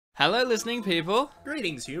Hello, listening people.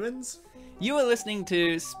 Greetings, humans. You are listening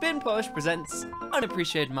to Spin Polish Presents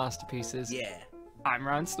Unappreciated Masterpieces. Yeah. I'm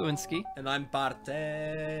Ryan Sliwinski. And I'm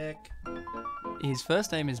Bartek. His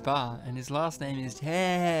first name is Bar, and his last name is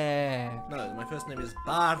Tek. No, my first name is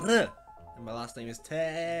Bar, and my last name is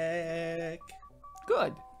Tek.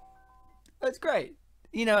 Good. That's great.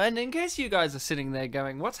 You know, and in case you guys are sitting there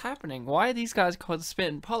going, what's happening? Why are these guys called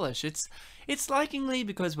Spit and Polish? It's likingly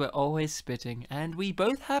because we're always spitting, and we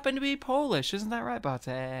both happen to be Polish. Isn't that right,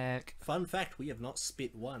 Bartek? Fun fact, we have not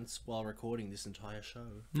spit once while recording this entire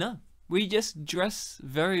show. No. We just dress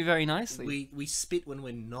very, very nicely. We spit when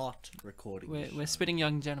we're not recording. We're spitting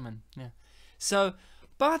young gentlemen. Yeah. So,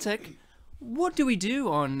 Bartek, what do we do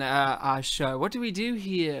on our show? What do we do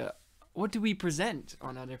here? What do we present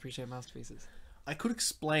on Unappreciated Masterpieces? I could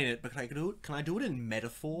explain it, but can I do it in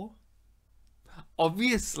metaphor?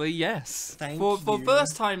 Obviously, yes. Thank For you.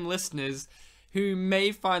 first-time listeners who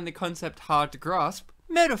may find the concept hard to grasp,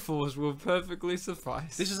 metaphors will perfectly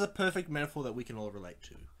suffice. This is a perfect metaphor that we can all relate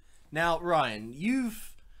to. Now, Ryan,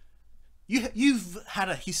 you've had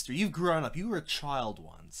a history. You've grown up. You were a child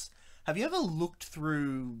once. Have you ever looked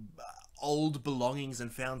through old belongings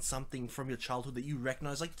and found something from your childhood that you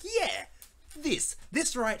recognize? Like, yeah, this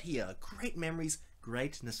right here. Great memories,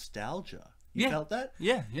 great nostalgia. You felt that?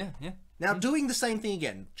 Yeah. Now, doing the same thing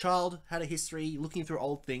again. Child, had a history, looking through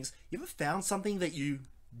old things. You ever found something that you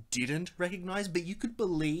didn't recognize, but you could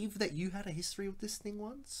believe that you had a history with this thing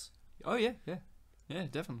once? Oh, yeah,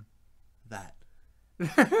 definitely. That's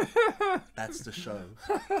the show.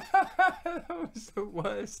 That was the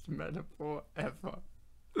worst metaphor ever.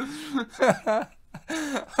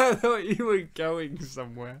 I thought you were going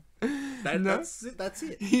somewhere. That's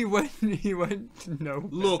it. He went nowhere.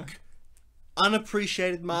 Look,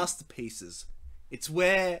 unappreciated masterpieces. It's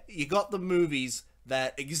where you got the movies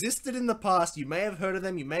that existed in the past. You may have heard of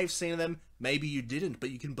them, you may have seen them, maybe you didn't,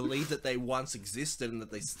 but you can believe that they once existed and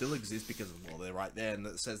that they still exist because, well, they're right there and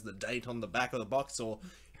it says the date on the back of the box or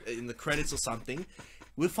in the credits or something.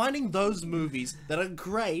 We're finding those movies that are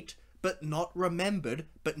great, but not remembered,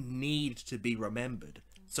 but need to be remembered.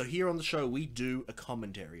 So here on the show, we do a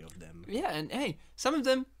commentary of them. Yeah, and hey, some of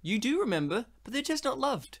them you do remember, but they're just not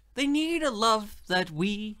loved. They need a love that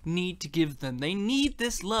we need to give them. They need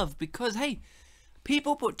this love because, hey,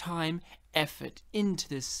 people put time, effort into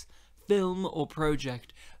this film or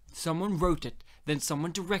project. Someone wrote it, then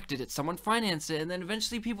someone directed it, someone financed it, and then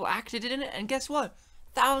eventually people acted in it, and guess what?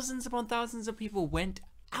 Thousands upon thousands of people went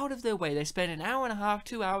out of their way. They spent an hour and a half,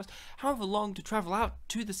 2 hours, however long to travel out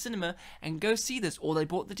to the cinema and go see this, or they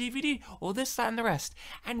bought the DVD, or this, that, and the rest.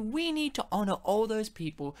 And we need to honor all those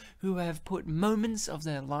people who have put moments of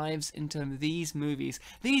their lives into these movies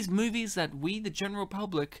that we, the general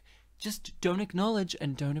public, just don't acknowledge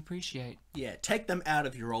and don't appreciate. Yeah, take them out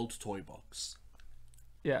of your old toy box.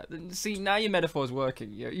 Yeah, see, now your metaphor's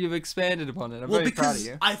working. You've expanded upon it. I'm very proud of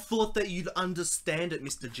you. I thought that you'd understand it,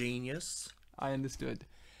 Mr. Genius. I understood.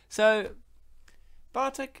 So,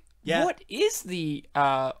 Bartek, yeah? What is the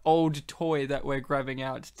old toy that we're grabbing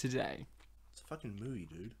out today? It's a fucking movie,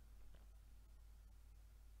 dude.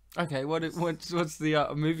 Okay, what's the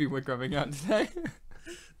movie we're grabbing out today?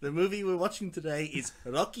 The movie we're watching today is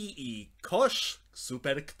Rocky I Kosz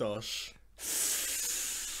Super Ktoś.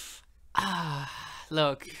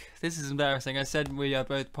 Look, this is embarrassing. I said we are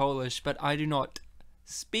both Polish, but I do not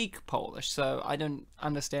speak Polish, so I don't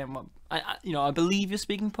understand what... I believe you're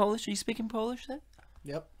speaking Polish. Are you speaking Polish then?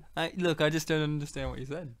 Yep. Look, I just don't understand what you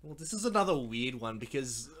said. Well, this is another weird one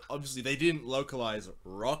because obviously they didn't localize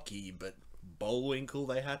Rocky, but Bullwinkle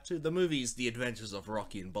they had to. The movie's The Adventures of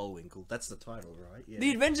Rocky and Bullwinkle. That's the title, right? Yeah.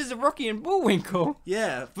 The Adventures of Rocky and Bullwinkle?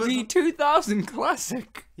 Yeah. But... the 2000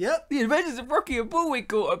 classic. Yep. The Adventures of Rocky and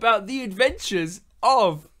Bullwinkle about the adventures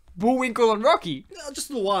of Bullwinkle and Rocky. Just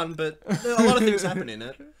the one, but there are a lot of things happen in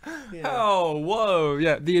it. Yeah. Oh, whoa.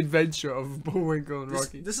 Yeah, the adventure of Bullwinkle and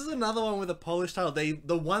Rocky. This is another one with a Polish title.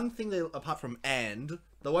 The one thing they, apart from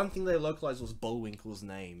the one thing they localized was Bullwinkle's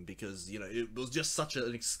name because, it was just such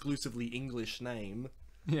an exclusively English name.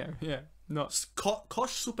 Yeah. Not... Kosz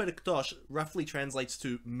Super Ktoś roughly translates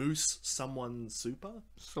to moose someone super.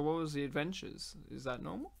 So what was the adventures? Is that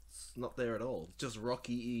normal? It's not there at all. It's just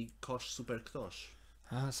Rocky I Kosz Super Ktoś.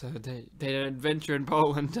 So they don't adventure in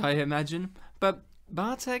Poland, I imagine. But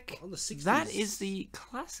Bartek, that is the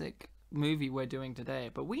classic movie we're doing today.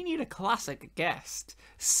 But we need a classic guest.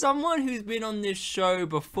 Someone who's been on this show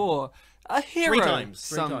before. A hero. Three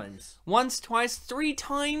times. Once, twice, 3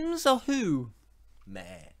 times? A who?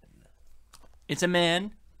 Man. It's a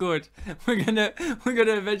man. Good. We're gonna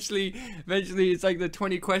eventually it's like the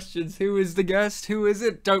 20 questions. Who is the guest? Who is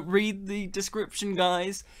it? Don't read the description,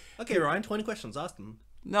 guys. Okay, Ryan, 20 questions. Ask them.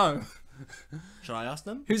 No. Should I ask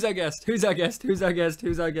them? Who's our guest? Who's our guest? Who's our guest?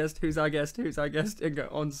 Who's our guest? Who's our guest? Who's our guest? And go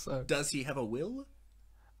on, so. Does he have a will?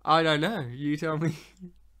 I don't know. You tell me.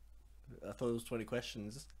 I thought it was 20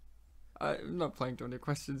 questions. I'm not playing 20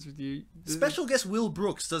 questions with you. Special guest Will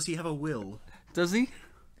Brooks. Does he have a will? Does he?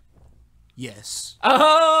 Yes.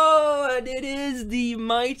 Oh, and it is the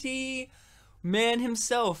mighty man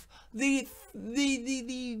himself. The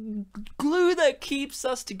glue that keeps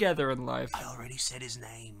us together in life. I already said his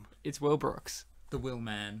name. It's Will Brooks. The Will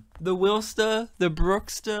Man. The Willster, the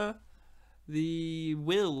Brookster, the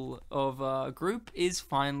Will of our group is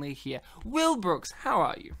finally here. Will Brooks, how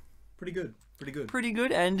are you? Pretty good. Pretty good. Pretty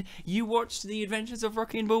good. And you watched The Adventures of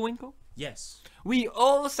Rocky and Bullwinkle? Yes. We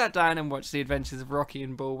all sat down and watched The Adventures of Rocky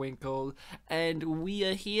and Bullwinkle, and we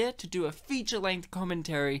are here to do a feature-length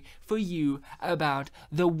commentary for you about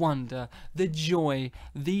the wonder, the joy,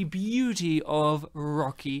 the beauty of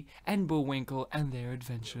Rocky and Bullwinkle and their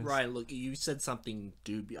adventures. Ryan, look, you said something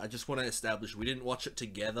dubious. I just want to establish we didn't watch it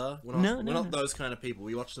together. We're No, not those kind of people.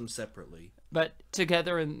 We watched them separately. But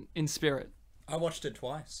together in spirit. I watched it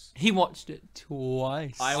twice. He watched it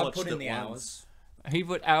twice. I I watched put in it the once. hours. He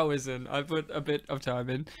put hours in. I put a bit of time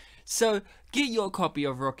in. So, get your copy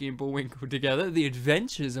of Rocky and Bullwinkle together. The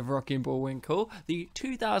Adventures of Rocky and Bullwinkle. The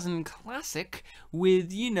 2000 classic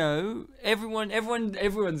with, you know, everyone's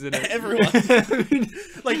in it. Everyone.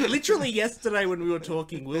 Like, literally yesterday when we were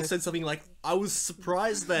talking, Will said something like, I was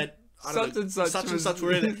surprised that Such and such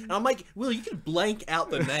were in it. And I'm like, Will, you can blank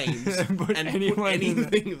out the names and put anyone in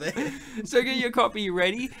anything there. So get your copy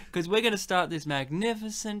ready, because we're going to start this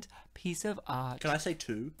magnificent piece of art. Can I say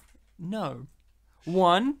 2? No.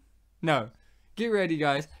 1. No. Get ready,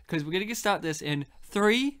 guys, because we're going to start this in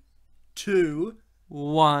 3, 2.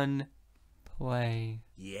 1, play.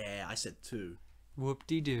 Yeah, I said 2.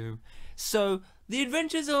 Whoop-de-doo. So, The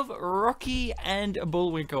Adventures of Rocky and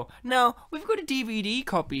Bullwinkle. Now, we've got a DVD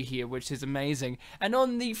copy here, which is amazing. And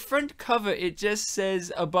on the front cover, it just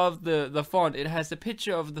says above the font, it has the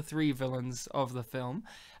picture of the 3 villains of the film.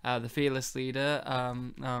 The Fearless Leader,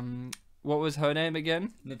 what was her name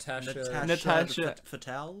again? Natasha.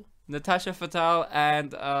 Fatal? Natasha Fatal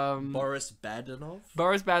and Boris Badenov?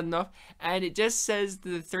 Boris Badenov, and it just says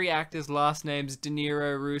the 3 actors' last names,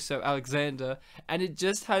 Deniro, Russo, Alexander, and it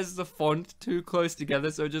just has the font too close together,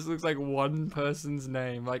 so it just looks like one person's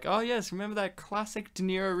name. Like, oh yes, remember that classic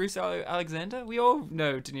Deniro, Russo, Alexander? We all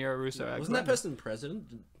know Deniro, Russo, Alexander. Wasn't that person president?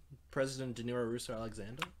 President Deniro Russo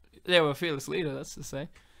Alexander? They were Fearless Leader, that's to say.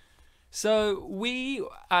 So, we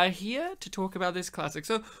are here to talk about this classic.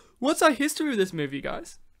 So, what's our history of this movie,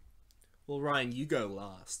 guys? Well, Ryan, you go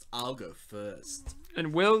last. I'll go first.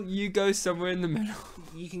 And Will, you go somewhere in the middle.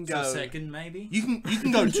 You can So go second, maybe? You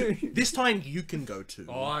can go 2. This time you can go 2.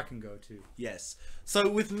 Oh, I can go too. Yes. So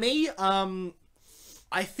with me,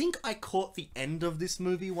 I think I caught the end of this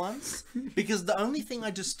movie once, because the only thing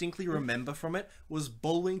I distinctly remember from it was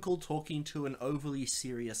Bullwinkle talking to an overly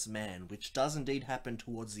serious man, which does indeed happen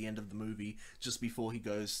towards the end of the movie, just before he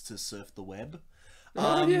goes to surf the web.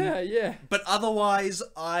 Oh, yeah. But otherwise,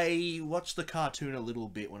 I watched the cartoon a little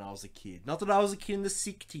bit when I was a kid. Not that I was a kid in the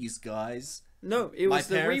 60s, guys. No, it was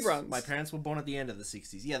the reruns. My parents were born at the end of the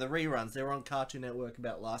 60s. Yeah, the reruns. They were on Cartoon Network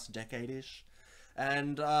about last decade-ish.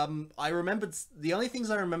 And I remembered... The only things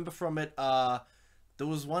I remember from it are... There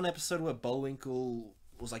was one episode where Bullwinkle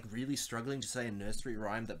was like really struggling to say a nursery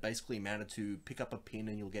rhyme that basically amounted to pick up a pin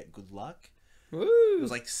and you'll get good luck. Woo. It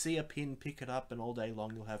was like, see a pin, pick it up, and all day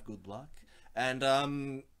long you'll have good luck. And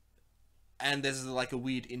there's like a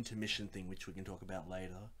weird intermission thing which we can talk about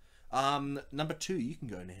later. Number 2, you can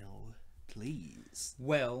go now, please.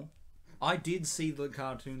 Well, I did see the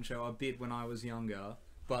cartoon show a bit when I was younger,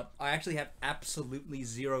 but I actually have absolutely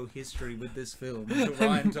zero history with this film. Until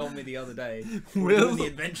Ryan told me the other day. Will- The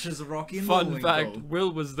Adventures of Rocky and Fun Bullwinkle. fact,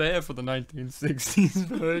 Will was there for the 1960s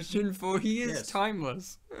version, for he is Yes.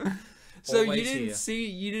 timeless. So Always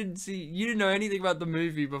you didn't know anything about the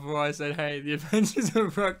movie before I said, hey, The Adventures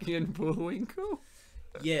of Rocky and Bullwinkle?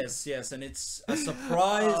 Yes, and it's a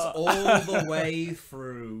surprise all the way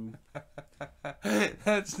through.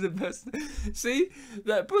 That's the best. See,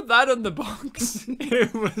 put that on the box.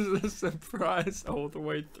 It was a surprise all the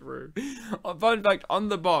way through. Fun fact, on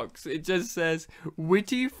the box, it just says,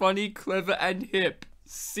 witty, funny, clever, and hip.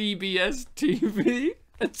 CBS TV.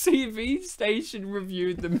 A TV station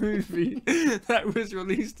reviewed the movie that was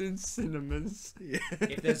released in cinemas.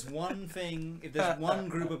 If there's one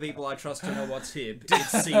group of people I trust to know what's hip,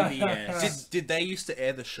 it's CBS. Did they used to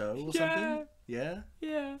air the show or something? Yeah.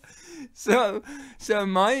 Yeah. So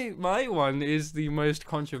my one is the most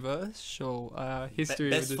controversial history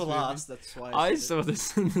of Best this for movie. last. That's why I said it. saw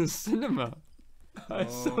this in the cinema. I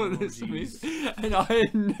saw Oh, this movie, jeez. and I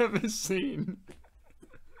had never seen.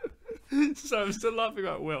 So I'm still laughing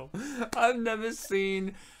at Will. I've never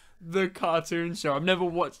seen the cartoon show. I've never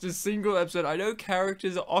watched a single episode. I know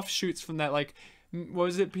characters are offshoots from that, like, what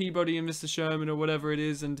was it, Peabody and Mr. Sherman or whatever it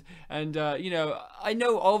is, and you know, I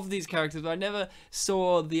know of these characters, but I never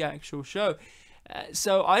saw the actual show.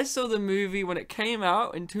 So I saw the movie when it came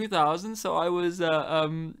out in 2000. So I was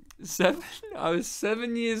 7. I was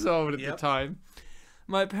 7 years old at the Yep. time.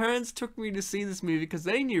 My parents took me to see this movie because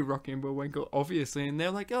they knew Rocky and Bullwinkle, obviously, and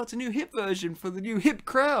they're like, "Oh, it's a new hip version for the new hip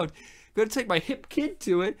crowd. Got to take my hip kid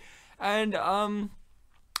to it." And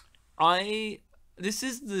this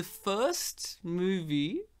is the first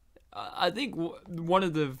movie, I think one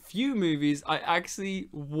of the few movies I actually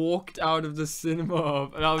walked out of the cinema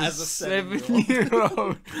of, and I was As a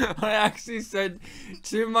 7-year-old. I actually said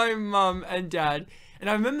to my mum and dad, and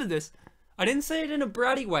I remember this, I didn't say it in a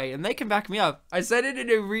bratty way, and they can back me up. I said it in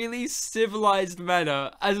a really civilized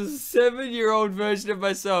manner. As a 7-year-old version of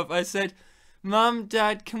myself, I said, "Mum,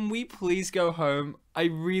 Dad, can we please go home? I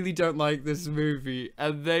really don't like this movie."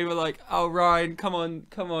 And they were like, "Oh, Ryan, come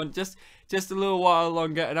on, just a little while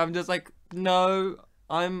longer." And I'm just like, "No,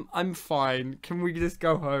 I'm fine. Can we just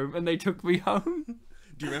go home?" And they took me home.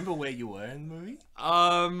 Do you remember where you were in the movie?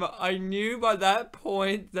 I knew by that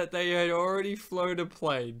point that they had already flown a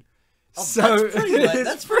plane. Oh, So that's pretty late. it's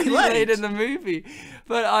That's pretty late late. in the movie.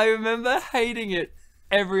 But I remember hating it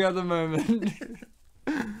every other moment.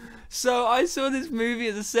 So I saw this movie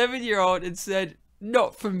as a 7-year-old and said,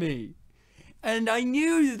 "Not for me." And I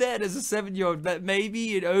knew that as a 7-year-old that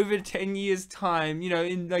maybe in over 10 years' time, you know,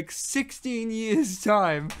 in like 16 years'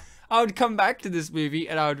 time, I would come back to this movie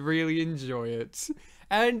and I would really enjoy it.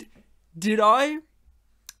 And did I?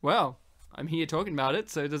 Well, I'm here talking about it,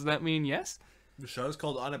 so does that mean yes? The show's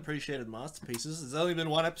called Unappreciated Masterpieces. There's only been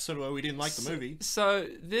one episode where we didn't like the movie. So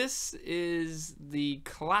this is the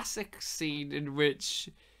classic scene in which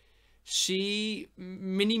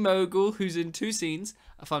Minnie Mogul, who's in 2 scenes,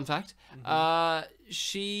 a fun fact,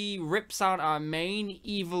 she rips out our main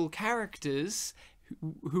evil characters,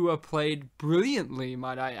 who are played brilliantly,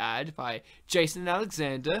 might I add, by Jason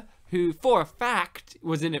Alexander, who, for a fact,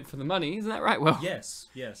 was in it for the money. Isn't that right, Will? Yes.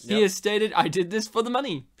 He has stated, "I did this for the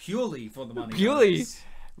money." Purely for the money. Purely. guys.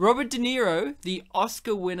 Robert De Niro, the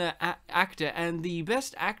Oscar winner actor and the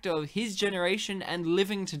best actor of his generation and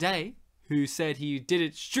living today, who said he did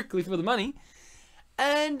it strictly for the money.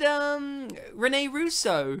 And Rene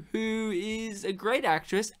Russo, who is a great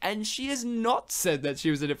actress, and she has not said that she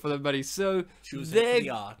was in it for the money. So She was in it for the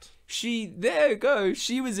art. there you go.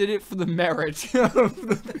 She was in it for the merit of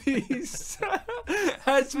the piece.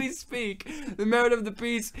 As we speak, the merit of the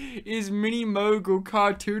piece is Minnie Mogul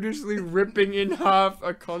cartoonishly ripping in half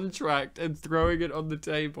a contract and throwing it on the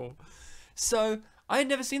table. So I had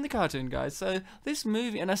never seen the cartoon, guys. So this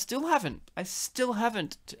movie, and I still haven't.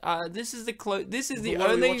 This is the What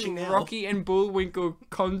are we watching only now? Rocky and Bullwinkle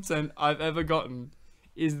content I've ever gotten.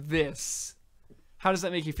 Is this? How does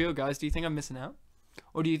that make you feel, guys? Do you think I'm missing out?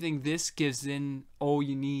 Or do you think this gives in all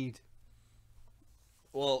you need?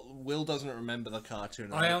 Well, Will doesn't remember the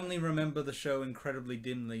cartoon. I only remember the show incredibly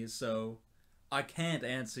dimly, so I can't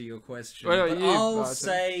answer your question. What about But you, I'll Bartek?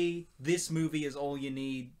 say this movie is all you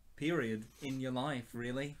need, period, in your life,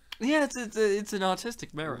 really. Yeah, it's an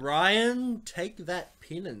artistic merit. Ryan, take that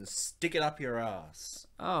pin and stick it up your ass.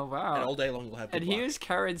 Oh, wow. And all day long you'll have good And luck. here's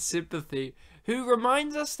Karen's sympathy, who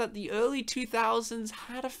reminds us that the early 2000s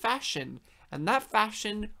had a fashion, and that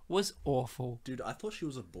fashion was awful. Dude, I thought she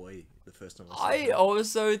was a boy the first time I saw I her.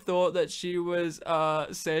 also thought that she was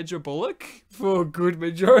Sandra Bullock for a good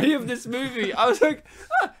majority of this movie. I was like,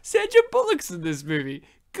 Sandra Bullock's in this movie.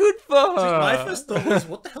 Good for her. My first thought was,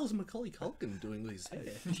 what the hell is Macaulay Culkin doing with his hair?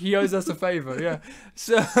 He owes us a favor, yeah.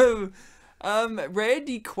 So,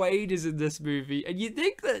 Randy Quaid is in this movie, and you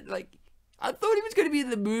think that, like, I thought he was going to be in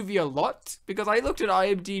the movie a lot, because I looked at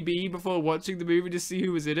IMDb before watching the movie to see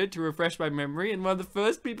who was in it, to refresh my memory, and one of the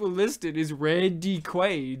first people listed is Randy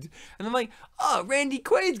Quaid. And I'm like, oh, Randy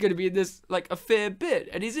Quaid's going to be in this, like, a fair bit.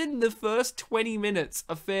 And he's in the first 20 minutes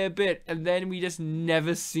a fair bit, and then we just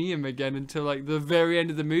never see him again until, like, the very end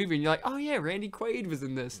of the movie, and you're like, oh yeah, Randy Quaid was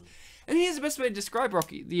in this. And here's the best way to describe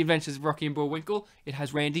Rocky, The Adventures of Rocky and Bullwinkle. It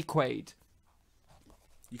has Randy Quaid.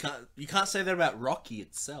 You can't say that about Rocky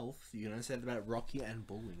itself. You can only say that about Rocky and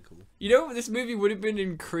Bullwinkle. You know, this movie would have been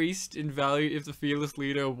increased in value if the fearless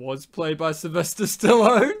leader was played by Sylvester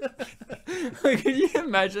Stallone. Like, can you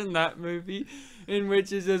imagine that movie? in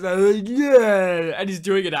which it's just like, yeah, and he's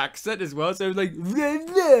doing an accent as well, so it's like,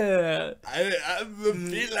 yeah. I'm the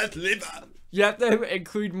fearless leader. You have to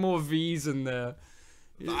include more V's in there.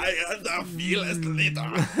 I am the fearless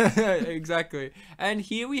leader. Exactly. And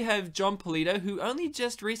here we have John Polito, who only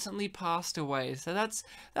just recently passed away, so that's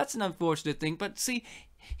an unfortunate thing. But see,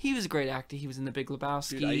 he was a great actor. He was in The Big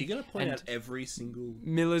Lebowski. Dude, are you going to point out every single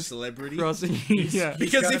Miller's celebrity? Crossing. Yeah.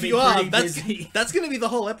 Because if you are, that's going to be the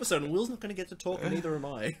whole episode, and Will's not going to get to talk, and neither am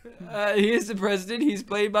I. Here's the president. He's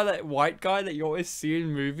played by that white guy that you always see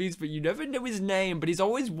in movies, but you never know his name. But he's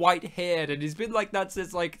always white-haired, and he's been like that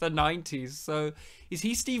since like the 90s. So is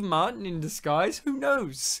he Steve Martin in disguise? Who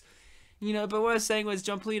knows? You know, but what I was saying was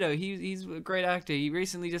John Polito, he's a great actor. He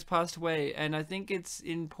recently just passed away, and I think it's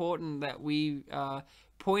important that we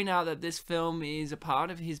point out that this film is a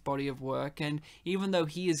part of his body of work, and even though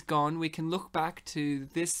he is gone, we can look back to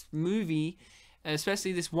this movie,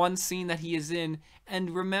 especially this one scene that he is in,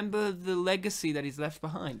 and remember the legacy that he's left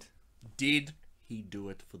behind. Did he do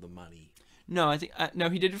it for the money? No, I think no,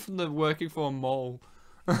 he did it from the working for a mole.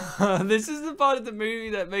 This is the part of the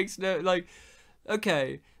movie that makes no, like,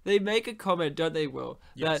 okay, they make a comment, don't they, Will?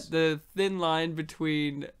 Yes. That the thin line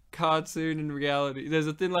between cartoon and reality. There's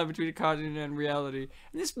a thin line between a cartoon and reality.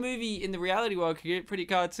 And this movie, in the reality world, can get pretty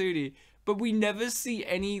cartoony, but we never see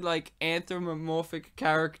any, like, anthropomorphic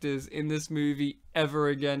characters in this movie ever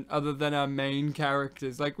again, other than our main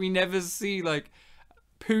characters. Like, we never see, like,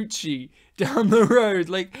 Poochie down the road.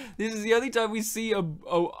 Like, this is the only time we see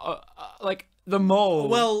like, the mole.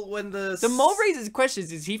 Well, when the mole raises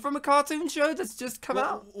questions. Is he from a cartoon show that's just come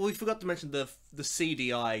out? Well, we forgot to mention the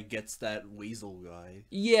CDI gets that weasel guy.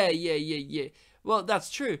 Yeah. Well,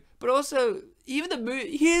 that's true. But also, even the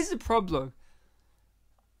movie... Here's the problem.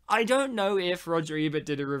 I don't know if Roger Ebert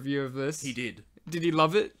did a review of this. He did. Did he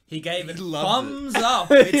love it? He gave it loved thumbs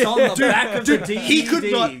up. It's on the back of the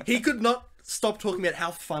DVD. He could not stop talking about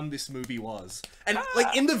how fun this movie was. And,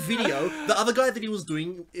 like, in the video, the other guy that he was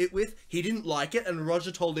doing it with, he didn't like it, and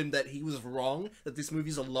Roger told him that he was wrong, that this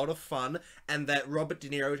movie's a lot of fun, and that Robert De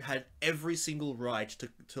Niro had every single right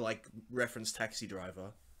to like, reference Taxi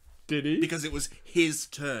Driver. Did he? Because it was his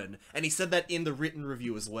turn. And he said that in the written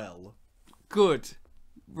review as well. Good.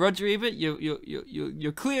 Roger Ebert,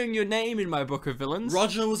 you're clearing your name in my book of villains.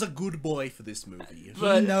 Roger was a good boy for this movie.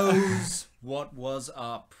 He knows what was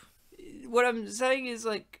up. What I'm saying is,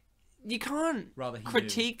 like, you can't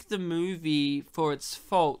critique the movie for its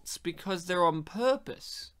faults because they're on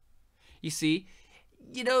purpose. You see,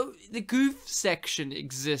 you know, the goof section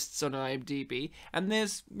exists on IMDb, and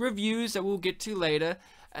there's reviews that we'll get to later,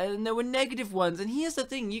 and there were negative ones. And here's the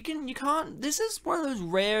thing, you can't, this is one of those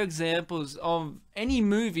rare examples of any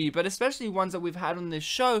movie, but especially ones that we've had on this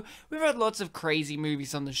show. We've had lots of crazy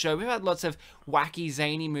movies on the show, we've had lots of wacky,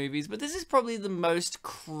 zany movies, but this is probably the most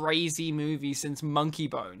crazy movie since Monkey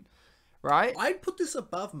Bone, right? I'd put this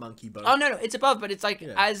above Monkey Bone. Oh, no, it's above, but it's like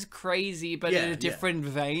as crazy, but in a different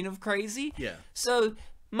vein of crazy. Yeah. So,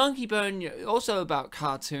 Monkey Bone, also about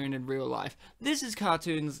cartoon and real life. This is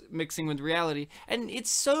cartoons mixing with reality, and it's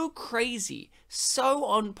so crazy, so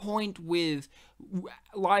on point with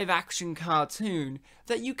live action cartoon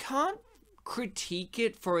that you can't critique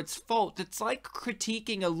it for its fault. It's like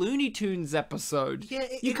critiquing a Looney Tunes episode. Yeah,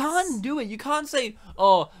 you can't do it. You can't say,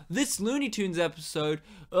 oh, this Looney Tunes episode,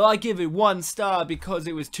 I give it 1 star because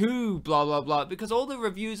it was too blah blah blah, because all the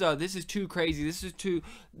reviews are, this is too crazy, this is too,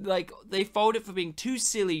 like, they fault it for being too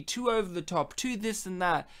silly, too over the top, too this and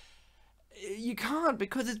that. You can't,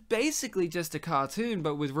 because it's basically just a cartoon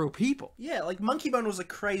but with real people. Yeah, like, Monkey Bone was a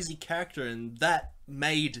crazy character, and that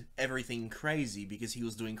made everything crazy because he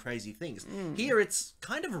was doing crazy things. Here it's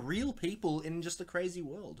kind of real people in just a crazy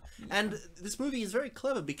world. And this movie is very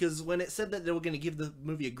clever because when it said that they were going to give the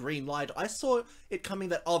movie a green light, I saw it coming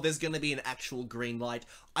that, oh, there's going to be an actual green light.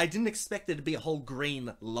 I didn't expect there to be a whole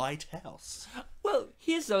green lighthouse. Well,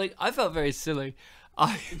 here's something. I felt very silly.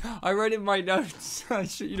 I wrote in my notes, I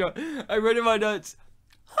wrote in my notes,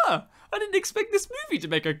 I didn't expect this movie to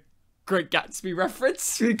make a Great Gatsby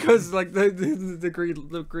reference, because, like, the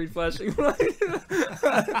green flashing light.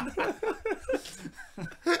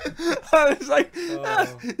 I was like,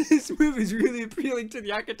 this movie's really appealing to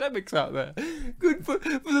the academics out there. Good for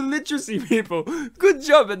the literacy people. Good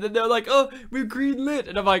job. And then they're like, oh, we're green lit.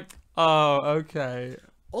 And I'm like, oh, okay.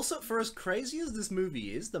 Also, for as crazy as this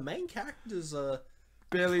movie is, the main characters are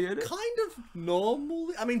barely in it. Kind of normal.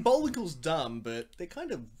 I mean, Bullwinkle's dumb, but they're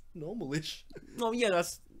kind of normal-ish. Oh, yeah,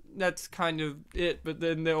 that's kind of it, but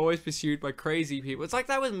then they're always pursued by crazy people. It's like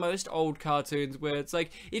that with most old cartoons, where it's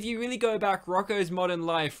like, if you really go back, Rocko's Modern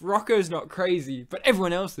Life, Rocko's not crazy, but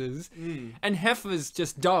everyone else is. And Heifer's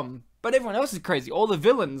just dumb, But everyone else is crazy. All the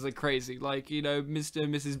villains are crazy. Like, you know, Mr.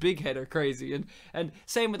 and Mrs. Big Head are crazy. And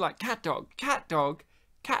same with, like, Cat Dog. Cat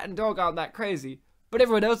and Dog aren't that crazy. But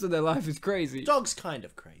everyone else in their life is crazy. Dog's kind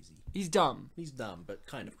of crazy. He's dumb. He's dumb, but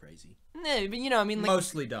kind of crazy. No, but, you know, I mean, like...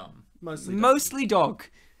 Mostly dumb. Mostly Dog.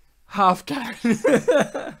 Half cat.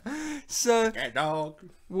 So, Cat Dog.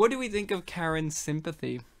 what do we think of Karen's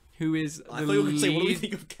sympathy? Who is I the thought you were going to say, lead... what do we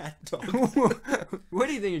think of Cat Dog? What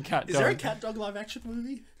do you think of Cat Dog? Is there a Cat Dog live action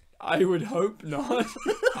movie? I would hope not.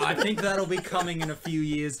 I think that'll be coming in a few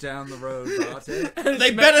years down the road, Bartek.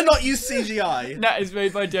 They better not use CGI. That is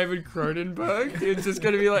made by David Cronenberg. It's just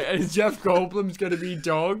gonna be like, and Jeff Goldblum's gonna be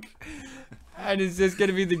Dog. And it's just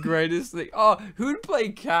gonna be the greatest thing. Oh, who'd play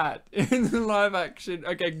Cat in the live action?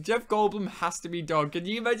 Okay, Jeff Goldblum has to be Dog. Can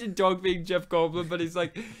you imagine Dog being Jeff Goldblum, but he's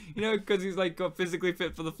like, you know, because he's like got physically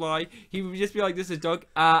fit for the fly. He would just be like, "This is Dog.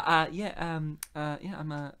 I'm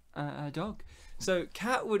a dog." So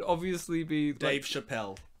Cat would obviously be Dave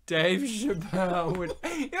Chappelle. Dave Chappelle would.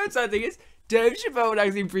 You know what the thing is? Dave Chappelle would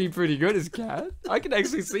actually be pretty good as Cat. I can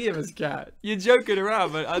actually see him as Cat. You're joking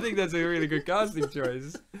around, but I think that's a really good casting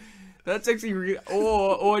choice. That's actually really...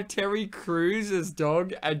 Or Terry Crews as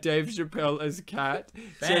Dog and Dave Chappelle as Cat.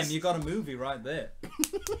 Bam, Just you got a movie right there.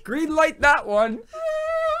 green light that one.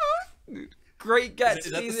 Great Cat.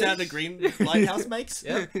 Is that the sound a green lighthouse makes?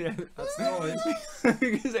 Yeah, Yeah. that's the noise.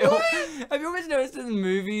 Because they all- have you always noticed in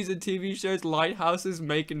movies and TV shows, lighthouses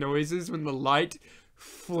make noises when the light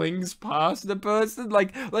flings past the person?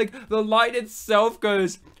 Like the light itself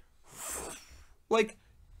goes... Like...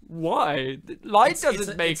 Why? The light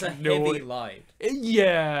doesn't make it's a noise. heavy light.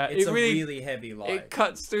 Yeah, It's it a really, really heavy light. it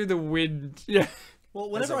cuts through the wind. Yeah, Well,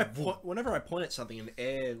 There's whenever I point at something, an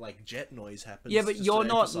air like jet noise happens. yeah, but just you're to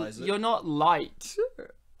not. emphasize it. You're not light.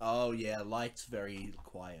 Oh yeah, light's very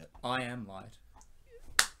quiet. I am light.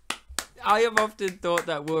 I have often thought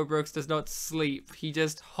that Will Brooks does not sleep. He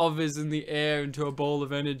just hovers in the air into a ball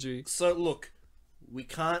of energy. So look, we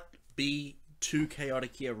can't be too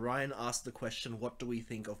chaotic here. Ryan asked the question, "What do we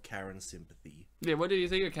think of Karen's sympathy?" Yeah, what do you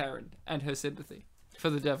think of Karen and her sympathy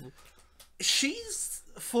for the devil? She's,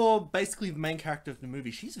 for basically the main character of the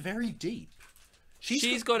movie, she's very deep.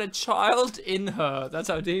 She's got a child in her. That's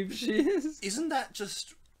how deep she is. Isn't that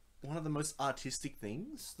just one of the most artistic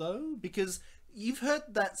things, though? Because you've heard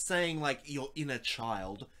that saying, like, your inner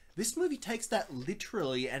child. This movie takes that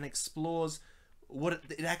literally and explores what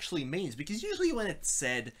it actually means. Because usually when it's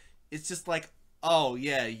said, it's just like, oh,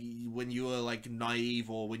 yeah, when you were, like, naive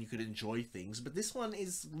or when you could enjoy things. But this one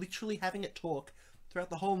is literally having it talk throughout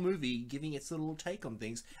the whole movie, giving its little take on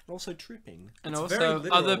things, and also tripping. And It's very also,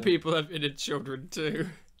 literal. other people have inner children too.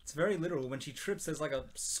 It's very literal. When she trips, there's like a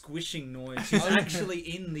squishing noise. She's actually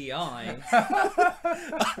in the eye.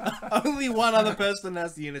 Only one other person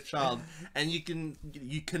has the inner child, and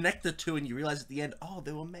you connect the two, and you realize at the end, oh,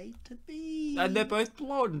 they were made to be, And they're both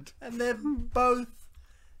blonde. and they're both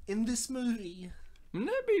in this movie. Wouldn't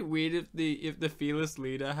that be weird if the fearless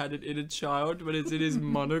leader had an inner child, but it's in his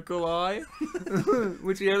monocle eye,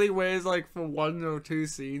 which he only wears like for 1 or 2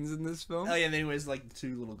 scenes in this film? Oh yeah, and then he wears like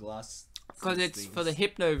 2 little glass. Because it's for the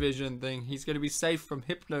hypnovision thing. He's going to be safe from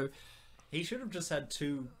hypno. He should have just had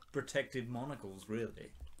 2 protective monocles,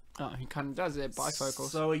 really. Oh, he kind of does it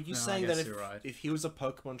bifocals. So are you No, I saying guess that you're right. if he was a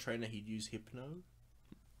Pokemon trainer, he'd use Hypno?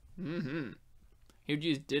 He would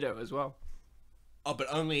use Ditto as well. Oh, but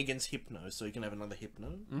only against Hypno, so he can have another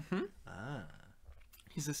Hypno? Ah.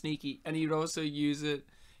 He's a sneaky, and he'd also use it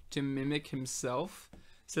to mimic himself,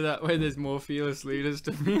 so that way there's more fearless leaders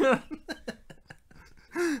to mirror.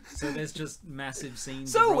 So there's just massive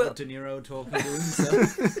scenes So of Robert De Niro talking to himself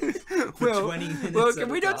for 20 minutes well, at can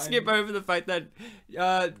a we not time. skip over the fact that,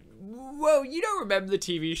 well, you don't remember the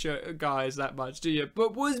TV show guys that much, do you?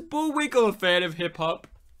 But was Bullwinkle a fan of hip hop?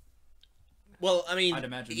 Well, I mean, I'd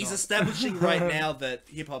imagine he's not. establishing right now that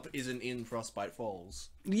hip-hop isn't in Frostbite Falls.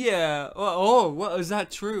 Yeah. Well, is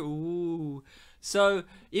that true? Ooh. So,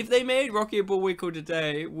 if they made Rocky and Bullwinkle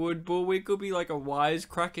today, would Bullwinkle be like a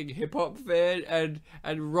wisecracking hip-hop fan,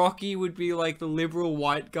 and Rocky would be like the liberal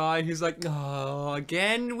white guy who's like, oh,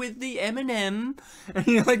 again with the Eminem, and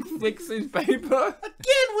he like flicks his paper?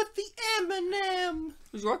 Again with the Eminem!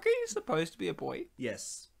 Was Rocky supposed to be a boy?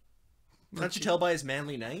 Yes. Can't you tell by his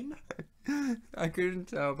manly name? I couldn't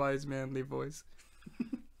tell by his manly voice.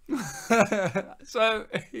 So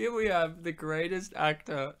here we have the greatest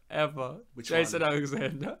actor ever, Which Jason one?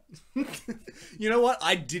 Alexander. You know what?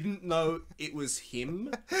 I didn't know it was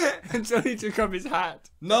him. Until he took off his hat.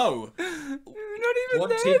 No. not even What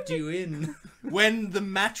there. tipped you in? When the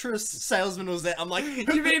mattress salesman was there, I'm like,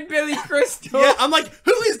 You mean Billy Crystal? yeah, I'm like,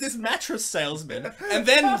 who is this mattress salesman? And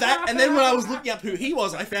then when I was looking up who he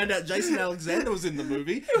was, I found out Jason Alexander was in the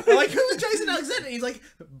movie. I'm like, who is Jason Alexander? And he's like,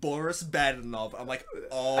 Boris Badenov. I'm like,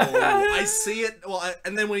 oh, I see it. Well,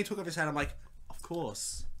 and then when he took off his hat, I'm like, of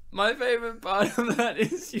course. My favourite part of that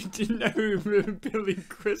is you didn't know who Billy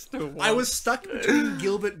Crystal was. I was stuck between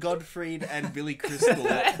Gilbert Gottfried and Billy Crystal,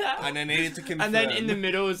 and I needed to confirm. And then in the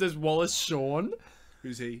middle is this Wallace Shawn.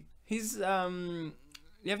 Who's he? He's, you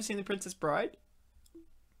ever seen The Princess Bride?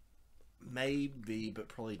 Maybe, but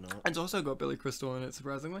probably not. It's also got Billy Crystal in it,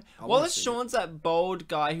 surprisingly. I wanna Wallace see Shawn's that bold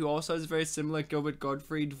guy who also has a very similar Gilbert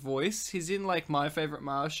Gottfried voice. He's in, like, My Favorite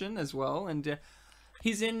Martian as well, and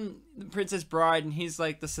he's in The Princess Bride, and he's,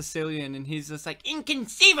 like, the Sicilian, and he's just, like,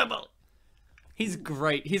 inconceivable! He's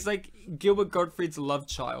great. He's, like, Gilbert Gottfried's love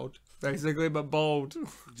child, basically, but bold.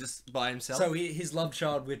 Just by himself? So his love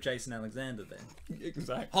child with Jason Alexander then.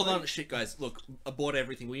 Exactly. Hold on, shit, guys. Look, abort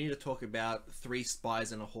everything. We need to talk about 3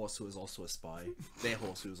 spies and a horse who is also a spy. Their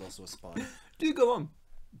horse who is also a spy. Do go on.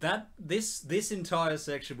 This entire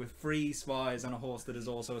section with 3 spies and a horse that is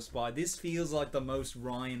also a spy, this feels like the most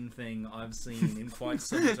Ryan thing I've seen in quite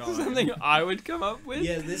some time. Something I would come up with?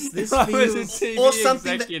 Yeah, this If I was a feels... TV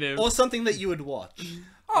executive. Or something that you would watch.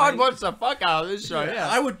 Oh, I'd watch the fuck out of this show, yeah.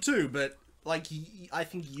 I would too, but like I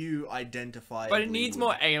think you identify. But it needs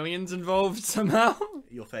more aliens involved somehow.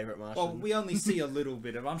 Your favorite Martian. Well, we only see a little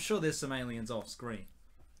bit of... I'm sure there's some aliens off screen.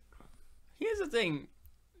 Here's the thing.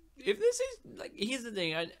 If this is, like, here's the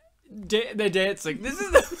thing. They're dancing. This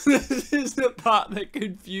is the part that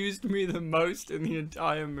confused me the most in the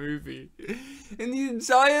entire movie. In the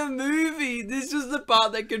entire movie, this was the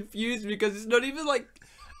part that confused me because it's not even, like,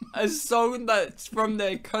 a song that's from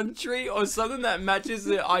their country or something that matches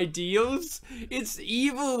their ideals. It's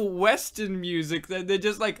evil Western music that they're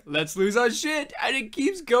just like, let's lose our shit, and it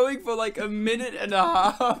keeps going for like a minute and a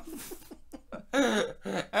half.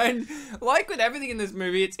 And like with everything in this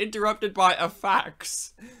movie, it's interrupted by a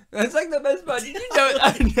fax. That's like the best part. Did you know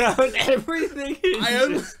that everything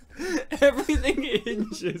hinges, everything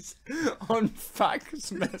hinges on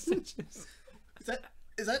fax messages?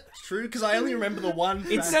 Is that true? Because I only remember the one.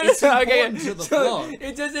 It's Okay, important to the so plot.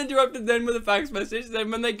 it just interrupted then with a fax message.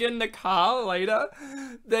 Then when they get in the car later,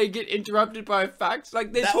 they get interrupted by a fax.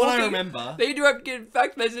 Like they're That talking, one I remember. They get a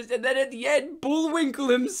fax message, and then at the end, Bullwinkle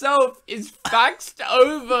himself is faxed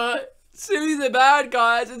over to the bad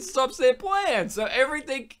guys and stops their plan. So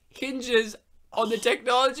everything hinges on the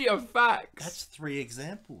technology of fax. That's 3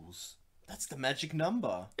 examples. That's the magic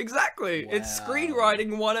number. Exactly. It's Wow.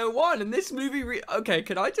 screenwriting 101, and this movie. Okay,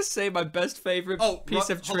 can I just say my best favorite piece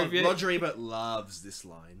of hold on. trivia? Roger Ebert loves this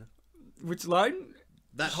line. Which line?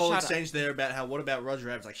 That whole Shut exchange there about how, what about Roger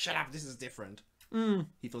Ebert's like, shut up, this is different.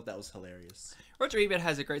 He thought that was hilarious. Roger Ebert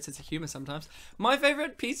has a great sense of humor sometimes. My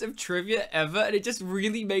favorite piece of trivia ever, and it just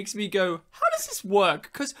really makes me go, how does this work?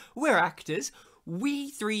 Because we're actors. We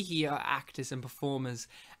 3 here are actors and performers.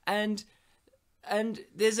 And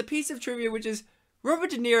there's a piece of trivia which is Robert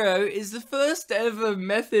De Niro is the first ever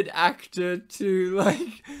method actor to,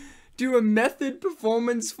 like, do a method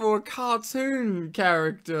performance for a cartoon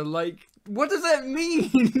character. Like, what does that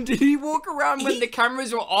mean? Did he walk around when the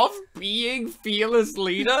cameras were off being fearless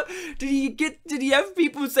leader? Did he have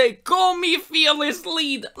people say, call me fearless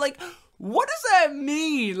leader? Like, what does that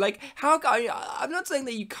mean? Like, I'm not saying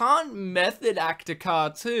that you can't method act a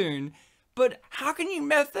cartoon, but how can you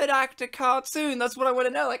method act a cartoon? That's what I want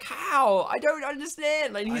to know. Like, how? I don't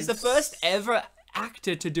understand. Like, he's the first ever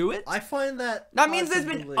actor to do it. I find that... That means hard there's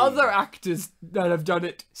to been believe. other actors that have done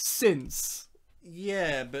it since.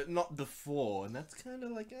 Yeah, but not before, and that's kind of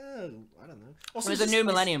like, I don't know. Also, It's a new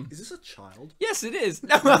millennium. Is this a child? Yes, it is.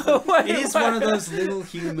 No, wait, It is one of those little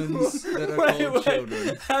humans that are called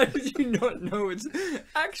children. How did you not know it's...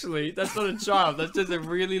 Actually, that's not a child. That's just a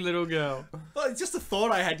really little girl. Well, it's just a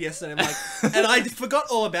thought I had yesterday. I'm like, and I forgot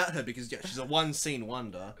all about her because, yeah, she's a one-scene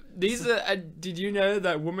wonder. These are... did you know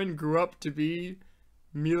that woman grew up to be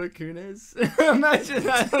Mila Kunis? Imagine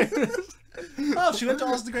that. Oh, she went to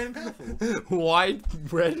Oz the Great and Powerful. White,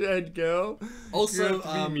 redhead girl. Also, grew up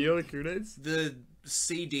to be Mila Kunis. the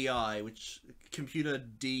CDI, which computer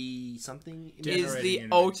D something, Is the Generating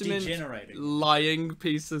ultimate degenerating. lying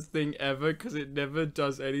piece of thing ever because it never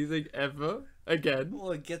does anything ever again.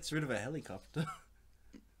 well, it gets rid of a helicopter.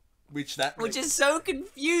 Which is so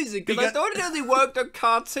confusing because I Because- thought it only worked on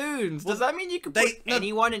cartoons. Does that mean you could put no,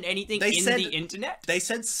 anyone and anything they in said- the internet? they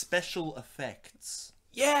said special effects.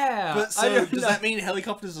 Yeah. But I so don't does know. that mean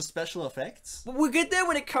helicopters are special effects? But we'll get there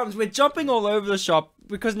when it comes. We're jumping all over the shop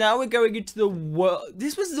because now we're going into the world.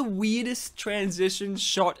 This was the weirdest transition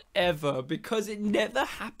shot ever because it never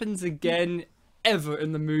happens again ever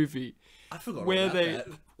in the movie. I forgot Where about they that.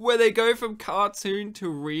 where they go from cartoon to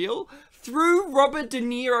real through Robert De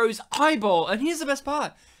Niro's eyeball. And here's the best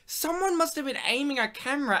part. Someone must have been aiming a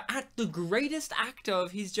camera at the greatest actor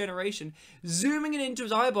of his generation, zooming it into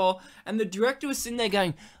his eyeball, and the director was sitting there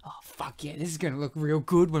going, oh, fuck yeah, this is going to look real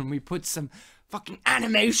good when we put some fucking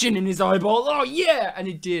animation in his eyeball. Oh, yeah! And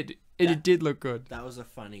it did. It did look good. That was a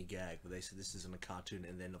funny gag where they said this isn't a cartoon,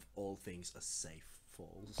 and then of all things, a safe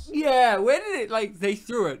falls. Yeah, where did it, like, they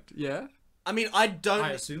threw it, yeah? I mean, I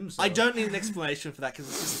assume so. I don't need an explanation for that because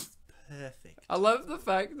it's just perfect. I love the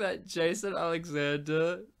fact that Jason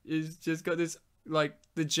Alexander is just got this, like,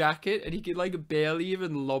 the jacket, and he can, like, barely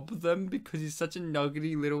even lob them because he's such a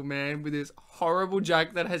nuggety little man with this horrible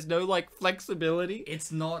jacket that has no, like, flexibility.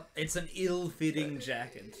 It's not. It's an ill-fitting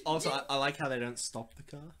jacket. Also, I like how they don't stop the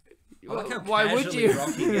car. I like how Why would casually you?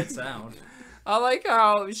 Rocky gets out. I like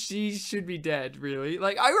how she should be dead, really.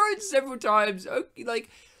 Like, I wrote several times, okay, like,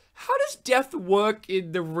 how does death work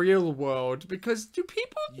in the real world? Because do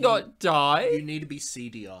people not die? You need to be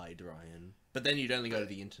CDI'd, Ryan. But then you'd only go to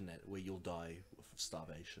the internet where you'll die of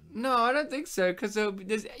starvation. No, I don't think so, because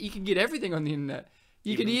you can get everything on the internet.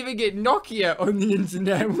 You can even get Nokia on the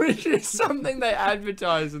internet, which is something they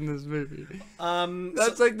advertise in this movie.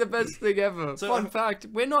 That's like the best thing ever. Fun fact,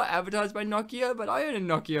 we're not advertised by Nokia, but I own a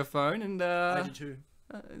Nokia phone, and I do too.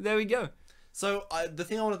 There we go. So, the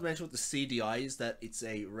thing I wanted to mention with the CDI is that it's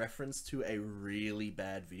a reference to a really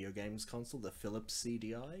bad video games console, the Philips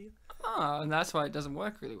CDI. Ah, and that's why it doesn't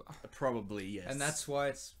work really well. Probably, yes. And that's why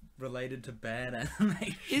it's related to bad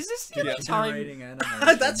animation. Is this the only time? Generating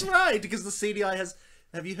animation. That's right, because the CDI has...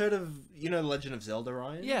 Have you heard of, Legend of Zelda,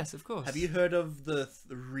 Ryan? Yes, of course. Have you heard of the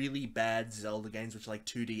really bad Zelda games which are like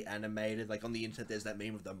 2D animated? Like on the internet there's that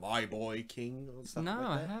meme of the My Boy King or something No, like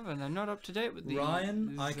I that. haven't. I'm not up to date with the...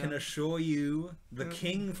 Ryan, I can assure you, the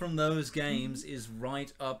king from those games is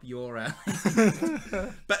right up your alley.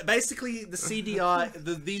 But basically, the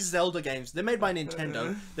CDI, these Zelda games, they're made by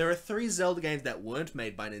Nintendo. There are 3 Zelda games that weren't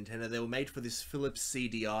made by Nintendo. They were made for this Philips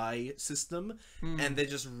CDI system, and they're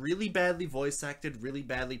just really badly voice acted, really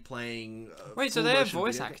badly playing. Wait, so full they have motion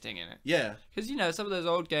voice video. acting in it? Yeah. Because, some of those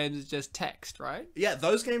old games is just text, right? Yeah,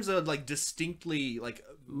 those games are like distinctly like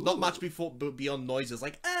not much beyond noises,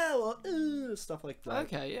 like oh, or, stuff like that.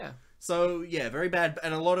 Okay, yeah. So yeah, very bad,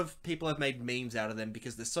 and a lot of people have made memes out of them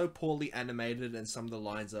because they're so poorly animated, and some of the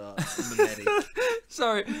lines are mimetic.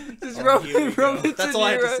 Sorry, just Oh, Robert, here we go. Robert That's De all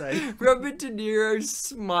I have to Niro, say. Robert De Niro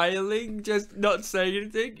smiling, just not saying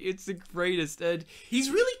anything. It's the greatest. And He's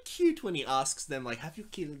really cute when he asks them, like, "Have you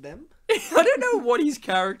killed them?" I don't know what his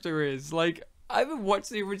character is. Like, I haven't watched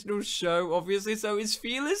the original show, obviously. So is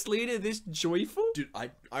Fearless Leader this joyful? Dude, I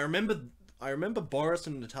remember Boris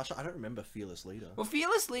and Natasha. I don't remember Fearless Leader. Well,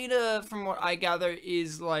 Fearless Leader, from what I gather,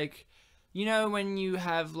 is like, when you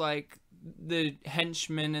have like the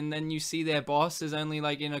henchmen and then you see their boss is only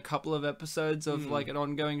like in a couple of episodes of like an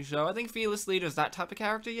ongoing show. I think Fearless Leader is that type of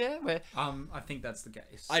character, yeah? Where I think that's the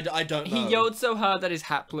case. I don't know. he yelled so hard that his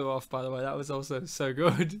hat blew off, by the way. That was also so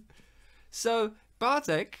good. So,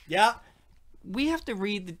 Bartek, Yeah. we have to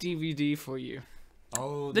read the DVD for you.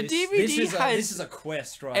 Oh, The DVD has this is a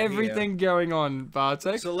quest right Everything going on,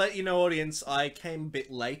 Bartek. So let you know, audience, I came a bit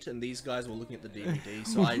late, and these guys were looking at the DVD,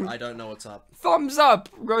 so I don't know what's up. Thumbs up,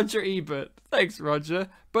 Roger Ebert. Thanks, Roger.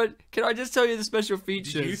 But can I just tell you the special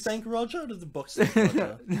features? Did you thank Roger, or did the box thank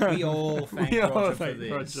Roger? here. We all thank We all Roger for thank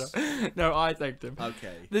this. Roger. No, I thanked him.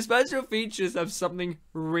 Okay. The special features have something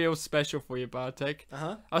real special for you, Bartek.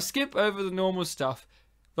 Uh-huh. I'll skip over the normal stuff.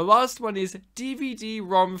 The last one is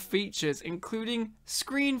DVD-ROM features, including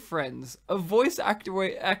Screen Friends, a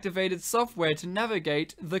voice-activated software to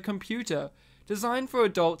navigate the computer, designed for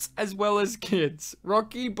adults as well as kids.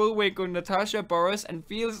 Rocky, Bullwinkle, Natasha, Boris, and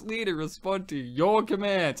Fearless Leader respond to your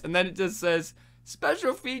commands. And then it just says,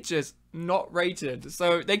 special features, not rated.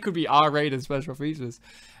 So they could be R-rated special features.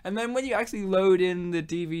 And then when you actually load in the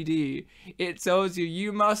DVD, it tells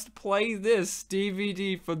you must play this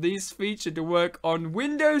DVD for this feature to work on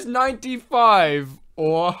Windows 95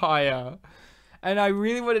 or higher. And I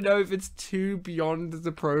really want to know if it's too beyond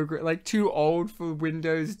the program, like too old for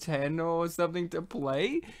Windows 10 or something to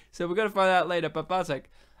play. So we're going to find out later. But Bartek,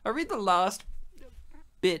 I'll read the last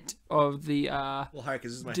bit of the... Well, hi,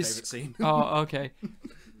 because this is my favorite scene. Oh, okay.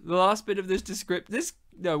 the last bit of this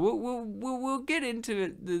we'll get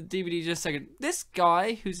into the DVD in just a second. This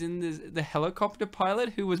guy who's in the helicopter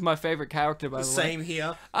pilot, who was my favorite character by the way. Same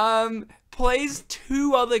here. Plays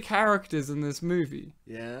two other characters in this movie.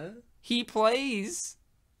 Yeah. He plays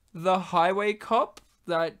the highway cop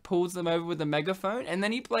that pulls them over with a megaphone, and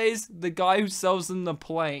then he plays the guy who sells them the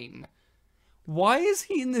plane. Why is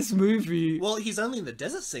he in this movie? Well, he's only in the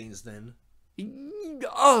desert scenes then.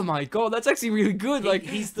 Oh my god, that's actually really good. Like,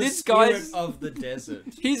 he's the this spirit guy's of the desert.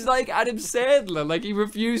 He's like Adam Sandler. Like, he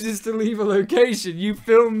refuses to leave a location. You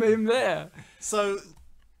film him there. So,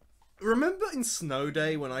 remember in Snow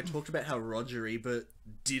Day when I talked about how Roger Ebert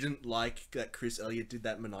didn't like that Chris Elliott did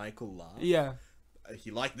that maniacal laugh? Yeah.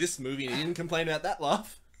 He liked this movie and he didn't complain about that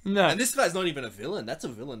laugh. No. And this guy's not even a villain. That's a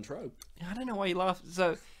villain trope. I don't know why he laughed.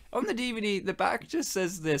 So, on the DVD, the back just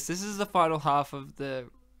says this. This is the final half of the,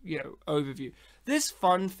 overview. This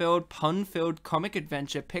fun-filled, pun-filled comic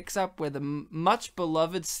adventure picks up where the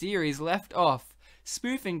much-beloved series left off,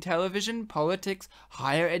 spoofing television, politics,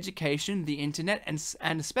 higher education, the internet,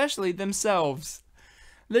 and especially themselves.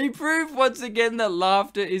 They prove once again that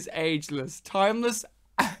laughter is ageless, timeless,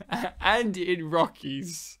 and in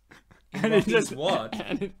Rockies. In Rockies what?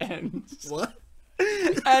 And it ends. What?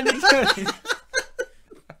 And it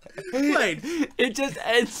Wait. It just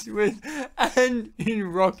ends with, and in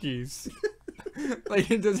Rockies. Like,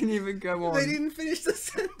 it doesn't even go on. They didn't finish the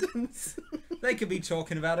sentence. They could be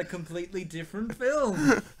talking about a completely different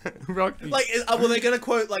film. Rocky. Like, were they gonna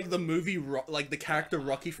quote, like, the movie, like, the character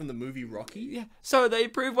Rocky from the movie Rocky? Yeah. So they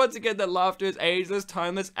prove once again that laughter is ageless,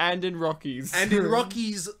 timeless, and in Rockies. And in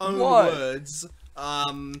Rocky's own What? words,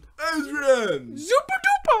 Adrian! Super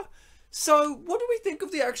duper! So, what do we think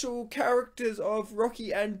of the actual characters of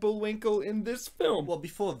Rocky and Bullwinkle in this film? Well,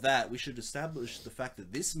 before that, we should establish the fact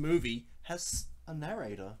that this movie has a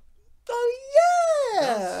narrator. Oh,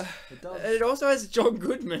 yeah! It does. And it also has John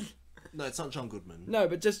Goodman. No, it's not John Goodman. No,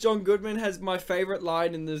 but just John Goodman has my favorite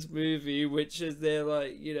line in this movie, which is they're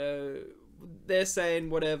like, they're saying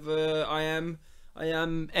whatever, I am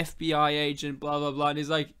FBI agent, blah, blah, blah, and he's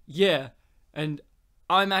like, yeah, and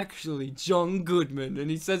I'm actually John Goodman,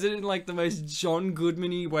 and he says it in like the most John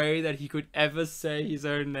Goodman-y way that he could ever say his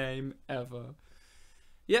own name, ever.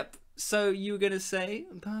 Yep, so you were gonna say,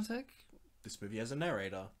 Bartek? This movie has a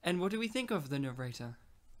narrator. And what do we think of the narrator?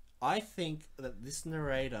 I think that this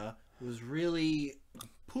narrator was really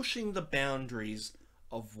pushing the boundaries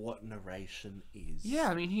of what narration is. Yeah,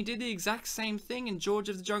 I mean, he did the exact same thing in George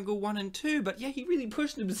of the Jungle 1 and 2, but yeah, he really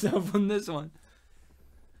pushed himself on this one.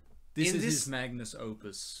 This is his magnus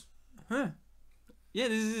opus. Huh. Yeah,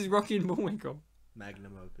 this is Rocky and Bullwinkle.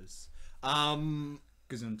 Magnum opus.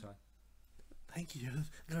 Gesundheit. Thank you.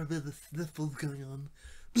 Got a bit of sniffles going on.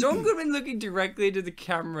 John Goodman looking directly into the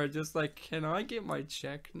camera, just like, can I get my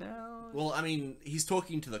check now? Well, I mean, he's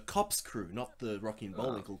talking to the cops crew, not the Rocky and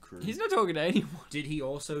Bullwinkle crew. He's not talking to anyone. Did he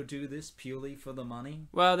also do this purely for the money?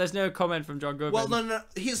 Well, there's no comment from John Goodman. Well, no.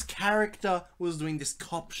 His character was doing this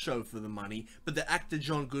cop show for the money, but the actor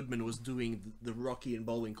John Goodman was doing the Rocky and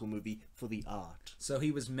Bullwinkle movie for the art. So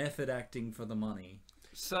he was method acting for the money.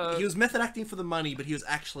 So He was method acting for the money, but he was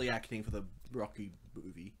actually acting for the Rocky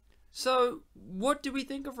movie. So, what do we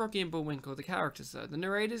think of Rocky and Bullwinkle, the characters, though? The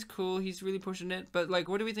narrator's cool, he's really pushing it, but, like,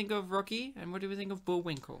 what do we think of Rocky, and what do we think of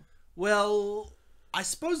Bullwinkle? Well, I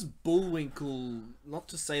suppose Bullwinkle, not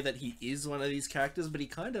to say that he is one of these characters, but he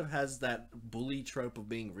kind of has that bully trope of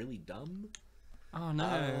being really dumb. Oh,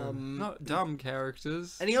 no. Not dumb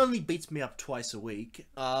characters. And he only beats me up twice a week.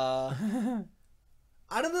 I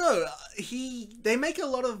don't know. They make a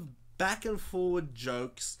lot of back and forward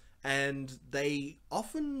jokes, and they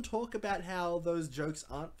often talk about how those jokes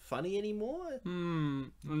aren't funny anymore.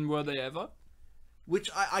 And were they ever?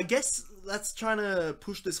 Which I guess that's trying to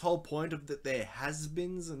push this whole point of that they're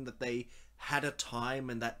has-beens and that they had a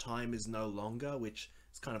time and that time is no longer, which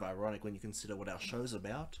is kind of ironic when you consider what our show's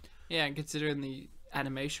about. Yeah, and considering the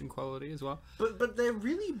animation quality as well. But they're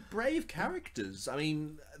really brave characters. I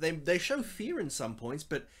mean, they show fear in some points,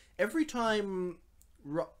 but every time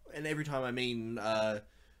I mean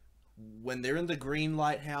when they're in the Green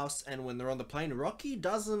Lighthouse and when they're on the plane, Rocky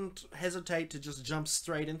doesn't hesitate to just jump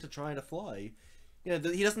straight into trying to fly. You know,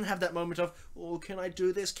 he doesn't have that moment of, oh, can I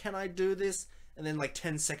do this? Can I do this? And then like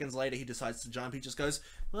 10 seconds later he decides to jump. He just goes,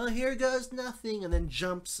 well, here goes nothing, and then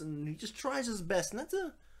jumps, and he just tries his best. And that's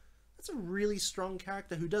a really strong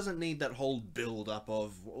character who doesn't need that whole build up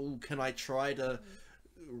of, oh, can I try to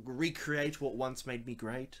recreate what once made me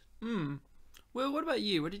great? Well, what about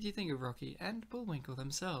you? What did you think of Rocky and Bullwinkle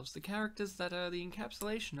themselves? The characters that are the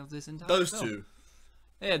encapsulation of this entire Those film. two.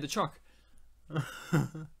 Yeah, the chalk.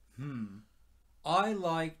 I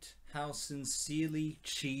liked how sincerely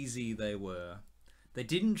cheesy they were. They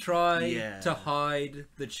didn't try to hide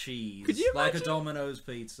the cheese. Could you like a imagine- Domino's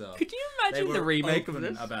pizza. Could you They imagine were the remake of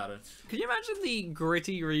open this? about it. Could you imagine the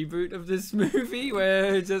gritty reboot of this movie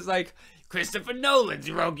where it's just like Christopher Nolan's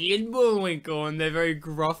Rocky and Bullwinkle, and they're very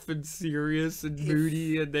gruff and serious and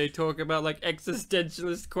moody, and they talk about like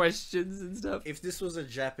existentialist questions and stuff. If this was a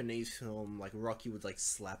Japanese film, like Rocky would like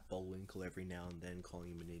slap Bullwinkle every now and then,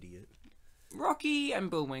 calling him an idiot. Rocky and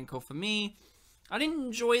Bullwinkle, for me, I didn't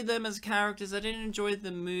enjoy them as characters. I didn't enjoy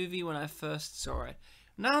the movie when I first saw it.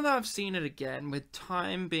 Now that I've seen it again, with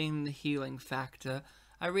time being the healing factor,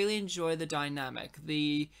 I really enjoy the dynamic,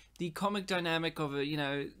 the comic dynamic of it, you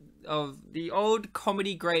know, of the old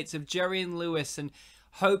comedy greats of Jerry and Lewis and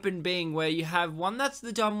Hope and Bing, where you have one that's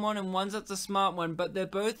the dumb one and one that's the smart one, but they're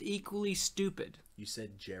both equally stupid. You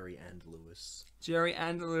said Jerry and Lewis. Jerry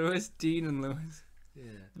and Lewis, Dean and Lewis. Yeah.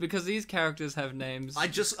 Because these characters have names. I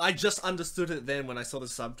just understood it then when I saw the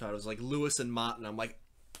subtitles, like Lewis and Martin. I'm like,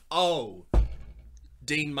 oh,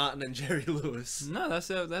 Dean Martin and Jerry Lewis. No,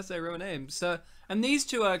 that's their real name. So, and these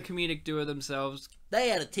two are a comedic duo themselves. They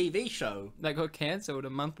had a TV show. That got cancelled a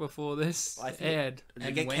month before this I think- aired. Did it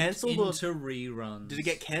And get went cancelled or into reruns. did it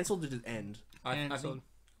get cancelled or did it end? I Cancelled. think,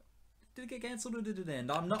 did it get cancelled or did it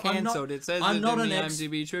end? I'm not. Cancelled. It says I'm it not in an the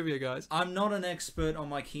IMDb trivia, guys. I'm not an expert on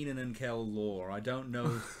my Kenan and Kel lore. I don't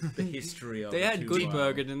know the history of They it had too Goodberg,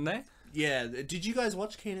 well. didn't they? Yeah. Did you guys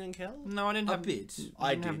watch Kenan and Kel? No, I didn't A have bit.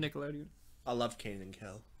 I didn't I have did. Nickelodeon. I loved Kenan and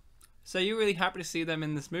Kel. So you're really happy to see them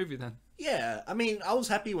in this movie then? Yeah, I mean, I was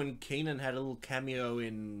happy when Kenan had a little cameo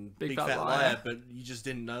in Big Fat Liar, but you just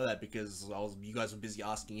didn't know that because you guys were busy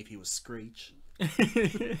asking if he was Screech.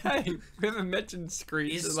 Hey, we haven't mentioned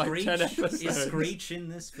Screech Is in like 10 episodes. Is Screech in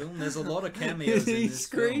this film? There's a lot of cameos in he this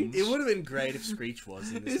Screech? film. It would have been great if Screech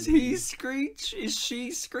was in this Is movie. he Screech? Is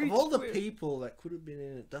she Screech? Of all the people that could have been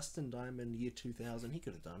in it, Dustin Diamond, year 2000, he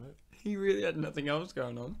could have done it. He really had nothing else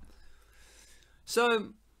going on. So,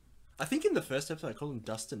 I think in the first episode I called him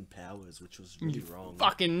Dustin Powers, which was really wrong.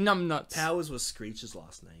 fucking numbnuts. Powers was Screech's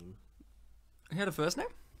last name. He had a first name?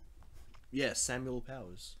 Yeah, Samuel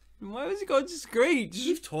Powers. Why was he called Screech?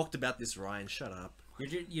 You've talked about this, Ryan. Shut up.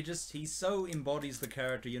 You just he so embodies the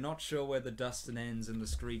character. You're not sure where the Dustin ends and the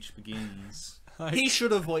Screech begins. He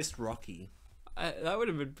should have voiced Rocky. That would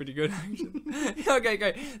have been pretty good, actually. Okay,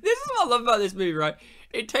 great. This is what I love about this movie, right?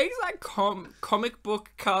 It takes that comic book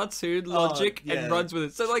cartoon logic yeah. and runs with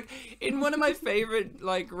it. So, like, in one of my favorite,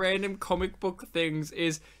 like, random comic book things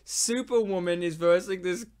is Superwoman is versing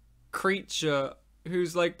this creature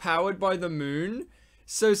who's, like, powered by the moon.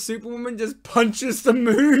 So Superwoman just punches the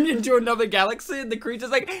moon into another galaxy and the creature's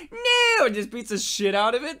like, no, and just beats the shit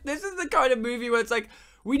out of it. This is the kind of movie where it's like,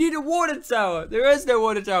 we need a water tower. There is no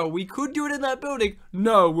water tower. We could do it in that building.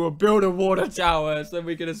 No, we'll build a water tower so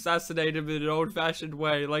we can assassinate him in an old-fashioned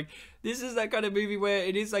way. Like, this is that kind of movie where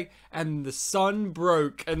it is like, and the sun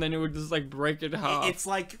broke, and then it would just like break in half. It's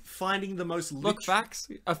like finding the most Look, facts.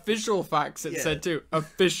 Official facts, it said too.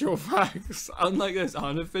 Official facts. Unlike those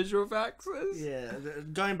unofficial facts. Yeah,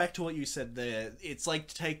 going back to what you said there, it's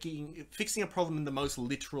like fixing a problem in the most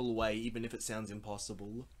literal way, even if it sounds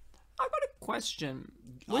impossible. I got a question.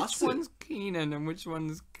 Which Ask it. one's Kenan and which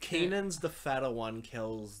one's Kenan's the fatter one,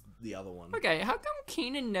 Kel's the other one. Okay, how come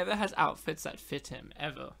Kenan never has outfits that fit him,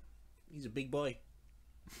 ever? He's a big boy.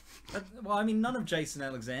 Well, I mean, none of Jason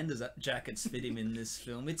Alexander's jackets fit him in this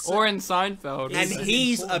film. It's Or in Seinfeld. And so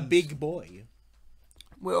he's a important. big boy.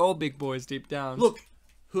 We're all big boys deep down. Look,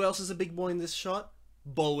 who else is a big boy in this shot?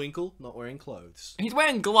 Bullwinkle, not wearing clothes. He's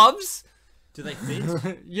wearing gloves. do they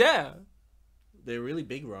fit? Yeah. They're really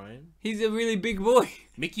big, Ryan. He's a really big boy.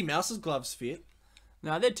 Mickey Mouse's gloves fit,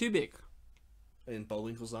 No, they're too big. and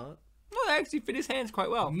Bullwinkle's aren't. No, they actually fit his hands quite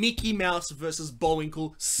well. Mickey Mouse versus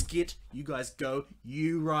Bullwinkle skit. You guys go.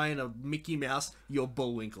 You, Ryan, are Mickey Mouse. You're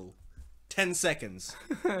Bullwinkle. 10 seconds.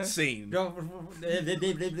 Scene. Thanks.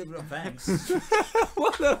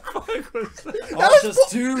 What the fuck was that? Oh, just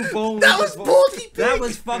two bones. That was Porky Pig! That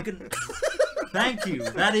was fucking. Thank you.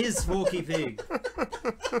 That is Porky Pig.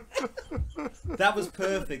 That was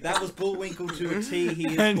perfect. That was Bullwinkle to a T. He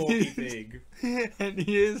is And Porky he's- Pig. And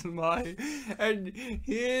here's my...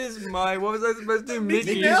 What was I supposed to do?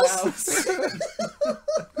 Mickey Mouse?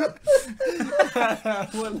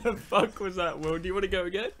 What the fuck was that, Will? Do you want to go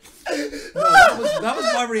again? No, that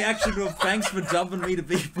was my reaction to thanks for dumping me to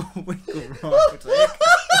be Bullwinkle.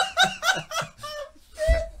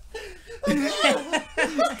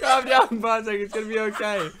 Calm down, Bartek. It's gonna be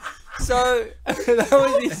okay. So that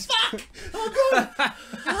was his.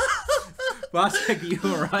 Bartek, you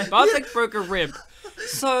alright? Bartek broke a rib.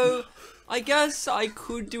 So I guess I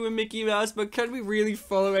could do a Mickey Mouse, but can we really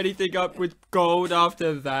follow anything up with gold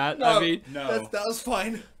after that? I mean, No. That was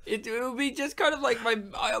fine. it would be just kind of like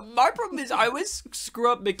my problem is I always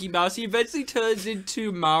screw up Mickey Mouse. He eventually turns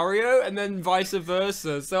into Mario, and then vice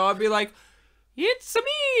versa. So I'd be like, "It's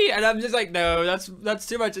me," and I'm just like, "No, that's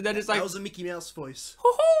too much." And then it's like, That was a Mickey Mouse voice.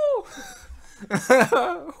 "Hoo-hoo!"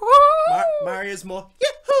 Mario's more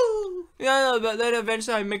yahoo. Yeah, no, but then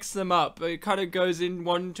eventually I mix them up. It kind of goes in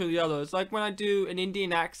one to the other. It's like when I do an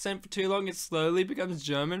Indian accent for too long, it slowly becomes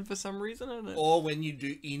German for some reason. I don't know. Or when you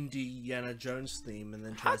do Indiana Jones theme and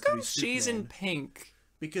then How tries to come be she's Superman. in pink?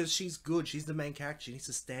 Because she's good. She's the main character. She needs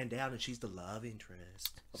to stand out, and she's the love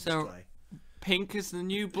interest. Of So- this guy. Pink is the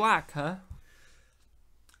new black, huh?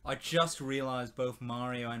 I just realised both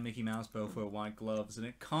Mario and Mickey Mouse both wear white gloves, and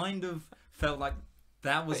it kind of felt like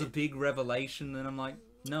that was a big revelation, and I'm like,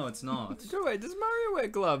 no, it's not. So wait, does Mario wear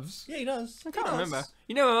gloves? Yeah, he does. I can't remember.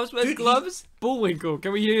 You know who else wears Dude, gloves? Bullwinkle.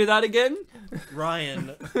 Can we hear that again?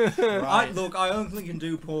 Ryan. Look, I only can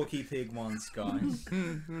do Porky Pig once, guys.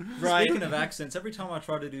 Speaking of accents, every time I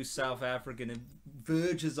try to do South African, it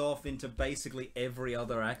verges off into basically every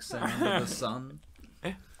other accent under the sun.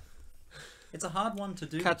 It's a hard one to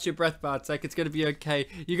do. Catch your breath, Bartek. It's gonna be okay.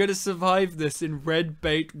 You're gonna survive this in Red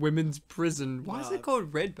Bait Women's Prison. Why is it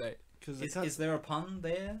called Red Bait? Because Is there a pun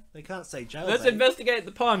there? they can't say jail. Let's bait. investigate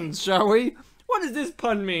the puns, shall we? What does this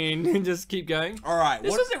pun mean? Just keep going. All right.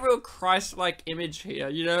 This What? was a real Christ-like image here.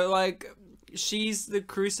 You know, like she's the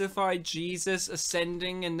crucified Jesus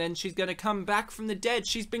ascending, and then she's gonna come back from the dead.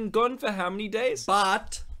 She's been gone for how many days?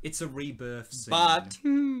 But It's a rebirth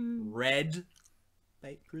scene. red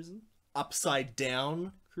bait prison, upside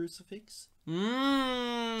down crucifix,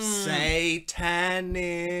 Mmm.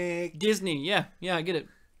 satanic. Disney. Yeah, I get it.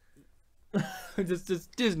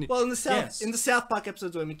 just Disney. Well, in the Yes. South Park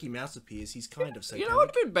episodes where Mickey Mouse appears, he's kind of satanic. You know what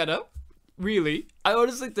would have been better? Really? I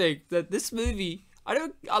honestly think that this movie, I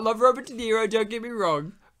love Robert De Niro, don't get me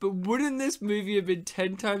wrong, but wouldn't this movie have been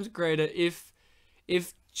 10 times greater if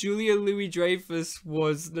Julia Louis-Dreyfus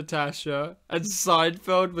was Natasha and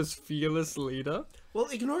Seinfeld was Fearless Leader? Well,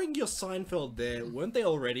 ignoring your Seinfeld there, weren't they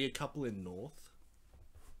already a couple in North?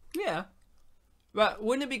 Yeah. But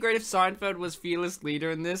wouldn't it be great if Seinfeld was Fearless Leader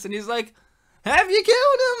in this, and he's like, "Have you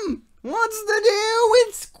killed him? What's the deal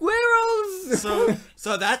with squirrels?"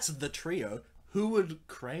 So that's the trio. Who would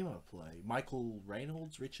Kramer play? Michael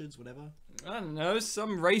Reynolds, Richards, whatever? I don't know,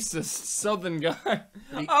 some racist southern guy.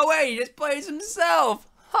 Oh wait, he just plays himself.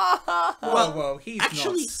 Ha ha ha. Whoa, he's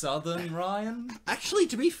actually- not Southern, Ryan. Actually,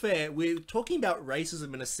 to be fair, we're talking about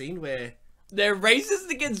racism in a scene where They're racist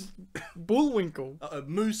against Bullwinkle.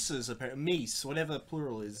 mooses, apparently, meese, whatever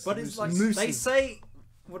plural is. But it's like, Mooses. they say,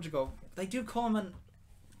 they do call him an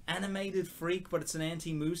animated freak, but it's an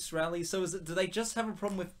anti-moose rally. So do they just have a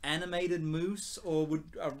problem with animated moose, or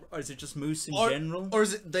is it just moose in general? Or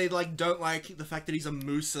is it they don't like the fact that he's a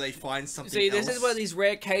moose, so they find something See, else? this is one of these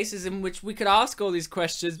rare cases in which we could ask all these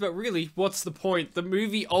questions, but really, what's the point? The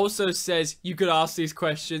movie also says you could ask these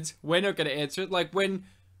questions. We're not going to answer it. Like when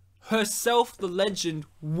herself, the legend,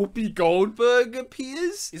 Whoopi Goldberg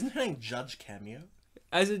appears Isn't her name Judge Cameo?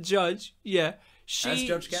 as a judge. Yeah. As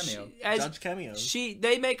Judge Cameo. Judge Cameo.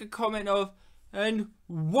 They make a comment of, and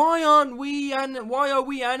why are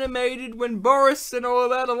we animated when Boris and all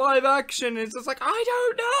that are live action? It's just like, I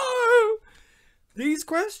don't know. These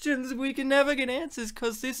questions we can never get answers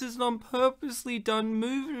because this is an on purposely done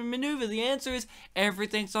maneuver. The answer is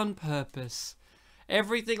everything's on purpose.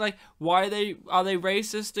 Everything, like, why are they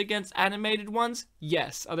racist against animated ones?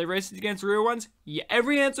 Yes. Are they racist against real ones? Yeah.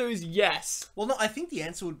 Every answer is yes. Well, no, I think the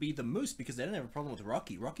answer would be the moose because they didn't have a problem with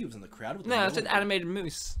Rocky. Rocky was in the crowd with the No, that's an villain. animated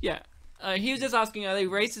moose. Yeah. He was just asking, are they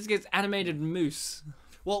racist against animated moose?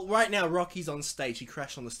 Well, right now Rocky's on stage. He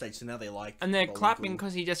crashed on the stage, so now they like. And they're Bullwinkle. clapping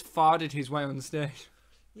because he just farted his way on stage.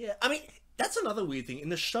 Yeah, I mean that's another weird thing in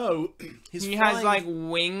the show. He has like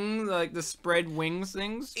wings, like the spread wings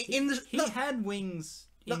things. in the He had wings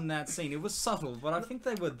in that scene. It was subtle, but I think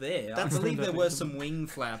they were there. I That's- believe there were some wing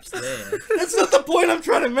flaps there. That's not the point I'm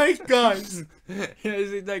trying to make, guys. Yeah,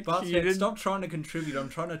 is it like Bartek, Kenan? stop trying to contribute. I'm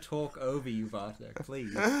trying to talk over you, Bartek,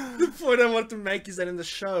 please. The point I want to make is that in the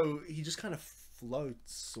show he just kind of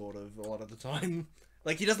floats, sort of, a lot of the time.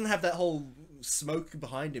 Like he doesn't have that whole smoke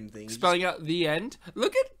behind him thing. He Spelling out the end.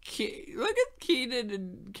 Look at Kenan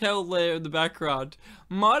and Kel there in the background.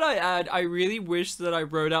 Might I add, I really wish that I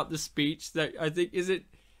wrote out the speech that I think is it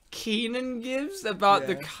Kenan gives about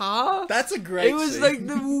the Yeah. car. That's a great. It was scene. like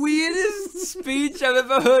the weirdest speech I've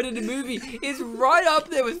ever heard in a movie. It's right up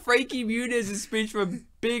there with Frankie Muniz' speech from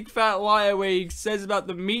Big Fat Liar where he says about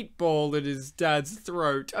the meatball in his dad's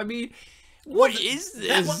throat. I mean, What is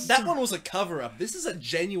this? That one was a cover-up. This is a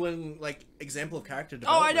genuine, like, example of character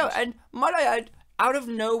Oh, I development. know, and might I add, out of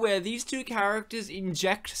nowhere, these two characters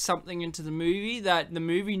inject something into the movie that the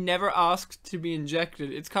movie never asked to be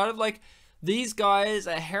injected. It's kind of like these guys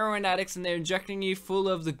are heroin addicts and they're injecting you full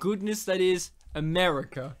of the goodness that is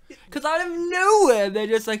America. Because out of nowhere, they're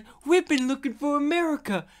just like, we've been looking for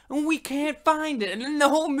America and we can't find it. And then the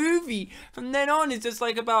whole movie from then on is just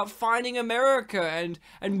like about finding America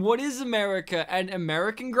and what is America and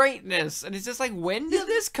American greatness. And it's just like, when did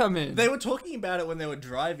this come in? They were talking about it when they were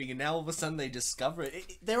driving, and now all of a sudden they discover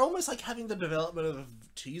it. They're almost like having the development of,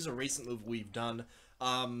 to use a recent movie we've done,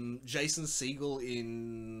 Jason Segel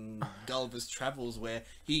in Gulliver's Travels, where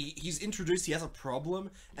he's introduced, he has a problem,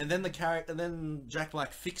 and then then Jack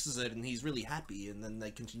Black fixes it, and he's really happy, and then they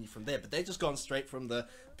continue from there. But they've just gone straight from the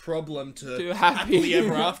problem to happily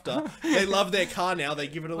ever after. They love their car now, they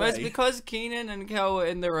give it away. Well, it's because Kenan and Kel were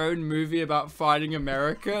in their own movie about fighting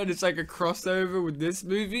America, and it's like a crossover with this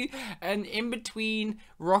movie, and in between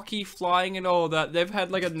Rocky flying and all that, they've had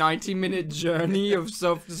like a 90-minute journey of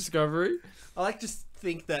self-discovery. I like to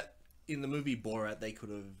think that in the movie Borat, he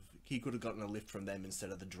could have gotten a lift from them instead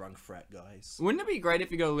of the drunk frat guys. Wouldn't it be great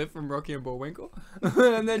if you got a lift from Rocky and Bullwinkle?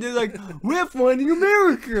 And they're just like, we're finding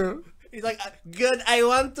America! He's like, good, I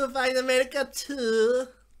want to find America too.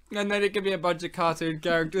 And then it could be a bunch of cartoon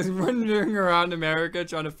characters wandering around America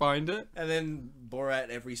trying to find it. And then Borat,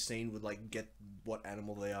 every scene, would like get what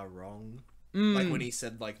animal they are wrong. Like when he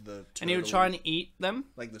said like the turtle, And he would try and eat them.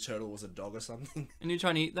 like the turtle was a dog or something. And he would try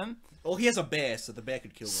and eat them. Well, he has a bear, so the bear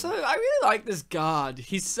could kill them. So I really like this guard.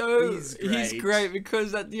 He's great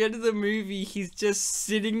because at the end of the movie he's just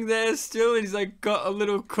sitting there still and he's like got a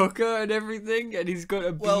little cooker and everything and he's got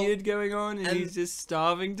a beard going on and he's just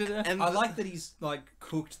starving to death. And I like that he's like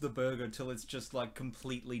cooked the burger till it's just like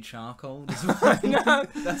completely charcoal. No.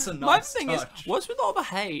 That's a nice My thing touch. is, what's with all the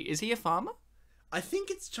hay? Is he a farmer? I think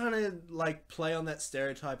it's trying to like play on that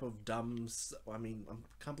stereotype of dumb. I mean, I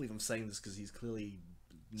can't believe I'm saying this because he's clearly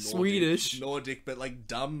Nordic, but like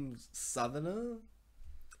dumb Southerner.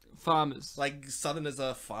 Farmers. Like Southerners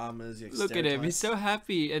are farmers. Look at him, he's so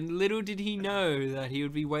happy, and little did he know that he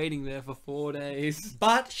would be waiting there for 4 days.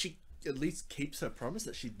 But she at least keeps her promise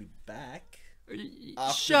that she'd be back.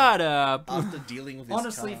 Shut up. After dealing with his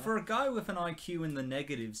Honestly, car. for a guy with an IQ in the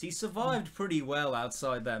negatives, he survived pretty well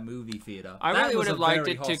outside that movie theater. I That really was would a have liked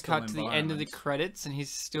very it to hostile cut to the end of the environment. credits and he's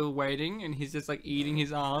still waiting and he's just like eating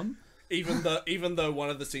his arm. Even though one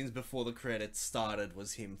of the scenes before the credits started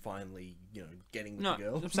was him finally, getting with No, the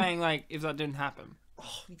girl. I'm saying like if that didn't happen.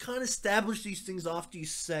 Oh, you can't establish these things after you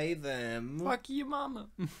say them. Fuck your mama.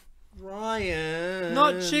 Ryan.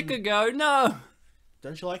 Not Chicago, no.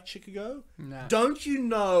 Don't you like Chicago? No. Don't you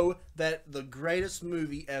know that the greatest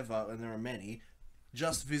movie ever, and there are many,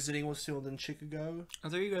 Just Visiting, was filmed in Chicago? I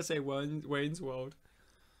thought you were going to say Wayne's World.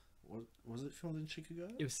 Was it filmed in Chicago?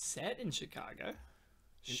 It was set in Chicago.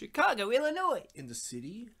 Chicago, Illinois. In the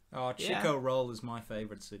city? Oh, Chico Roll is my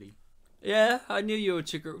favorite city. Yeah, I knew you were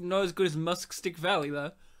Chicago. Not as good as Musk Stick Valley,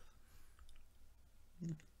 though.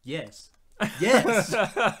 Yes. Yes.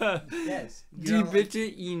 Yes. Die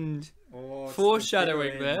bitte End. Oh, it's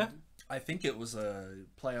Foreshadowing the bitter there. end. I think it was a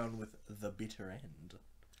play on with The Bitter End.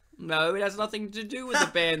 No, it has nothing to do with the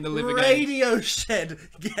band The Living End. Radio Shed.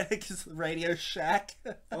 Get it? 'Cause Radio Shack.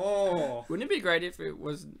 Oh. Wouldn't it be great if it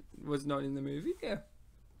was not in the movie? Yeah.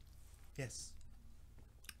 Yes.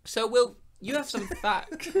 So, Will, you have some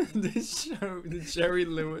facts. This show, the Jerry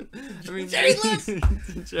Lewis. I mean, Jerry Lewis!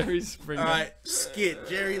 the Jerry Springer. Alright, skit.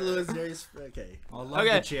 Jerry Lewis, okay. I love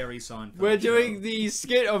Okay. the Jerry Seinfeld We're show. doing the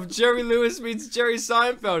skit of Jerry Lewis meets Jerry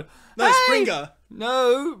Seinfeld. No, Hey! Springer.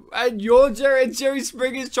 No, and you're Jerry, and Jerry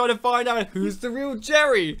Springer's trying to find out who's the real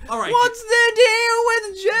Jerry. All right. What's the deal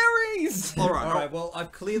with Jerry's? Alright, well,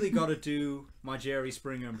 I've clearly got to do my Jerry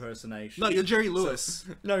Springer impersonation. No, you're Jerry Lewis.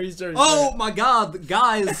 No, he's Jerry. Oh my god,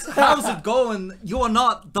 guys, how's it going? You're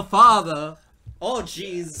not the father. Oh,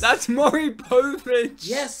 jeez. That's Maury Povich.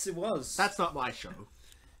 Yes, it was. That's not my show.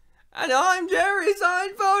 And I'm Jerry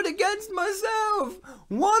Seinfeld against myself.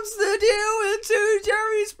 What's the deal with two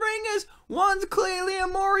Jerry Springers? One's clearly a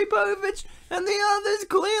Maury Povich, and the other's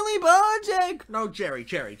clearly Bartek. No, Jerry.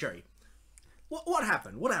 What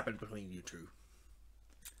happened? What happened between you two?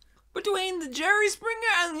 Between the Jerry Springer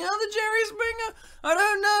and the other Jerry Springer? I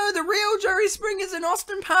don't know. The real Jerry Springer's in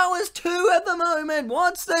Austin Powers 2 at the moment.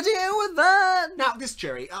 What's the deal with that? Now, this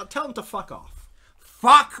Jerry, tell him to fuck off.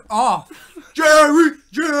 Fuck off. Jerry!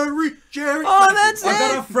 Oh, that's I it.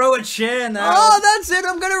 gotta throw a chair now. Oh, that's it.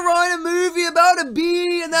 I'm going to write a movie about a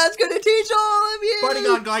bee, and that's going to teach all of you.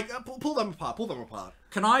 Bodyguard guy, pull them apart.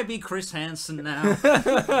 Can I be Chris Hansen now?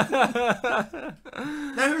 Now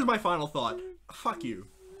here's my final thought. Fuck you.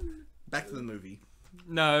 Back to the movie.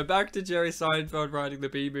 No, back to Jerry Seinfeld writing the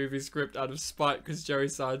B-movie script out of spite because Jerry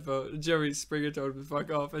Springer told him to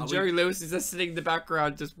fuck off, and Jerry Lewis is just sitting in the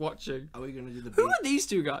background just watching. Are we gonna do the Who are these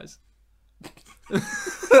two guys?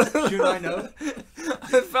 Should I know?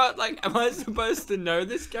 I felt like, am I supposed to know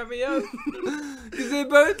this cameo? Because they're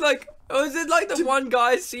both like, or is it like the one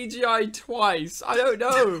guy CGI twice? I don't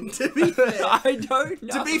know. To be fair, I don't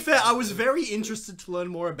know. To be fair, I was very interested to learn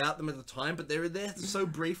more about them at the time, but they were there so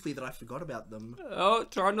briefly that I forgot about them. Oh,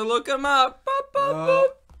 trying to look them up. Boop, boop, boop.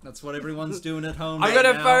 That's what everyone's doing at home. I'm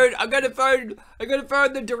gonna phone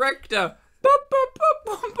the director. Boop, boop, boop,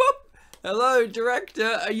 boop, boop. Hello,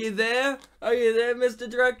 director. Are you there? Are you there, Mr.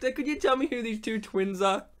 Director? Could you tell me who these two twins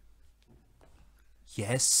are?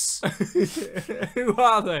 Yes, Who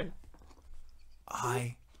are they?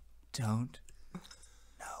 I don't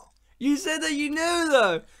know. You said that you knew,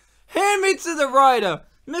 though. Hand me to the writer.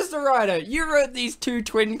 Mr. Writer, you wrote these two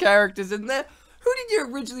twin characters in there. Who did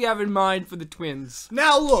you originally have in mind for the twins?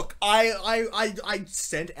 Now look, I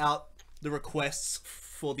sent out the requests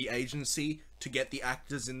for the agency to get the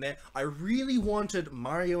actors in there. I really wanted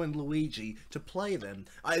Mario and Luigi to play them.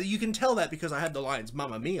 You can tell that because I had the lines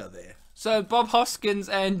Mamma Mia there. So Bob Hoskins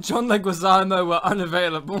and John Leguizamo were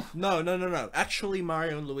unavailable. No. Actually,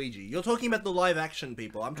 Mario and Luigi. You're talking about the live action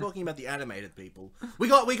people. I'm talking about the animated people. We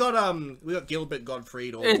got Gilbert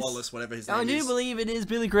Gottfried or Wallace, whatever his name is. I do believe it is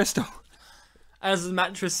Billy Crystal as the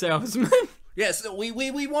mattress salesman. Yes, we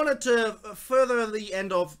wanted to further the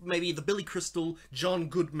end of maybe the Billy Crystal, John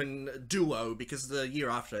Goodman duo, because the year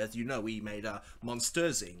after, as you know, we made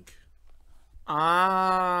Monsters, Inc.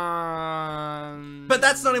 But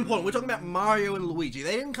that's not important. We're talking about Mario and Luigi.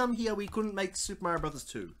 They didn't come here, we couldn't make Super Mario Bros.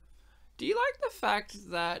 2. Do you like the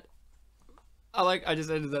fact that... I just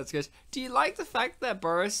ended that sketch. Do you like the fact that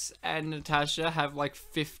Boris and Natasha have like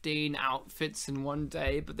 15 outfits in one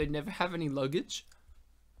day, but they never have any luggage?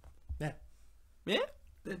 Yeah. Yeah?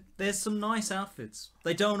 There's some nice outfits.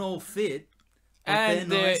 They don't all fit. But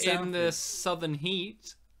And they're nice in the outfits. southern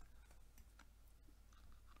heat.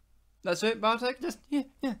 That's it, Bartek? Just, yeah.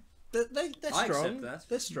 They're I strong. accept that.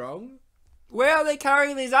 They're strong. Where are they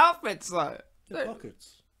carrying these outfits, though? They're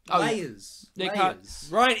pockets. Layers. They can't- Layers.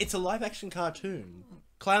 Right, it's a live action cartoon.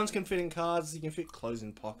 Clowns can fit in cars, you can fit clothes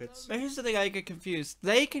in pockets. But here's the thing I get confused.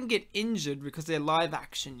 They can get injured because they're live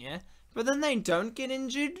action, yeah? But then they don't get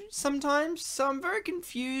injured sometimes. So I'm very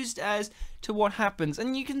confused as to what happens.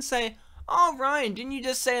 And you can say, oh, Ryan, didn't you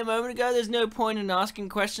just say a moment ago there's no point in asking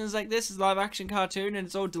questions like this? It's a live action cartoon and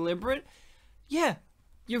it's all deliberate? Yeah,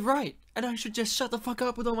 you're right. And I should just shut the fuck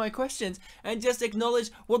up with all my questions and just acknowledge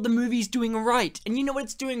what the movie's doing right. And you know what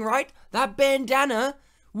it's doing right? That bandana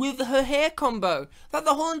with her hair combo. That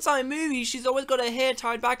the whole entire movie, she's always got her hair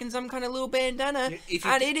tied back in some kind of little bandana.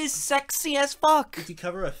 And it is sexy as fuck. If you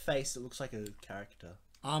cover her face, it looks like a character.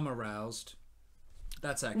 I'm aroused.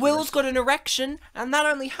 That's accurate. Will's got an erection, and that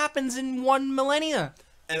only happens in 1 millennia.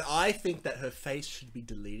 And I think that her face should be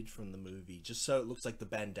deleted from the movie, just so it looks like the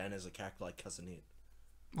bandana's a character like Cousin It.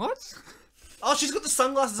 What? Oh, she's got the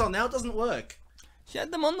sunglasses on now, it doesn't work. She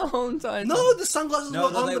had them on the whole entire time. No, the sunglasses No,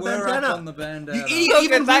 were on they the were bandana. up on the bandana. You idiot, Look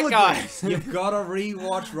even at that Will guy. agrees. You've got to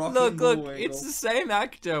rewatch Rocky Look, Bullwinkle. it's the same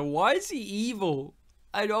actor. Why is he evil?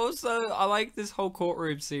 And also, I like this whole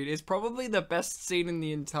courtroom scene. It's probably the best scene in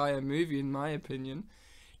the entire movie, in my opinion.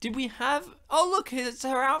 Did we have... Oh, look, it's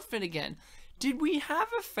her outfit again. Did we have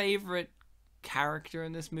a favorite character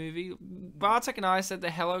in this movie? Bartek and I said the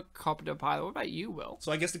helicopter pilot. What about you, Will?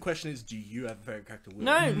 So I guess the question is, do you have a favorite character, Will?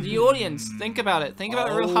 No, the audience. Think about it. Think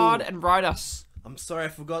about it real hard and write us. I'm sorry, I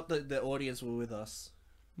forgot that the audience were with us.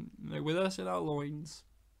 They're with us in our loins.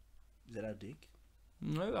 Is that our dick?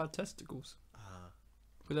 No, our testicles. Ah,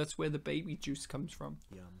 But that's where the baby juice comes from.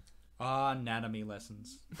 yum. Anatomy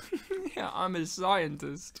lessons. Yeah, I'm a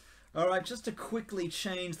scientist. Alright, just to quickly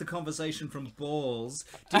change the conversation from balls,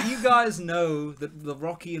 did you guys know that the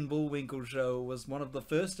Rocky and Bullwinkle show was one of the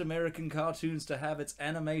first American cartoons to have its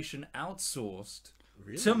animation outsourced?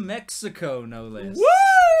 Really? To Mexico, no less.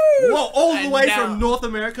 Woo! Whoa, all the And way now- from North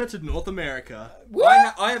America to North America.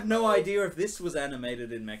 I have no idea if this was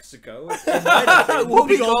animated in Mexico. It might have been.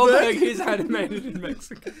 Whoopi Goldberg? Goldberg is animated in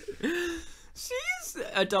Mexico. She's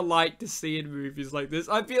a delight to see in movies like this.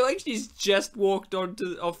 I feel like she's just walked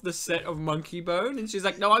off the set of Monkey Bone, and she's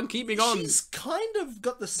like, "No, I'm keeping on." She's kind of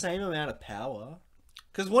got the same amount of power.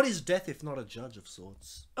 Because what is death if not a judge of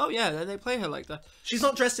sorts? Oh yeah, they play her like that. She's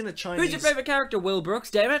not dressed in a Chinese... Who's your favorite character? Will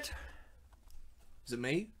Brooks? Damn it! Is it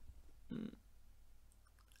me?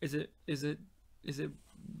 Is it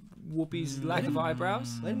Whoopi's lack of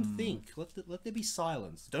eyebrows. Let him think. Let there be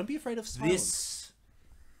silence. Don't be afraid of silence. This.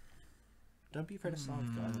 Don't be afraid of silence,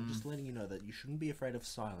 guys. I'm just letting you know that you shouldn't be afraid of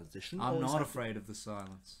silence. There shouldn't I'm always not have afraid of the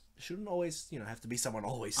silence. There shouldn't always, have to be someone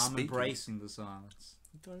always I'm speaking. embracing the silence.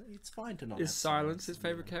 It's fine to not Is have silence his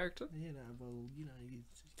favorite character? You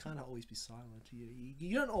can't always be silent.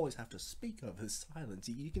 You don't always have to speak over the silence.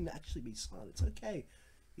 You can actually be silent. It's okay.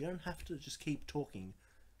 You don't have to just keep talking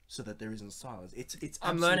so that there isn't silence. It's.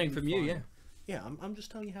 I'm learning absolutely from you, fine. yeah. Yeah, I'm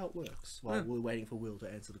just telling you how it works while we're waiting for Will to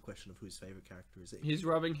answer the question of whose favorite character is it. He's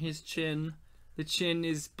rubbing his chin. The chin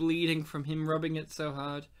is bleeding from him rubbing it so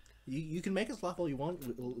hard. You can make us laugh all you want,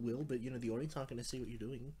 Will, but the audience aren't going to see what you're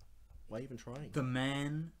doing. Why even trying? The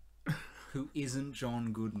man who isn't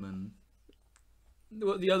John Goodman.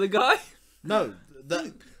 What, the other guy? No,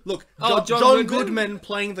 look. Oh, John Goodman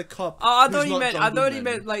playing the cop. Oh, I who's thought he not meant. John I thought he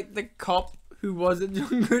Goodman. meant like the cop who wasn't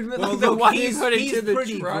John Goodman. Well, Like the look, one he's who got into the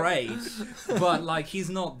pretty truck. great, but like he's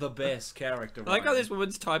not the best character. I like how Ryan. this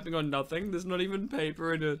woman's typing on nothing. There's not even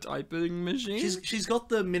paper in a typing machine. She's got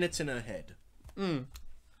the minutes in her head.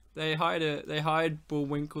 They hired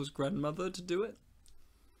Bullwinkle's grandmother to do it.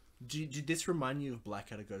 Did this remind you of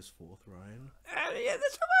Blackadder Goes Forth, Ryan? Yeah,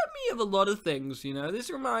 this reminded me of a lot of things,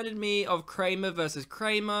 This reminded me of Kramer versus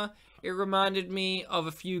Kramer. It reminded me of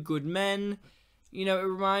A Few Good Men. It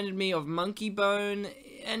reminded me of Monkey Bone.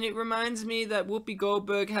 And it reminds me that Whoopi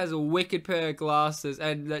Goldberg has a wicked pair of glasses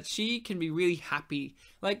and that she can be really happy.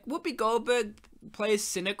 Like, Whoopi Goldberg plays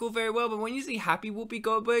cynical very well, but when you see happy Whoopi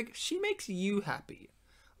Goldberg, she makes you happy.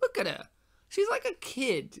 Look at her. She's like a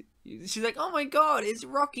kid. She's like, oh my god, it's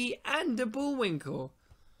Rocky and a Bullwinkle.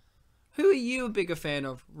 Who are you a bigger fan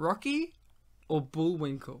of, Rocky or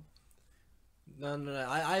Bullwinkle? No.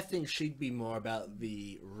 I think she'd be more about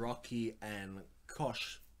the Rocky and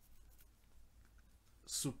Kosh.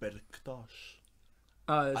 Super Ktosh.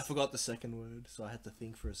 I forgot the second word, so I had to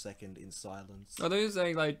think for a second in silence. Are they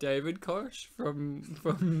saying like David Koch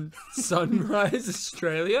from Sunrise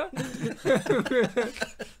Australia?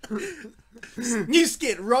 New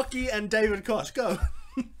skit, Rocky and David Kosh, go!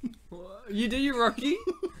 You do your Rocky?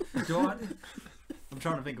 Do I? I'm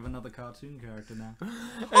trying to think of another cartoon character now.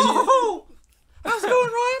 Oh! How's it going,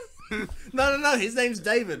 Ryan? No, his name's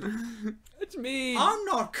David. It's me. I'm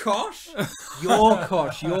not Kosh. You're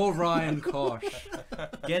Kosh. You're Ryan Kosh.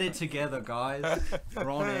 Get it together, guys. We're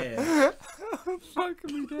on air. Fuck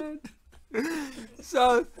me, Dad.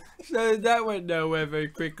 So that went nowhere very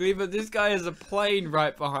quickly, but this guy has a plane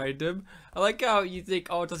right behind him. I like how you think,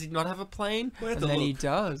 oh, does he not have a plane? We have And to then he look.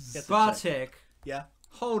 does. Get the- Bartek, Yeah?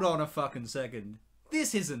 hold on a fucking second.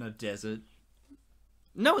 This isn't a desert.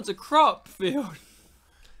 No, it's a crop field.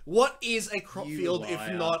 What is a crop You field if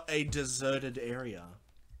liar. not a deserted area?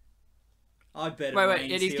 I bet it Wait, rains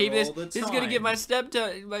and he's here keeping this. all the This is gonna give time. my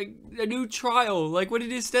stepdad like a new trial. Like, what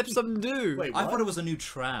did his stepson do? Wait, I what? thought it was a new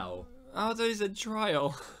trowel. Oh, I thought he said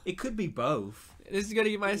trial. It could be both. This is gonna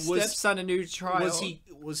give my stepson a new trial.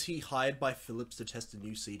 Was he hired by Philips to test a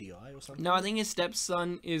new CDI or something? No, I think his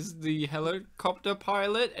stepson is the helicopter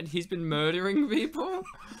pilot, and he's been murdering people.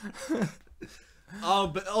 Oh,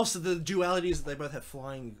 but also the duality is that they both have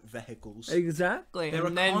flying vehicles. Exactly. They're a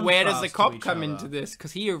And then where does the contrast to cop each come other. into this?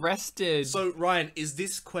 Because he arrested. So, Ryan, is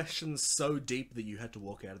this question so deep that you had to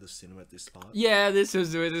walk out of the cinema at this part? Yeah, this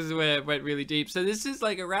is where it went really deep. So this is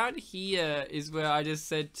like around here is where I just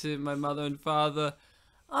said to my mother and father,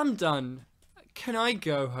 I'm done. Can I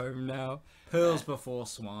go home now? Pearls before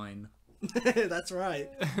swine. That's right.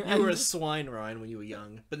 You were a swine, Ryan, when you were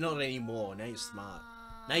young. But not anymore. Now you're smart.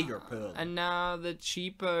 Now you're a pearl. And now the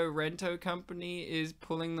cheaper rento company is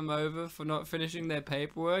pulling them over for not finishing their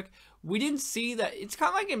paperwork. We didn't see that. It's kind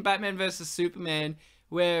of like in Batman vs. Superman,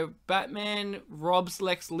 where Batman robs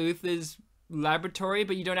Lex Luthor's laboratory,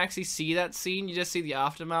 but you don't actually see that scene. You just see the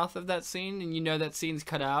aftermath of that scene, and you know that scene's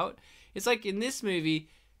cut out. It's like in this movie,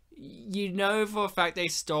 you know for a fact they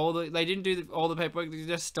didn't do all the paperwork, they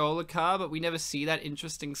just stole the car, but we never see that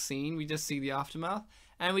interesting scene. We just see the aftermath.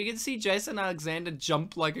 And we can see Jason Alexander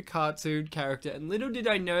jump like a cartoon character, and little did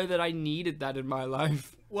I know that I needed that in my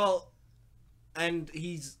life. Well, and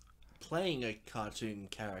he's playing a cartoon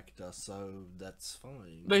character, so that's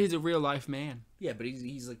fine. But he's a real life man. Yeah, but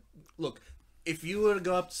he's like, look, if you were to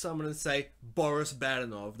go up to someone and say Boris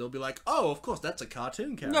Badenov, they'll be like, oh, of course, that's a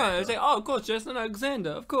cartoon character. No, it's like, oh, of course, Jason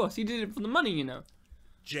Alexander, of course, he did it for the money, you know.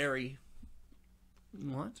 Jerry.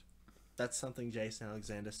 What? That's something Jason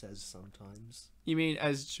Alexander says sometimes. You mean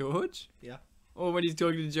as George? Yeah. Or when he's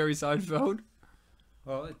talking to Jerry Seinfeld?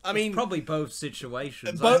 Well, it's I mean, probably both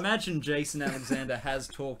situations. But- I imagine Jason Alexander has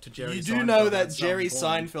talked to Jerry You Seinfeld. do know that at some Jerry point.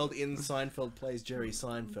 Seinfeld in Seinfeld plays Jerry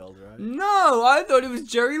Seinfeld, right? No, I thought it was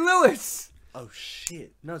Jerry Lewis. Oh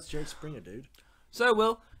shit! No, it's Jerry Springer, dude. So,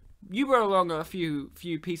 Will, you brought along a few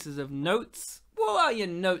pieces of notes. What are your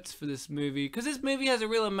notes for this movie? Because this movie has a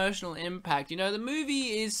real emotional impact. You know, the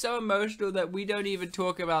movie is so emotional that we don't even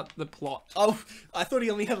talk about the plot. Oh, I thought he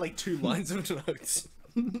only had like 2 lines of notes.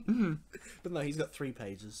 But no, he's got 3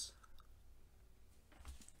 pages.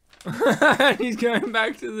 He's going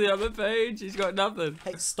back to the other page. He's got nothing.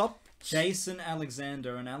 Hey, stop. Jason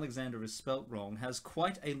Alexander, and Alexander is spelt wrong, has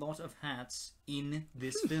quite a lot of hats in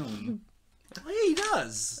this film. Oh, yeah, he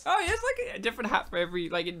does. Oh, he has like a different hat for every.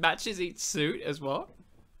 Like it matches each suit as well.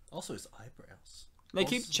 Also, his eyebrows. They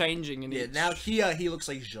keep changing in Yeah, each. now here he looks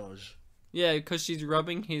like George. Yeah, because she's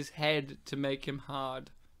rubbing his head to make him hard.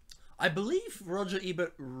 I believe Roger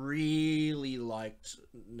Ebert really liked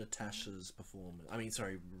Natasha's performance. I mean,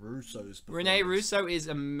 sorry, Russo's performance. Rene Russo is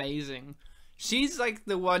amazing. She's like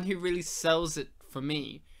the one who really sells it for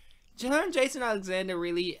me. Her and Jason Alexander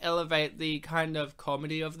really elevate the kind of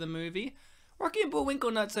comedy of the movie. Rocky and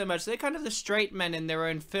Bullwinkle not so much. They're kind of the straight men in their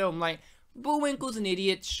own film. Like, Bullwinkle's an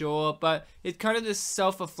idiot, sure, but it's kind of this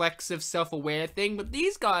self-reflexive, self-aware thing. But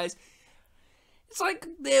these guys, it's like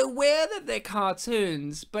they're aware that they're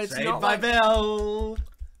cartoons, but it's Saved not by like... Bell.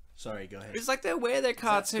 Sorry, go ahead. It's like they're aware they're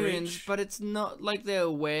cartoons, Screech? but it's not like they're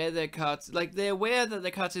aware they're cartoons. Like, they're aware that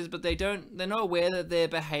they're cartoons, but they're not aware that their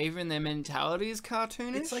behavior and their mentality is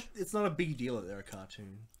cartoonish. It's like, it's not a big deal that they're a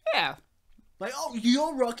cartoon. Yeah. Like, oh,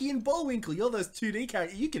 you're Rocky and Bullwinkle. You're those 2D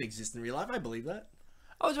characters. You can exist in real life. I believe that.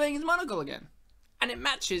 I was wearing his monocle again. And it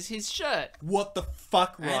matches his shirt. What the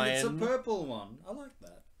fuck, Ryan? And it's a purple one. I like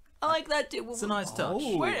that. I like that too. It's a nice touch.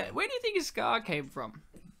 Oh. Where do you think his scar came from?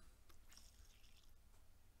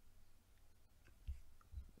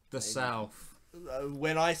 The South.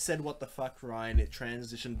 When I said what the fuck, Ryan, it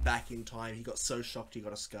transitioned back in time. He got so shocked he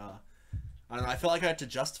got a scar. I don't know, I felt like I had to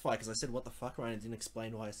justify because I said what the fuck, Ryan, and didn't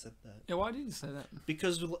explain why I said that. Yeah, why did you say that?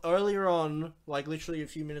 Because earlier on, like literally a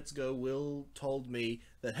few minutes ago, Will told me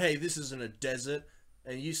that, hey, this isn't a desert.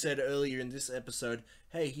 And you said earlier in this episode,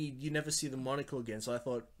 hey, you never see the monocle again. So I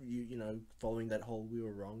thought, you know, following that whole we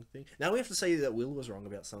were wrong thing. Now we have to say that Will was wrong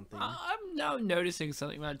about something. I'm now noticing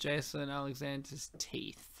something about Jason Alexander's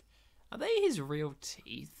teeth. Are they his real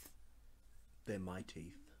teeth? They're my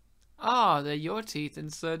teeth. Ah, they're your teeth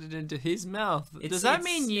inserted into his mouth. It's- Does that it's-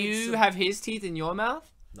 mean you it's a- have his teeth in your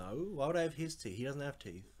mouth? No, why would I have his teeth? He doesn't have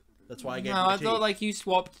teeth. That's why I gave No, him the I thought teeth. like you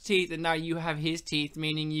swapped teeth and now you have his teeth,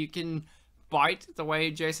 meaning you can bite the way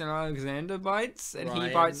Jason Alexander bites and he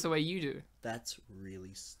Ryan. bites the way you do. That's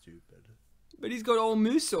really stupid. But he's got all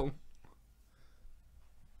muscle.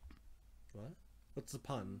 What? What's the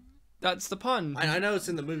pun? That's the pun. I know it's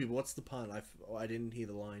in the movie, but what's the pun? I didn't hear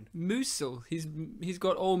the line. Muscle. He's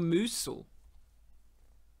got all muscle.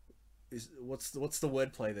 What's the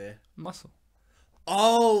wordplay there? Muscle.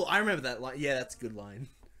 Oh, I remember that line. Yeah, that's a good line.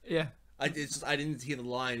 Yeah. I didn't hear the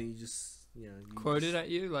line, and you just you Quoted just at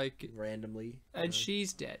you like, randomly. and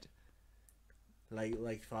she's dead. Like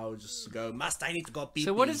if I would just go, must I need to go pee?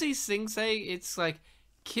 So what does he say? It's like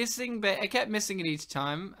kissing. I kept missing it each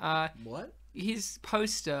time. What? His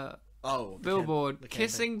poster. Oh, Billboard, the campaign.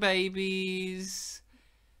 kissing babies,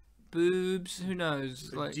 boobs, who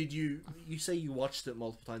knows? Like, Did you say you watched it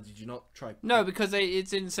multiple times? Did you not try? no, because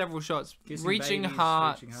it's in several shots. Kissing Reaching babies,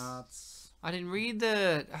 hearts. Reaching hearts. I didn't read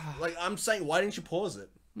the. Like I'm saying, why didn't you pause it?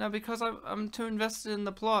 No, because I'm too invested in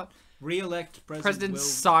the plot. Re-elect President Will.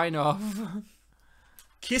 sign off.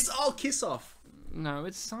 Kiss off. No,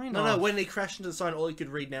 it's sign No, off. no. When they crashed into the sign, all you could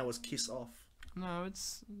read now was kiss off. No,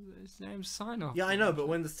 it's his name's sign off. Yeah, I know, but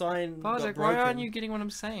when the sign Bartek, got why broken, aren't you getting what I'm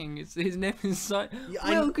saying? It's his name is sign. Yeah,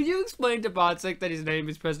 Will, could you explain to Bartek that his name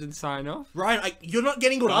is President Sign Off? Ryan, you're not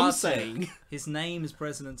getting what I'm Bartek. saying. His name is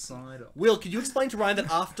President Sider. Will, could you explain to Ryan that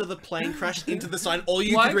after the plane crashed into the sign, all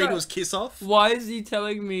you Why could read got- was kiss off? Why is he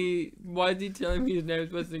telling me? Why is he telling me his name is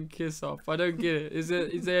President Kiss Off? I don't get it. Is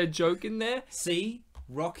there a joke in there? See,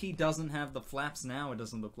 Rocky doesn't have the flaps now. It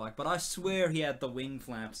doesn't look like, but I swear he had the wing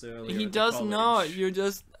flaps earlier. He at the does college. not. You're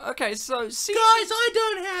just okay. So see, Guys, I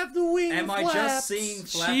don't have the wing Am I flaps. just seeing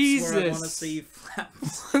flaps where I want to Jesus. see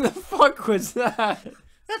flaps? what the fuck was that?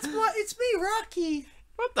 That's why it's me, Rocky.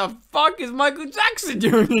 What the fuck is Michael Jackson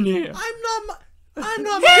doing in here? I'm not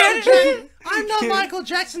Michael Jackson. I'm not Michael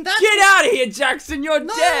Jackson. That's Get out of here, Jackson! You're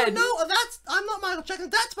no, dead. no. I'm not Michael Jackson.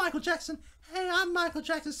 That's Michael Jackson. Hey, I'm Michael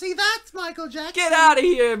Jackson. See, that's Michael Jackson. Get out of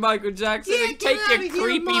here, Michael Jackson, Yeah, and get take outta your here,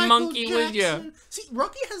 creepy Michael monkey with you. Jackson. See,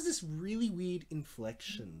 Rocky has this really weird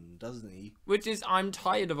inflection, doesn't he? Which is, I'm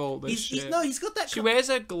tired of all this shit. He's got that. She wears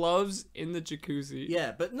her gloves in the jacuzzi.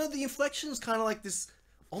 Yeah, but no, the inflection is kind of like this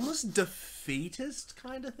almost defeatist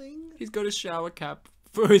kind of thing. He's got a shower cap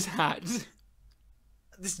for his hat.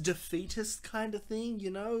 This defeatist kind of thing,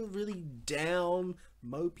 you know, really down,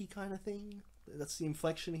 mopey kind of thing. That's the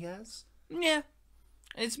inflection he has. Yeah.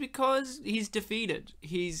 It's because he's defeated.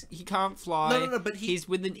 He can't fly. No, but he's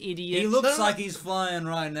with an idiot. He looks like he's flying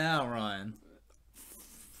right now, Ryan.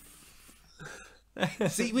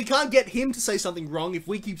 See, we can't get him to say something wrong if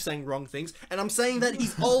we keep saying wrong things. And I'm saying that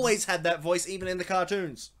he's always had that voice, even in the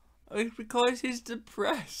cartoons. It's because he's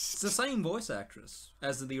depressed. It's the same voice actress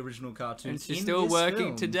as the original cartoon. And she's in still this working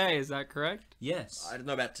film. today, is that correct? Yes. I don't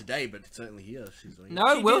know about today, but certainly here she's doing.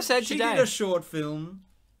 No, Will said She today. did a short film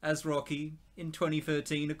as Rocky in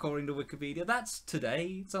 2013, according to Wikipedia. That's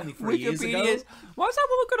today. It's only 3 years ago. Wikipedia's... Why has that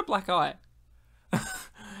woman got a black eye?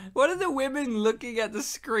 One of the women looking at the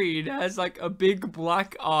screen has like a big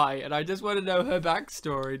black eye, and I just want to know her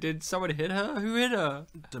backstory. Did someone hit her? Who hit her?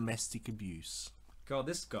 Domestic abuse. God,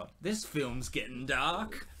 this film's getting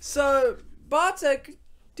dark. So, Bartek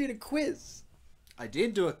did a quiz. I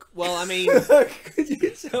did do a. Well, I mean, Could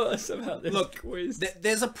you tell us about this look, quiz?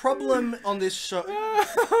 there's a problem on this show.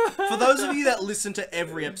 For those of you that listen to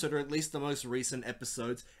every episode, or at least the most recent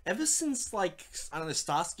episodes, ever since, like, I don't know,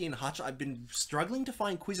 Starsky and Hutch, I've been struggling to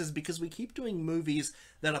find quizzes because we keep doing movies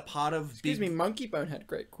that are part of Excuse me, Monkey Bone had a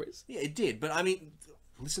great quiz. Yeah, it did, but I mean,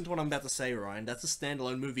 listen to what I'm about to say, Ryan. That's a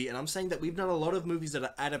standalone movie, and I'm saying that we've done a lot of movies that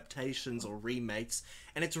are adaptations or remakes,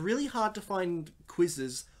 and it's really hard to find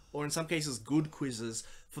quizzes, or in some cases good quizzes,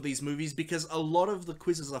 for these movies, because a lot of the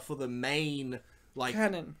quizzes are for the main, like...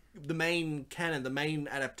 Canon. The main canon, the main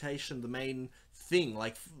adaptation, the main thing.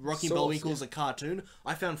 Like, Rocky Source, Bullwinkle's a cartoon.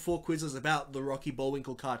 I found 4 quizzes about the Rocky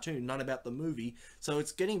Bullwinkle cartoon, none about the movie, so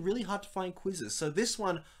it's getting really hard to find quizzes. So this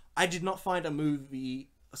one, I did not find a movie...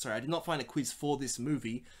 Sorry, I did not find a quiz for this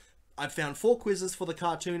movie. I found 4 quizzes for the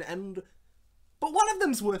cartoon, but one of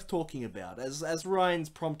them's worth talking about, as Ryan's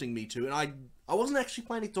prompting me to, and I wasn't actually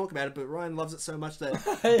planning to talk about it, but Ryan loves it so much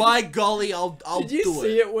that, by golly, I'll do it. Did you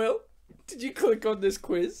see it, Will? Did you click on this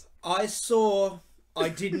quiz? I saw. I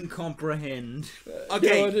didn't comprehend.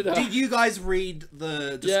 Okay, nor did I. did you guys read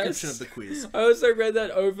the description Yes. of the quiz? I also read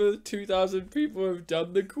that over 2,000 people have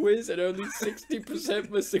done the quiz and only 60%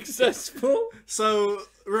 were successful. So,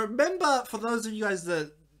 remember, for those of you guys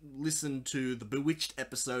that listened to the Bewitched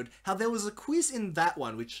episode, how there was a quiz in that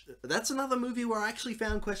one, which, that's another movie where I actually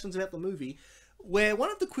found questions about the movie, where one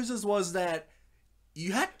of the quizzes was that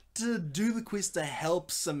you had to do the quiz to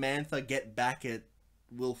help Samantha get back at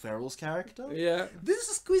Will Ferrell's character. Yeah.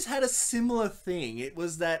 This quiz had a similar thing. It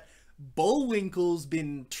was that Bullwinkle's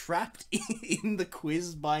been trapped in the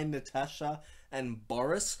quiz by Natasha and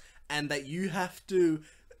Boris, and that you have to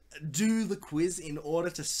do the quiz in order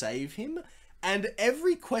to save him. And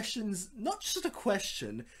every question's not just a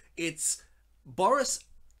question, it's Boris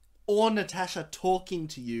or Natasha talking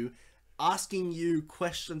to you, asking you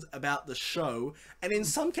questions about the show, and in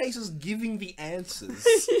some cases giving the answers.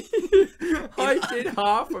 I did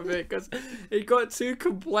half of it because it got too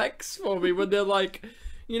complex for me when they're like,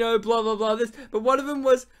 you know, blah, blah, blah, this. But one of them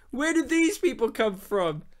was, where did these people come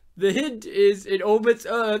from? The hint is it orbits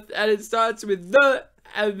Earth and it starts with the,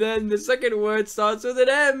 and then the second word starts with an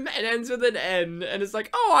M and ends with an N. And it's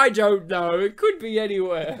like, oh, I don't know. It could be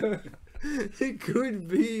anywhere. It could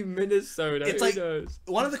be Minnesota. It's Who like, knows?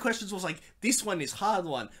 one of the questions was like, this one is hard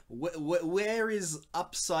one. Where is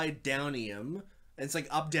upside downium? And it's like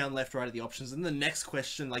up, down, left, right are the options. And the next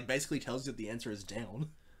question like basically tells you that the answer is down.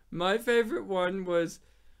 My favorite one was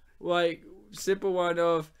like simple one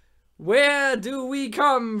of, where do we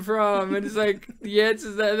come from? And it's like, the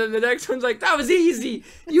answer's that. And then the next one's like, that was easy.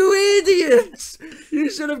 You idiots. You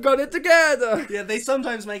should have got it together. Yeah, they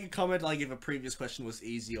sometimes make a comment like if a previous question was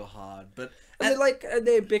easy or hard. But And they're like, are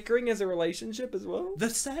they bickering as a relationship as well? the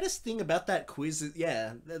saddest thing about that quiz is,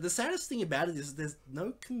 the saddest thing about it is there's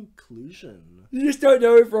no conclusion. You just don't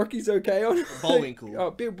know if Rocky's okay or not. Bullwinkle. Oh,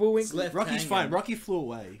 big Bullwinkle. Left Rocky's hanging. fine. Rocky flew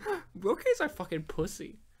away. Rocky's a fucking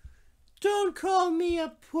pussy. Don't call me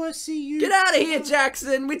a pussy, you... Get out of here,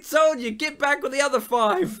 Jackson. We told you. Get back with the other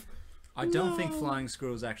 5. I don't think flying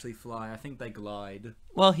squirrels actually fly. I think they glide.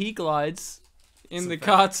 Well, he glides. In the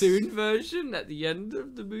cartoon version, at the end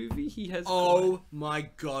of the movie, he has... Oh my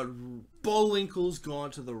god, Bullwinkle's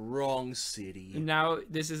gone to the wrong city. And now,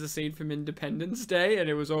 this is a scene from Independence Day,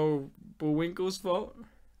 and it was all Bullwinkle's fault.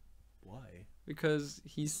 Why? Because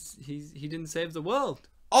he didn't save the world.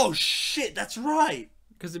 Oh shit, that's right.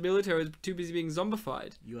 Because the military was too busy being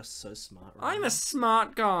zombified. You are so smart, Ryan. I'm a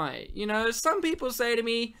smart guy. You know, some people say to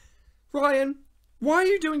me, Ryan, why are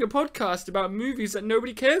you doing a podcast about movies that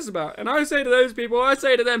nobody cares about? And I say to those people, I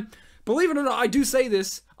say to them, believe it or not, I do say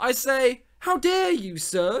this. I say, how dare you,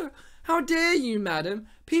 sir? How dare you, madam?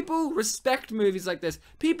 People respect movies like this.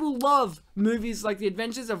 People love movies like The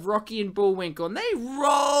Adventures of Rocky and Bullwinkle. And they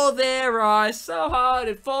roll their eyes so hard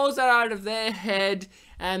it falls out of their head.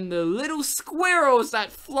 And the little squirrels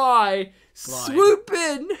that fly swoop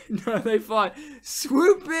in. No, they fly.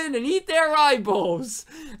 Swoop in and eat their eyeballs.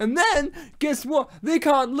 And then, guess what? They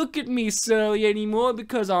can't look at me surly anymore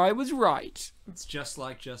because I was right. It's just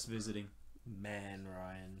like Just Visiting. Man,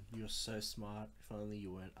 Ryan, you're so smart. If only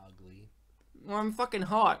you weren't ugly. Well, I'm fucking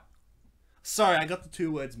hot. Sorry, I got the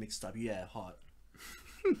two words mixed up. Yeah, hot.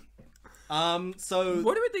 So...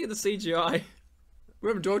 What do we think of the CGI? We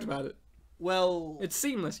haven't talked about it. Well... It's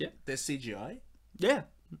seamless, yeah? There's CGI? Yeah.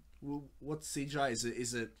 Well, what's CGI? Is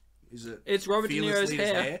it... It's Robert De Fearless Niro's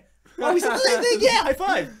Leader's hair. Oh, he's in yeah, high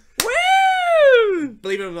five! Woo!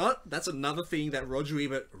 Believe it or not, that's another thing that Roger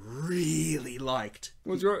Ebert really liked.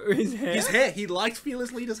 What's wrong? His hair? His hair. He liked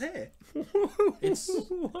Fearless Leader's hair.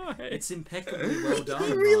 Why? It's impeccably well done.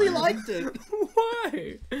 He really Ryan. liked it.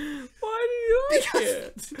 Why? Why do you like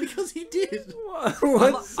it? Because he did.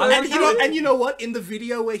 What's so And you know what? In the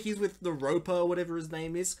video where he's with the Roper, or whatever his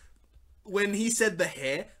name is, when he said the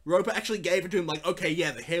hair, Roper actually gave it to him like, okay,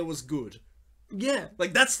 yeah, the hair was good. Yeah.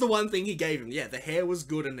 Like, that's the one thing he gave him. Yeah, the hair was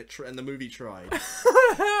good and and the movie tried.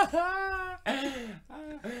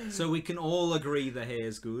 So we can all agree the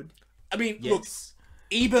hair's good. I mean, Yes. look,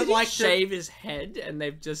 Ebert Did he liked shave his head and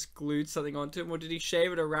they've just glued something onto him, or did he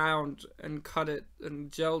shave it around and cut it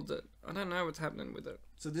and gelled it? I don't know what's happening with it.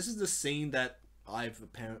 So this is the scene that I've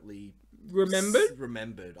apparently Remembered?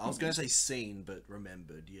 remembered. I was going to say seen, but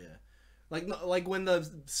remembered, yeah. Like when the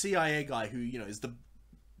CIA guy who, you know, is the...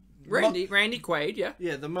 Randy Quaid, yeah.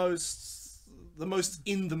 Yeah, the most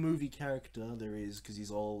in the movie character there is, because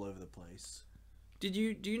he's all over the place. Do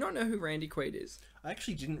you not know who Randy Quaid is? I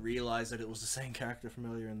actually didn't realize that it was the same character from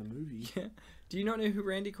earlier in the movie. Yeah. Do you not know who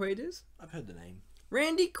Randy Quaid is? I've heard the name.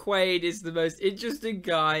 Randy Quaid is the most interesting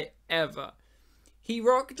guy ever. He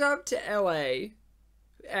rocked up to LA,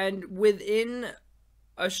 and within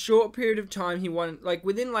a short period of time, he won,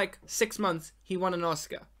 within 6 months, he won an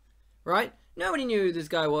Oscar. Right? Nobody knew who this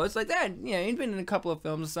guy was. He'd been in a couple of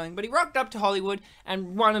films or something, but he rocked up to Hollywood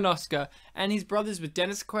and won an Oscar. And his brother's with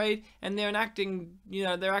Dennis Quaid, and they're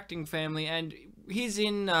they're acting family, and he's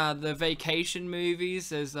in the Vacation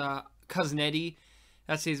movies as Cousin Eddie.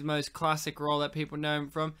 That's his most classic role that people know him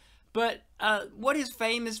from. But what he's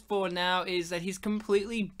famous for now is that he's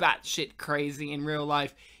completely batshit crazy in real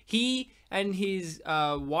life. He and his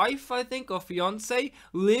wife, I think, or fiance,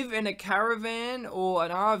 live in a caravan or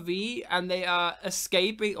an RV, and they are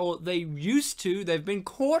escaping, or they used to, they've been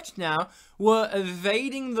caught now, were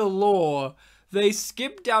evading the law. They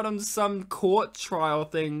skipped out on some court trial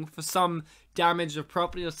thing for some damage of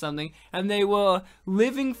property or something, and they were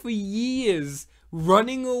living for years,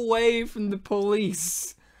 running away from the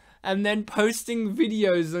police. And then posting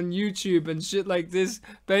videos on YouTube and shit like this,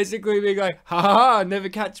 basically being like, haha, never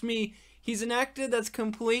catch me. He's an actor that's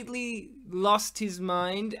completely lost his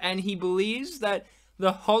mind, and he believes that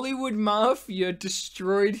the Hollywood Mafia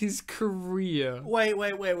destroyed his career. Wait.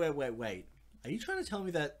 Are you trying to tell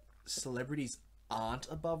me that celebrities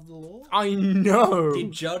aren't above the law? I know.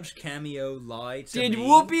 Did Judge Cameo lie to Did me?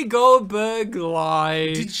 Whoopi Goldberg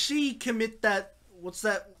lie? Did she commit that... What's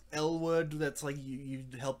that L word that's like you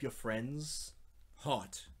help your friends?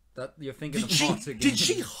 Hot. That you're thinking Did of she, hot again. did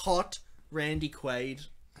she hot Randy Quaid?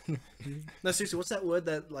 No, seriously, what's that word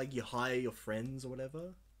that like you hire your friends or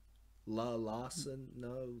whatever? Larkin.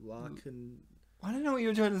 I don't know what you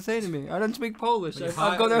were trying to say to me. I don't speak Polish. You I've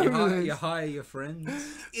hire, gone you over hire, this. you hire your friends.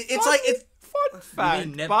 It's like it's Fun fact,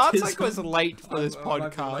 mean Bartek nepotism? was late for this Am I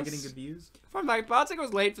podcast. getting confused? Fun fact, Bartek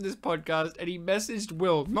was late for this podcast, and he messaged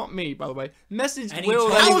Will, not me, by the way, messaged And he Will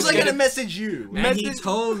told- that he how was was I gonna gonna message you? And he Message-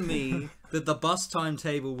 told me that the bus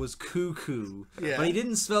timetable was cuckoo, Yeah. but he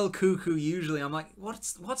didn't spell cuckoo usually. I'm like,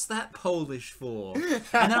 what's that Polish for? And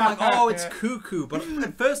then I'm like, oh, it's cuckoo. But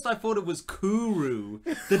at first I thought it was kuru,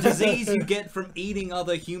 the disease you get from eating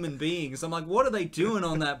other human beings. I'm like, what are they doing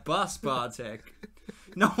on that bus, Bartek?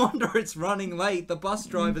 No wonder it's running late. The bus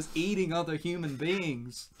driver's eating other human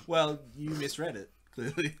beings. Well, you misread it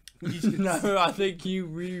clearly. No, I think you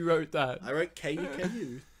rewrote that. I wrote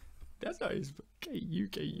KUKU. That's how you spell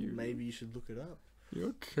K-U-K-U. Maybe you should look it up.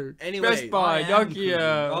 You're cool. Anyway, Best Buy, I am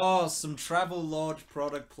Nokia. cool. Oh, some Travel Lodge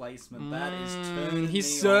product placement. That is turning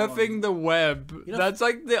He's me surfing on. the web. You know- That's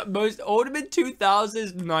like the most ultimate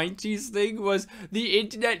 2000s, 90s thing was the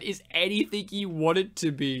internet is anything you want it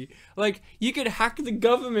to be. Like, you could hack the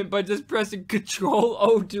government by just pressing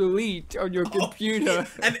Control-O-Delete on your computer.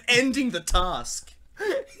 and ending the task.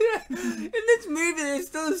 In this movie, there's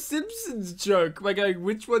still a Simpsons joke. Like,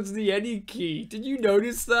 which one's the any key? Did you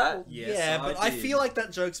notice that? Yes, yeah, but I did. feel like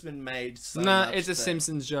that joke's been made so Nah, much it's a that-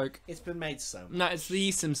 Simpsons joke. It's been made so much. No, it's the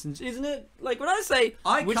Simpsons, isn't it? Like, when I say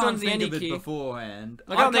I which can't one's the think any of it key, beforehand.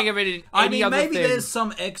 I can't think of it in I any mean, other maybe thing. there's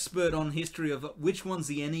some expert on history of which one's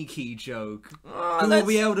the any key joke Oh, who will that's-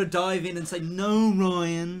 be able to dive in and say, "No,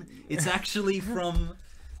 Ryan, it's actually from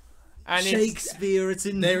and it's- Shakespeare. It's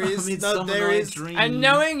in There is- Midsummer no, there Night's is- Dream." And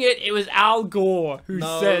knowing it was Al Gore who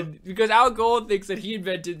No. said, because Al Gore thinks that he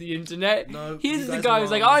invented the internet. No, Here's you the guys guy are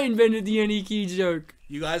who's like, wrong. I invented the any key joke.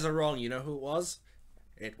 You guys are wrong. You know who it was?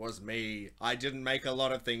 It was me. I didn't make a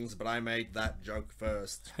lot of things, but I made that joke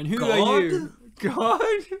first. And who God? are you? God?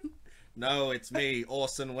 No, it's me,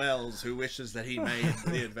 Orson Welles, who wishes that he made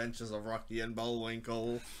The Adventures of Rocky and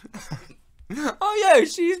Bullwinkle. Oh yeah,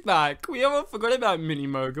 she's back. We haven't forgot about Minnie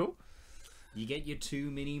Mogul. You get your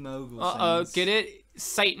two mini mogul. Uh-oh, scenes. get it?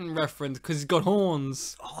 Satan reference, because he's got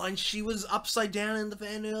horns. Oh, and she was upside down in the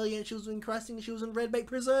van earlier, and she was doing Christing, and she was in Red Bait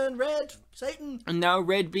Prison. Red! Satan! And now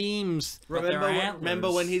red beams. But they're Remember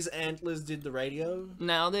antlers. when his antlers did the radio?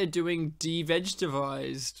 Now they're doing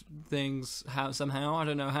de-vegetized things somehow. I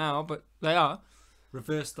don't know how, but they are.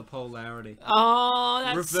 Reverse the polarity. Oh,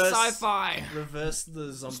 that's Reverse- sci-fi. Reverse the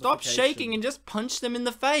zombification. Stop shaking and just punch them in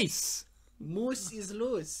the face. Moose is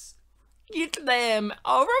loose. Get them.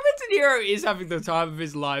 Oh, Robert De Niro is having the time of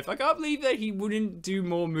his life. I can't believe that he wouldn't do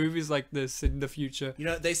more movies like this in the future. You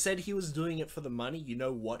know, they said he was doing it for the money. You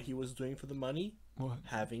know what he was doing for the money? What?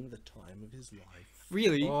 Having the time of his life.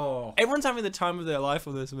 Really? Oh, Everyone's having the time of their life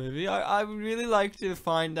on this movie. I would really like to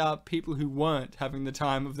find out people who weren't having the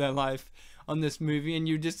time of their life on this movie, and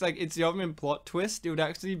you just like it's the ultimate plot twist. It would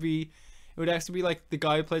actually be like the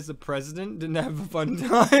guy who plays the president didn't have a fun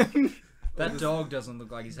time. that dog doesn't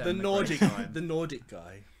look like he's having The a great Nordic, time. the Nordic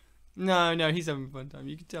guy. No, he's having a fun time.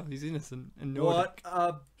 You can tell he's innocent and Nordic. What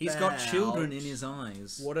about... He's got children in his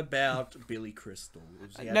eyes. What about Billy Crystal?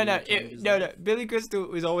 Was he No, having no, the time of his no. life? Billy Crystal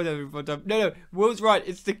was always having a fun time. No, Will's right.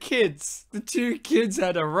 It's the kids. The two kids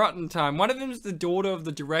had a rotten time. One of them is the daughter of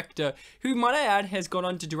the director, who, might I add, has gone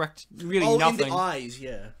on to direct really Oh, nothing. in the eyes,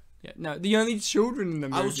 yeah. Yeah, no, the only children in the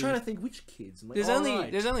movie. I was trying to think which kids. I'm like, There's all only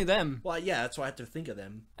right. there's only them, Well, yeah, that's why I had to think of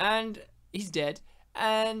them. and he's dead.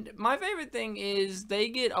 And my favorite thing is they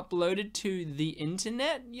get uploaded to the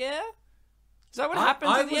internet. Yeah. Is that what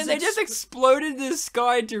happens I at the was end? They just exploded the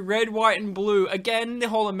sky to red, white, and blue. Again, the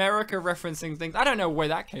whole America referencing things. I don't know where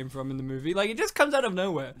that came from in the movie. Like, it just comes out of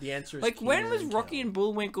nowhere. The answer is Like, when Kenan was and Rocky Kel. and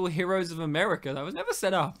Bullwinkle heroes of America? That was never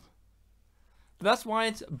set up. But that's why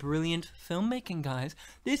it's brilliant filmmaking, guys.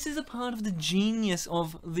 This is a part of the genius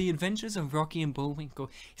of the adventures of Rocky and Bullwinkle.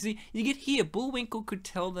 You see, you get here, Bullwinkle could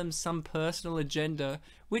tell them some personal agenda,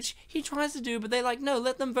 which he tries to do, but they're like, no,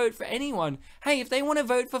 let them vote for anyone. Hey, if they want to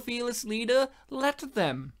vote for Fearless Leader, let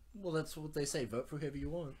them. Well, that's what they say. Vote for whoever you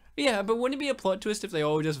want. Yeah, but wouldn't it be a plot twist if they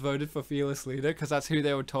all just voted for Fearless Leader? Because that's who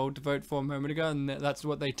they were told to vote for a moment ago, and that's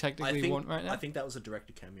what they technically want right now? I think that was a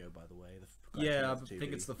director cameo, by the way. The guy Yeah, I turns the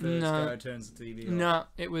think TV. it's the first No. guy who turns the TV off. No,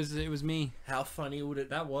 it was me. How funny would it...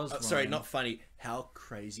 That was sorry, Ryan. not funny. How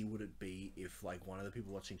crazy would it be if, like, one of the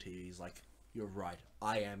people watching TV is like, you're right,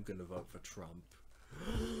 I am gonna vote for Trump.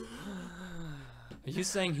 Are you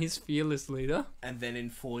saying he's Fearless Leader? And then in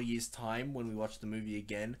 4 years' time, when we watch the movie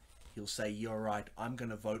again, he'll say, you're right, I'm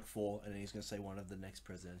gonna vote for... And then he's gonna say one of the next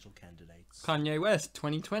presidential candidates. Kanye West,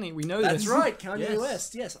 2020. We know That's this. right, Kanye Yes.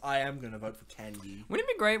 West. Yes, I am gonna vote for Kanye. Wouldn't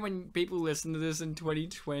it be great when people listen to this in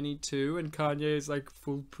 2022 and Kanye is like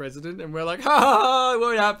full president and we're like, ha ha ha, it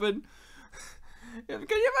won't happen. Can you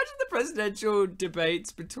imagine the presidential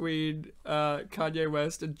debates between Kanye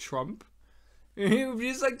West and Trump? It would be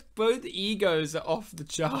just like both egos are off the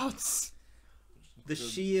charts. The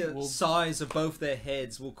sheer size of both their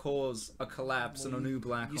heads will cause a collapse and a new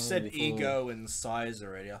black hole. You said will fall. ego and size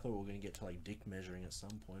already. I thought we were gonna get to, like, dick measuring at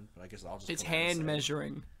some point, but I guess I'll just... It's call it the hand same.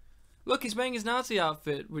 measuring. Look, he's wearing his Nazi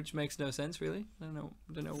outfit, which makes no sense really. I don't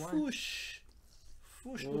know why. Foosh.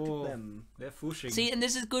 Foosh, look Oh. at them. They're fushing. See, and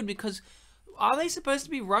this is good because are they supposed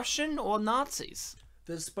to be Russian or Nazis?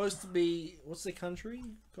 They're supposed to be... What's their country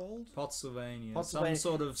called? Pennsylvania. Pennsylvania.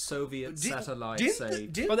 Some sort of Soviet satellite didn't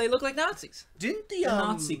say. But they look like Nazis. Didn't the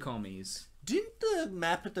Nazi commies. Didn't the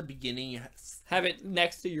map at the beginning Have it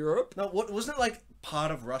next to Europe. no, what wasn't it like part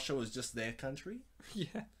of Russia was just their country?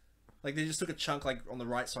 Yeah. Like they just took a chunk like on the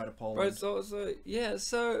right side of Poland. But it's also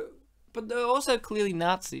but they're also clearly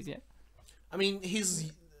Nazis, yeah. I mean,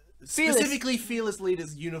 his Fearless. specifically Fearless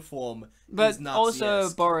Leader's uniform But is also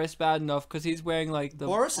Nazi-esque. Boris Badenoch, because he's wearing like the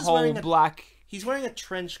Boris is whole wearing a- black. He's wearing a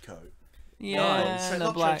trench coat. Yeah, the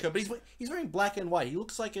not black. trench coat, but he's wearing black and white. He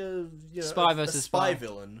looks like a Spy a versus spy spy.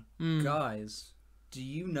 villain. Guys, do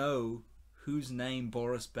you know whose name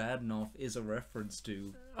Boris Badenoch is a reference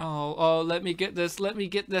to? Oh, let me get this. Jerry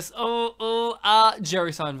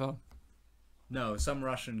Seinfeld. No, some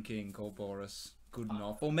Russian king called Boris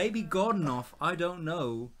Godunov, or maybe Godunov. I don't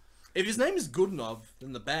know. If his name is Goodman,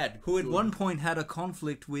 then the bad. Who at good. one point had a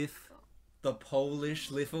conflict with the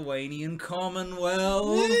Polish-Lithuanian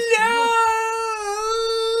Commonwealth. No,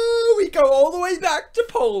 we go all the way back to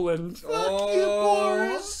Poland. Fuck you,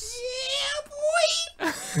 Boris.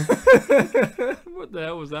 What the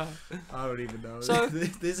hell was that? I don't even know. So-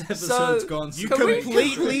 this episode's gone. You Can we-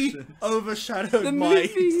 completely overshadowed The my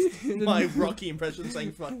movie- my Rocky impression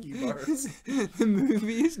saying "fuck you, Boris." The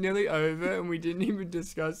movie is nearly over, and we didn't even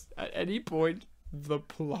discuss at any point the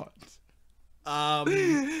plot.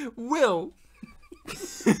 Will,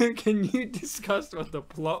 can you discuss what the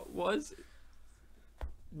plot was?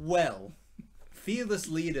 Well, Fearless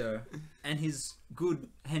Leader and his good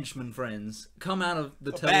henchman friends come out of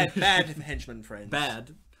the bad television. henchman friends.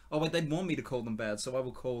 Bad. Oh wait, they'd want me to call them bad, so I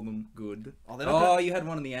will call them good. Oh, they're not You had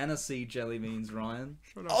one of the aniseed jelly beans, Ryan.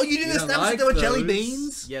 Oh, you didn't establish that there were jelly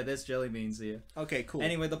beans? Yeah, there's jelly beans here. Okay, cool.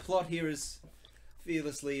 Anyway, the plot here is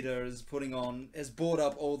Fearless Leader has bought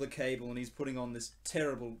up all the cable, and he's putting on this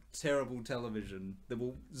terrible, terrible television that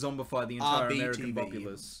will zombify the entire American RBTV.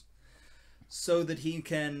 populace, so that he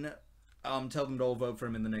can tell them to all vote for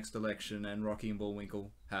him in the next election, and Rocky and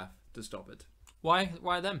Bullwinkle have to stop it. Why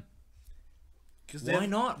them? Why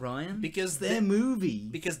not, Ryan? Because their they're movie.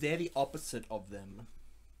 Because they're the opposite of them.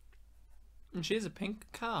 And she has a pink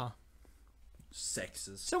car.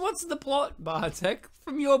 Sexist. So what's the plot, Bartek,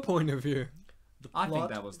 from your point of view? I think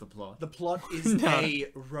that was the plot. The plot is No. a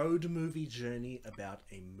road movie journey about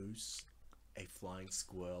a moose, a flying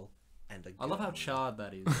squirrel, and a I love how gun. charred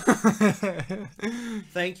that is.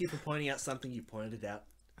 Thank you for pointing out something you pointed out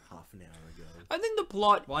half an hour ago. I think the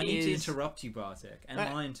plot Well, I need is... to interrupt you, Bartek, and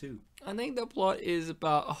Right. mine too. I think the plot is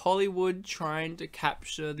about Hollywood trying to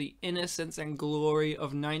capture the innocence and glory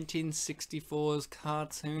of 1964's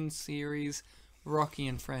cartoon series Rocky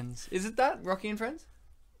and Friends. Is it that? Rocky and Friends?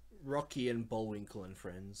 Rocky and Bullwinkle and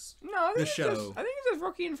Friends. No, I think The it's show. Just, I think it's just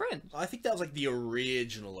Rocky and Friends. I think that was like the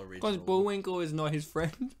original. Because Bullwinkle is not his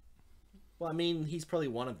friend. Well, I mean, he's probably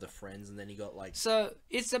one of the friends, and then he got like. So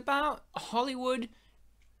it's about Hollywood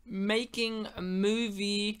making a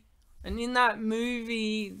movie, and in that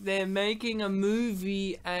movie, they're making a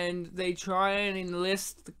movie, and they try and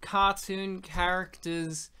enlist the cartoon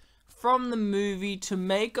characters from the movie to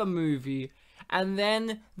make a movie. And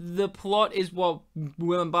then the plot is what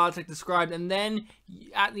Will and Bartek described. And then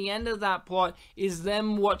at the end of that plot is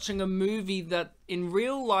them watching a movie that in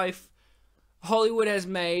real life Hollywood has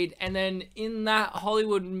made. And then in that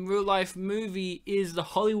Hollywood real life movie is the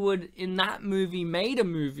Hollywood in that movie made a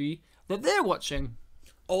movie that they're watching.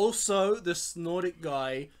 Also, the Snordic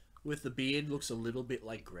guy with the beard looks a little bit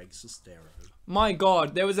like Greg Sestero. My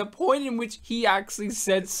God, there was a point in which he actually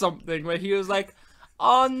said something where he was like,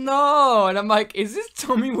 "Oh no!" And I'm like, "Is this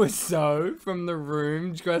Tommy Wiseau from The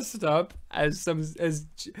Room dressed up as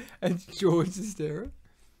George Sestero,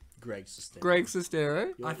 Greg Sestero. Greg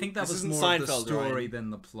Sestero?" I think that This was isn't more of the Seinfeld, story Ryan. than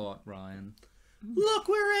the plot, Ryan. Look,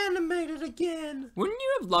 we're animated again. Wouldn't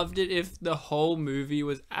you have loved it if the whole movie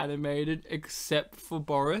was animated except for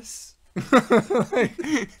Boris? Like,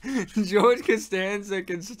 George Costanza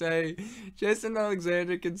can stay, Jason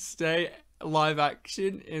Alexander can stay live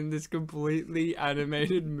action in this completely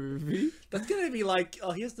animated movie. That's gonna be like,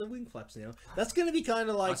 oh, here's the wing flaps now. That's gonna be kind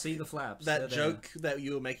of I like see the flaps. that They're there. joke that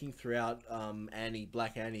you were making throughout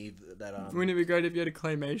Black Annie. That Wouldn't it be great if you had a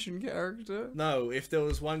claymation character? no, if there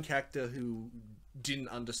was one character who didn't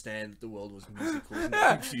understand the world was musical and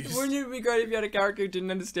confused. Wouldn't it be great if you had a character who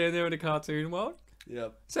didn't understand they were in a cartoon world?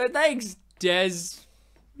 Yep. So thanks, Des.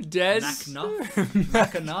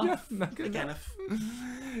 Mackenough.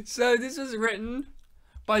 So this was written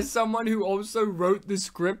by someone who also wrote the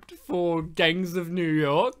script for Gangs of New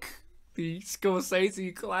York, the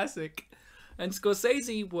Scorsese classic. And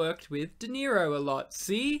Scorsese worked with Deniro a lot.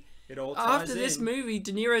 See? It all ties After this in. movie,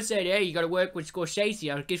 Deniro said, "Hey, you got to work with Scorsese.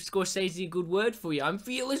 I'll give Scorsese a good word for you. I'm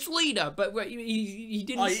fearless leader." But he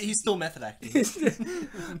didn't. Oh, he's still method acting. That's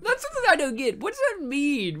something I don't get. What does that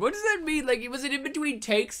mean? What does that mean? Like, was it in between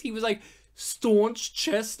takes? He was like, staunch,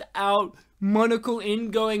 chest out, monocle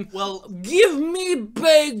in, going, Well, give me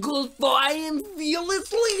bagels for I am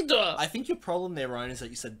fearless leader. I think your problem there, Ryan, is that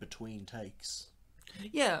you said between takes.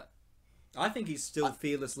 Yeah. I think he's still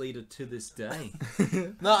fearless leader to this day.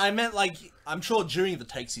 No, I meant like, I'm sure during the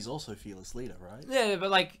takes he's also fearless leader, right? Yeah, but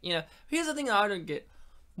like, you know, here's the thing I don't get.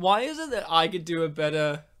 Why is it that I could do a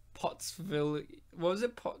better Pottsville, what was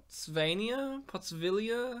it, Pottsvania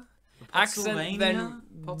accent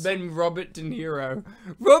than Robert De Niro?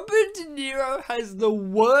 Robert De Niro has the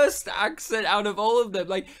worst accent out of all of them.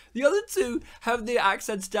 Like, the other two have their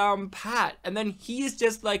accents down pat, and then he is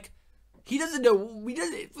just like, he doesn't know.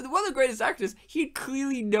 For one of the greatest actors, he had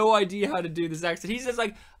clearly no idea how to do this accent. He's just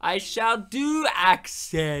like, I shall do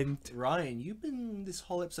accent. Ryan, you've been this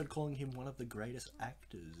whole episode calling him one of the greatest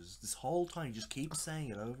actors. This whole time, you just keep saying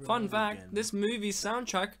it over Fun and over fact, again. this movie's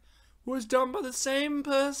soundtrack was done by the same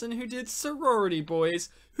person who did Sorority Boys,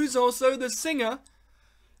 who's also the singer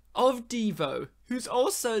of Devo, who's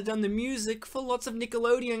also done the music for lots of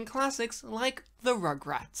Nickelodeon classics like The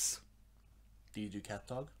Rugrats. Do you do Cat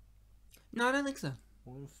Dog? No, I don't think so.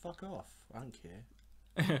 Well, fuck off. I don't care.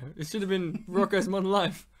 It should have been Rocko's Modern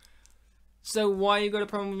Life. So why you got a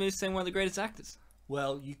problem with me saying one of the greatest actors?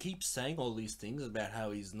 Well, you keep saying all these things about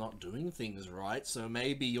how he's not doing things right, so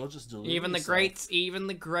maybe you're just deluding Even the yourself.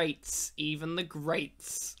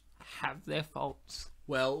 greats have their faults.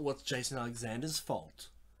 Well, what's Jason Alexander's fault?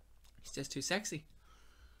 He's just too sexy.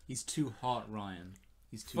 He's too hot, Ryan.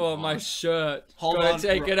 He's too For hot. my shirt. Hold Gotta on,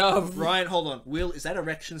 take it off. Ryan, hold on. Will, is that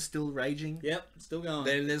erection still raging? Yep, still going.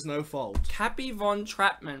 Then there's no fault. Cappy Von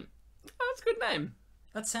Trappman. Oh, that's a good name.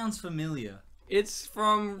 That sounds familiar. It's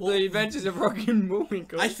from The Adventures of Rocky and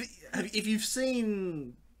Bullwinkle. If you've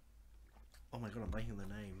seen... Oh my god, I'm blanking on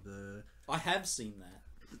the name. I have seen that.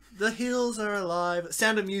 The Hills Are Alive.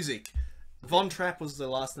 Sound of Music. Von Trapp was the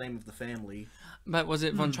last name of the family. But was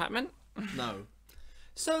it Von Trappman? No.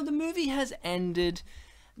 So the movie has ended.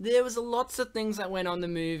 There was lots of things that went on in the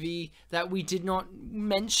movie that we did not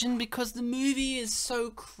mention because the movie is so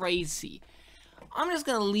crazy. I'm just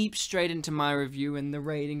gonna leap straight into my review and the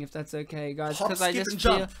rating, if that's okay, guys. Hop, Because I skip, just and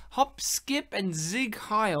feel jump. hop, skip, and zig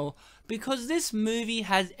heil. Because this movie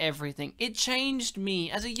has everything. It changed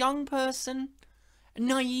me as a young person.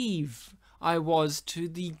 Naive I was to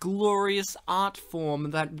the glorious art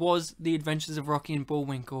form that was The Adventures of Rocky and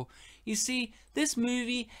Bullwinkle. You see, this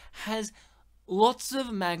movie has lots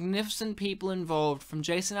of magnificent people involved, from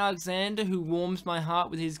Jason Alexander, who warms my heart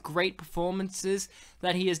with his great performances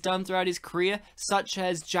that he has done throughout his career, such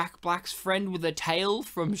as Jack Black's friend with a tail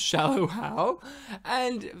from Shallow Hal,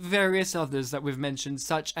 and various others that we've mentioned,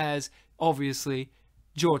 such as, obviously,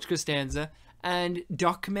 George Costanza, and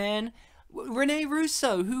Duckman, Rene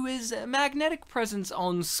Russo, who is a magnetic presence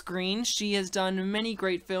on screen. She has done many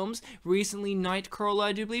great films, recently Nightcrawler,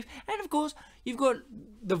 I do believe, and of course, you've got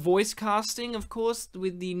the voice casting, of course,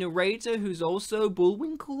 with the narrator, who's also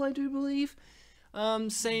Bullwinkle, I do believe,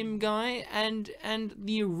 same guy, and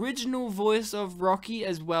the original voice of Rocky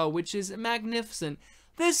as well, which is magnificent.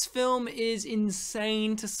 This film is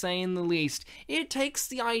insane, to say in the least. It takes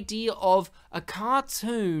the idea of a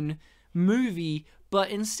cartoon movie, but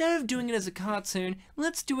instead of doing it as a cartoon,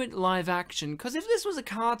 let's do it live action. Because if this was a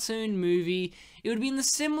cartoon movie, it would be in the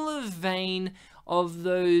similar vein of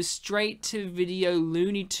those straight-to-video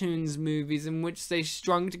Looney Tunes movies in which they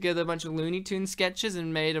strung together a bunch of Looney Tunes sketches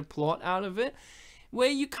and made a plot out of it, where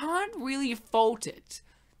you can't really fault it.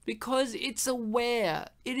 Because it's aware.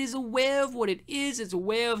 It is aware of what it is, it's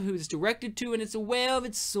aware of who it's directed to, and it's aware of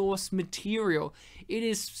its source material. It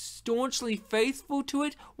is staunchly faithful to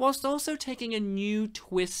it, whilst also taking a new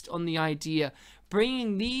twist on the idea.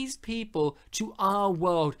 Bringing these people to our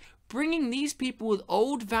world. Bringing these people with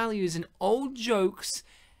old values and old jokes,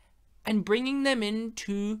 and bringing them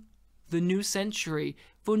into the new century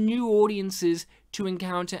for new audiences to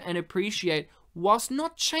encounter and appreciate, whilst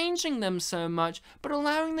not changing them so much, but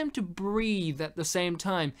allowing them to breathe at the same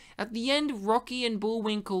time. At the end, Rocky and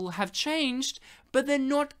Bullwinkle have changed, but they're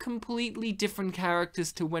not completely different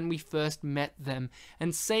characters to when we first met them.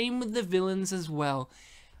 And same with the villains as well.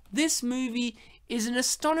 This movie is an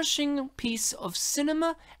astonishing piece of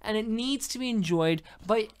cinema, and it needs to be enjoyed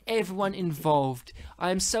by everyone involved.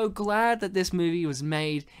 I am so glad that this movie was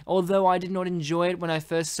made. Although I did not enjoy it when I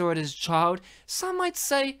first saw it as a child, some might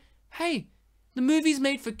say, hey, the movie's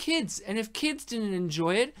made for kids, and if kids didn't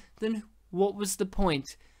enjoy it, then what was the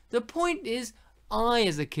point? The point is, I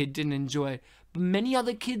as a kid didn't enjoy it, but many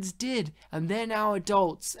other kids did, and they're now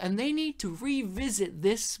adults, and they need to revisit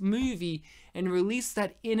this movie and release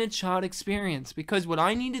that inner child experience, because what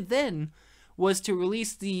I needed then was to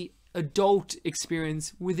release the adult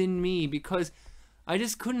experience within me because I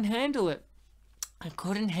just couldn't handle it. I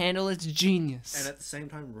couldn't handle its genius. And at the same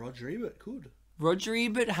time, Roger Ebert could. Roger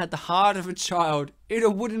Ebert had the heart of a child in a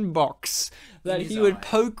wooden box that In his he would eye.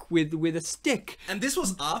 poke with a stick. And this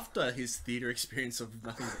was after his theatre experience of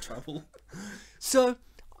Nothing But Trouble. So,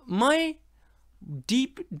 my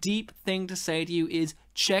deep thing to say to you is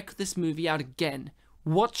check this movie out again.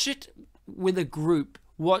 Watch it with a group.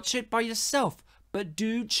 Watch it by yourself. But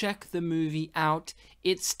do check the movie out.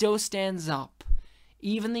 It still stands up.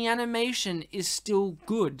 Even the animation is still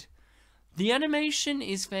good. The animation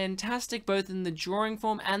is fantastic both in the drawing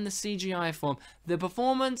form and the CGI form. The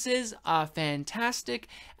performances are fantastic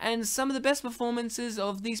and some of the best performances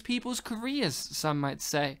of these people's careers, some might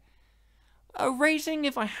say. A rating,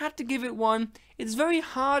 if I had to give it one, it's very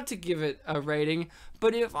hard to give it a rating,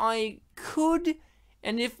 but if I could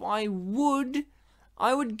and if I would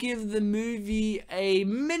give the movie a 1.5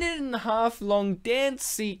 minute long dance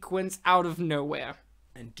sequence out of nowhere.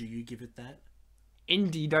 And do you give it that?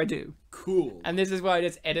 Indeed I do. Cool. And this is why I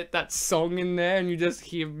just edit that song in there and you just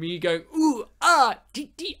hear me going, ooh, ah,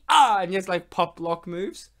 dee, dee, ah, and just like pop lock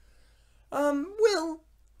moves. Will,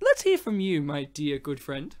 let's hear from you, my dear good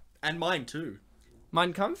friend. And mine too.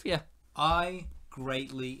 Mein Kampf, yeah. I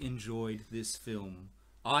greatly enjoyed this film.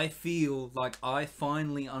 I feel like I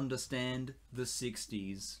finally understand the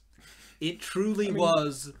 60s. It truly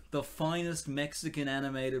was the finest Mexican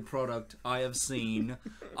animated product I have seen.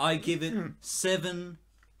 I give it 7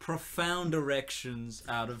 profound erections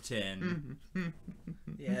out of 10.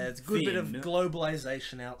 Yeah, it's a good bit of Finn.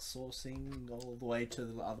 globalization outsourcing all the way to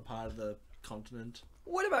the other part of the continent.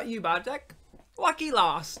 What about you, Bartek? Lucky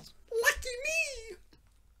last. Lucky me!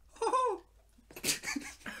 Oh.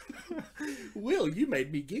 Will, you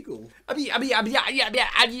made me giggle. And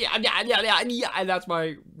that's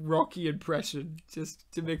my Rocky impression, just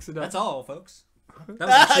to mix it up. That's all, folks.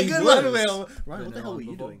 That was the Good words. one, Will. Right, what the Then hell were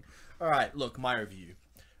you unbelievable. doing? Alright, look, my review.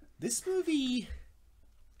 This movie...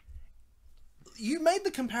 You made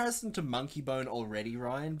the comparison to Monkey Bone already,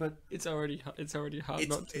 Ryan, but It's already hard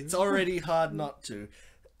not to. it's already hard not to.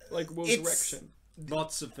 like Will's it's- erection.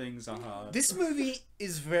 Lots of things are hard. This movie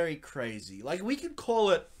is very crazy. Like, we could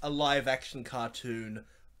call it a live-action cartoon,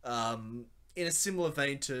 in a similar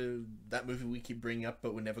vein to that movie we keep bringing up,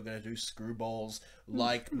 but we're never going to do, Screwballs,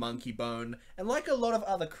 like Monkey Bone, and like a lot of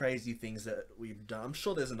other crazy things that we've done. I'm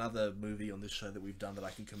sure there's another movie on this show that we've done that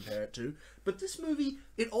I can compare it to. But this movie,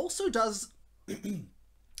 it also does...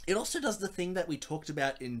 it also does the thing that we talked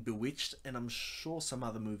about in Bewitched, and I'm sure some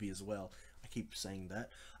other movie as well. I keep saying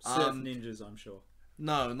that. Surf Ninjas, I'm sure.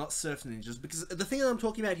 No, not Surf Ninjas, because the thing that I'm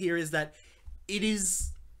talking about here is that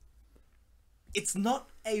it's not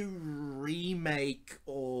a remake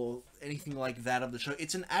or anything like that of the show.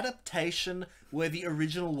 It's an adaptation where the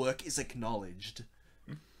original work is acknowledged.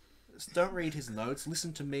 Just don't read his notes,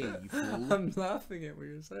 listen to me, you fool. I'm laughing at what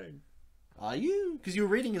you're saying. Are you? Because you're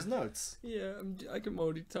reading his notes. Yeah, I can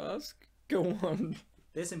multitask. Go on.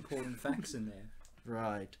 There's important facts in there.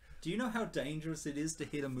 Right. Do you know how dangerous it is to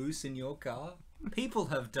hit a moose in your car? People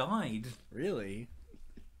have died. Really?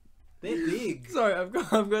 They're big. Sorry, I've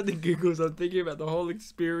got the giggles. I'm thinking about the whole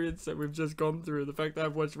experience that we've just gone through. The fact that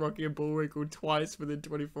I've watched Rocky and Bullwinkle twice within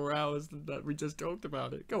 24 hours and that we just talked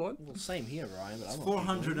about it. Go on. Well, same here, Ryan. But I'm not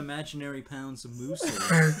 400 giggling. imaginary pounds of moose.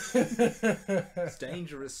 It's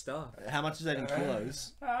dangerous stuff. How much is that in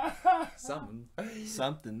kilos? Something.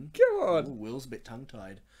 Something. Come on. Ooh, Will's a bit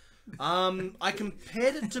tongue-tied. I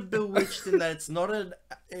compared it to Bewitched in that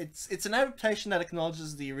it's an adaptation that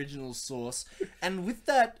acknowledges the original source, and with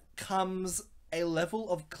that comes a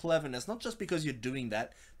level of cleverness, not just because you're doing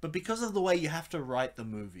that, but because of the way you have to write the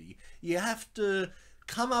movie. You have to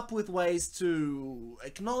come up with ways to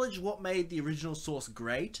acknowledge what made the original source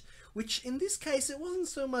great, which in this case it wasn't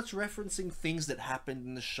so much referencing things that happened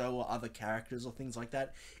in the show or other characters or things like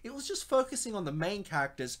that. It was just focusing on the main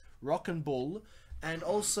characters, Rock and Bull, and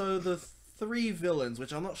also the 3 villains,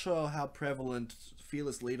 which I'm not sure how prevalent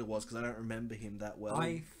Fearless Leader was, because I don't remember him that well.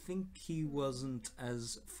 I think he wasn't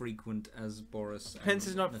as frequent as Boris. And Hence,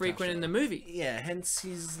 it's not frequent Natasha. in the movie. Yeah, hence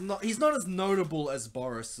he's not as notable as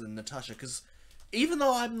Boris and Natasha, because even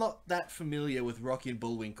though I'm not that familiar with Rocky and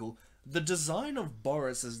Bullwinkle, the design of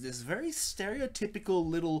Boris as this very stereotypical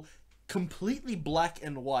little, completely black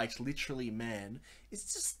and white, literally man,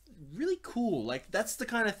 is just really cool. Like, that's the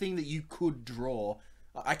kind of thing that you could draw.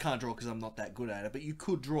 I can't draw because I'm not that good at it, but you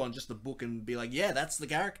could draw on just a book and be like, yeah, that's the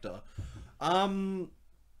character. But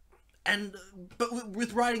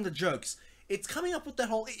with writing the jokes, it's coming up with that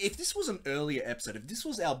whole... If this was an earlier episode, if this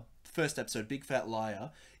was our first episode, Big Fat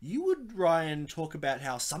Liar, you would, Ryan, talk about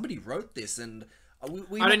how somebody wrote this and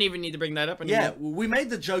I don't even need to bring that up anymore. Yeah, we made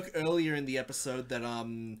the joke earlier in the episode that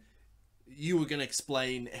you were going to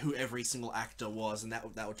explain who every single actor was, and that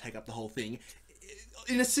would take up the whole thing.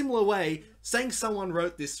 In a similar way, saying someone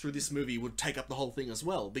wrote this through this movie would take up the whole thing as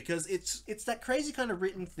well, because it's that crazy kind of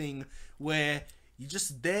written thing where you're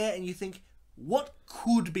just there and you think, what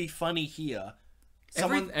could be funny here?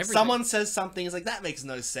 Someone says something, it's like, that makes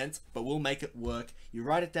no sense, but we'll make it work. You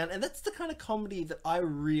write it down, and that's the kind of comedy that I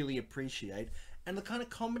really appreciate, and the kind of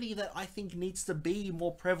comedy that I think needs to be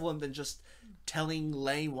more prevalent than just telling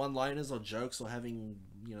lame one-liners or jokes or having,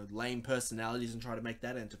 lame personalities and try to make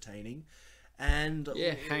that entertaining. And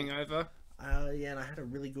yeah, Hangover. And I had a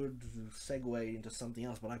really good segue into something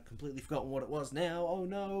else, but I've completely forgotten what it was now. Oh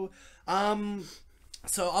no.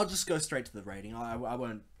 So I'll just go straight to the rating. I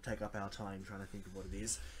won't take up our time trying to think of what it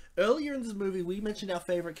is. Earlier in this movie, we mentioned our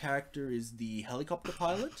favorite character is the helicopter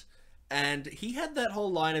pilot, and he had that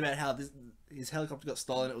whole line about how his helicopter got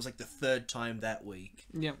stolen. It was like the third time that week.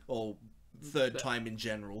 Yeah. Or third time in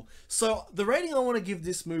general. So the rating I want to give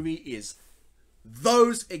this movie is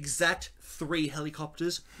those exact 3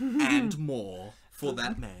 helicopters and more for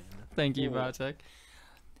that man. Thank you, Bartek.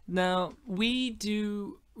 Now,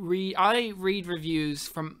 I read reviews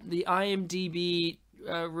from the IMDb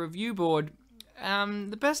review board.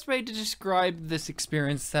 The best way to describe this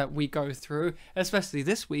experience that we go through, especially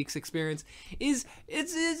this week's experience, is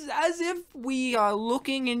it's as if we are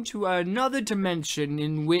looking into another dimension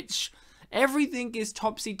in which everything is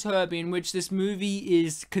topsy-turvy, in which this movie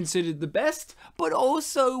is considered the best, but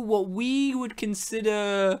also what we would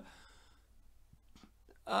consider,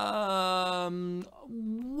 I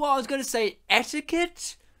was going to say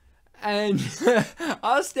etiquette, and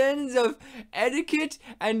our standards of etiquette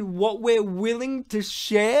and what we're willing to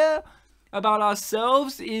share about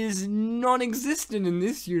ourselves is non-existent in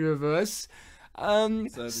this universe.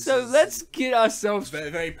 So let's get ourselves... Very,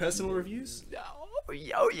 very personal reviews?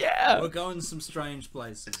 Oh yeah! We're going some strange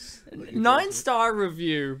places. 9-star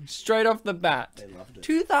review, straight off the bat. They loved it.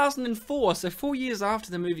 2004, so 4 years after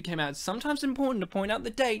the movie came out. It's sometimes important to point out the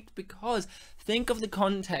date because think of the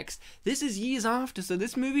context. This is years after, so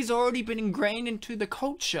this movie's already been ingrained into the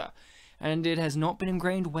culture. And it has not been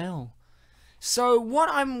ingrained well. So what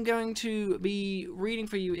I'm going to be reading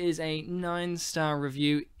for you is a 9-star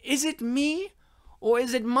review. Is it me? Or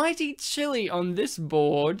is it Mighty Chili on this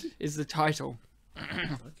board? Is the title.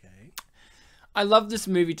 Okay. I love this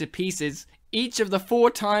movie to pieces, each of the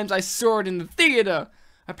 4 times I saw it in the theater.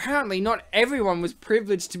 Apparently, not everyone was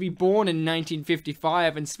privileged to be born in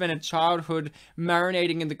 1955 and spend a childhood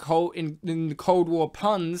marinating in the Cold War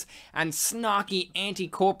puns and snarky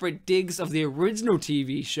anti-corporate digs of the original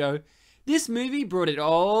TV show. This movie brought it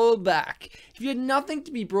all back. If you had nothing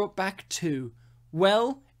to be brought back to,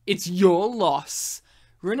 well, it's your loss.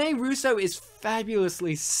 Rene Russo is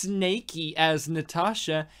fabulously snaky as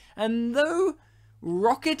Natasha, and though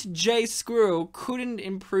Rocket J. Squirrel couldn't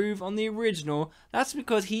improve on the original, that's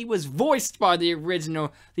because he was voiced by the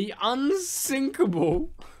original, the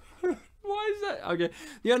unsinkable... Why is that? Okay.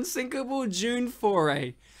 The unsinkable June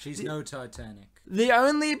Foray. She's no Titanic. The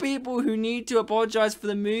only people who need to apologize for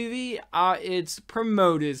the movie are its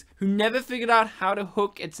promoters, who never figured out how to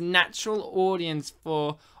hook its natural audience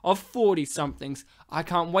of 40-somethings. I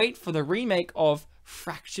can't wait for the remake of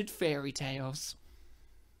Fractured Fairy Tales.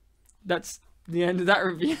 That's the end of that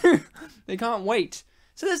review. They can't wait.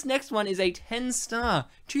 So this next one is a 10-star,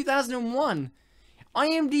 2001.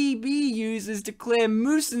 IMDb users declare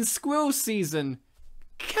Moose and Squirrel season.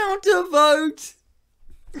 Countervote!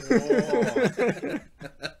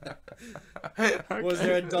 Was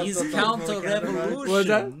there a dot He's dot dot before the counter-revolution. Was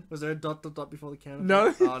that? Was there a dot dot dot before the counter?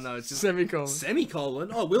 No. Oh no, it's just Semicolon. semicolon.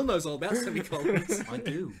 Oh, Will knows all about semicolons. I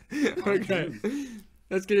do. Okay,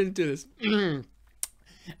 let's get into this.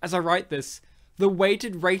 As I write this, the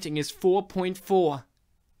weighted rating is 4.4.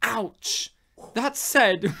 Ouch! That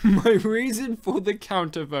said, my reason for the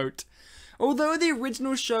countervote. Although the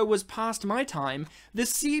original show was past my time, the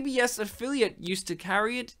CBS affiliate used to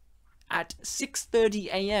carry it at 6:30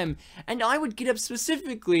 a.m. and I would get up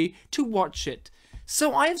specifically to watch it.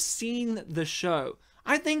 So I have seen the show.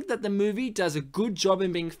 I think that the movie does a good job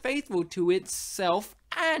in being faithful to itself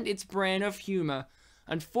and its brand of humor.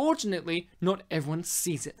 Unfortunately, not everyone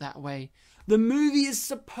sees it that way. The movie is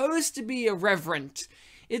supposed to be irreverent.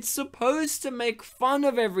 It's supposed to make fun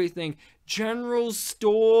of everything. General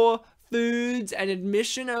store, foods, and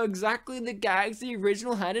admission are exactly the gags the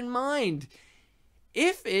original had in mind.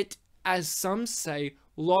 If it, as some say,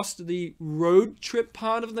 lost the road trip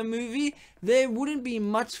part of the movie, there wouldn't be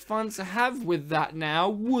much fun to have with that now,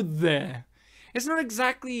 would there? It's not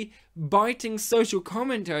exactly biting social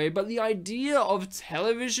commentary, but the idea of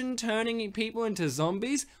television turning people into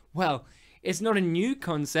zombies, well, it's not a new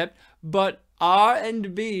concept, but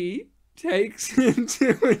R&B takes it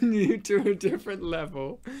to a different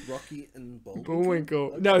level. Rocky and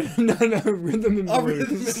Bullwinkle. No, Rhythm and Oh, Blues.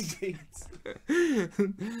 Rhythm and Beats.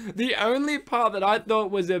 The only part that I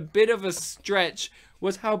thought was a bit of a stretch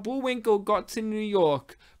was how Bullwinkle got to New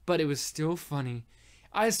York, but it was still funny.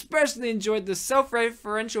 I especially enjoyed the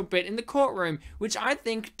self-referential bit in the courtroom, which I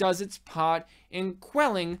think does its part in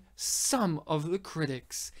quelling some of the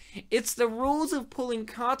critics. It's the rules of pulling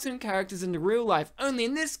cartoon characters into real life, only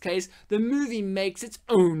in this case, the movie makes its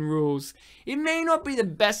own rules. It may not be the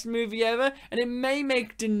best movie ever, and it may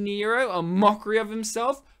make Deniro a mockery of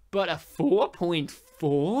himself, but a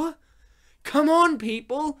 4.4? Come on,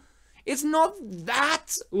 people! It's not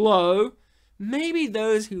that low. Maybe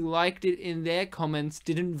those who liked it in their comments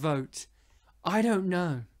didn't vote. I don't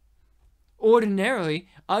know. Ordinarily,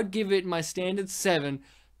 I'd give it my standard 7,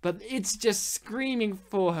 but it's just screaming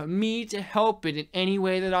for me to help it in any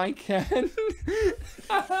way that I can.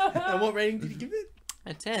 And what rating did you give it?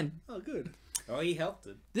 A 10. Oh, good. Oh, he helped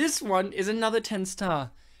it. This one is another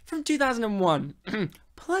 10-star from 2001.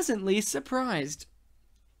 Pleasantly surprised.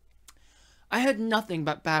 I heard nothing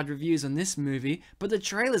but bad reviews on this movie, but the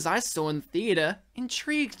trailers I saw in theater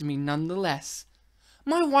intrigued me nonetheless.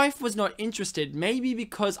 My wife was not interested, maybe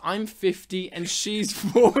because I'm 50 and she's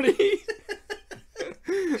 40.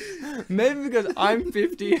 Maybe because I'm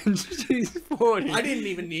 50 and she's 40. I didn't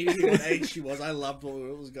even need to hear what age she was. I loved where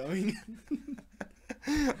it was going.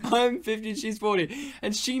 I'm 50 and she's 40,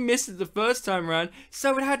 and she missed it the first time around,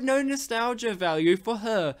 so it had no nostalgia value for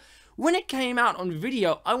her. When it came out on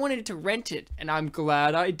video, I wanted to rent it, and I'm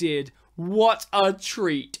glad I did. What a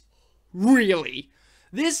treat. Really.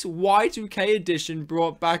 This Y2K edition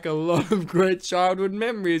brought back a lot of great childhood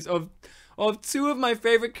memories of two of my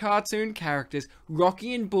favorite cartoon characters,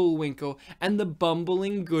 Rocky and Bullwinkle, and the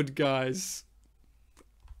bumbling good guys.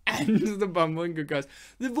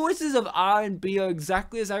 The voices of R and B are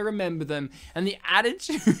exactly as I remember them, and the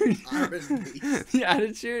attitude the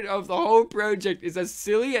attitude of the whole project is as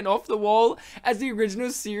silly and off the wall as the original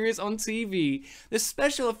series on TV. The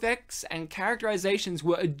special effects and characterizations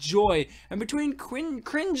were a joy, and between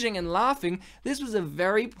cringing and laughing, this was a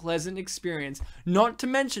very pleasant experience, not to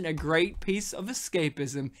mention a great piece of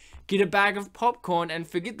escapism. Get a bag of popcorn and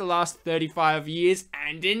forget the last 35 years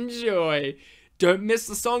and enjoy. Don't miss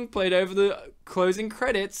the song played over the closing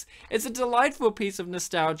credits. It's a delightful piece of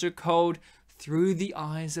nostalgia called Through the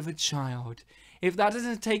Eyes of a Child. If that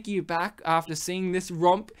doesn't take you back after seeing this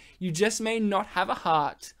romp, you just may not have a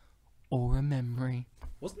heart or a memory.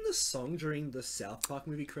 Wasn't the song during the South Park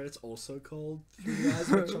movie credits also called Through the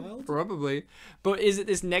Eyes of a Child? Probably. But is it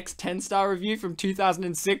this next 10-star review from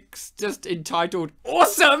 2006 just entitled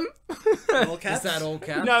Awesome? All caps? Is that all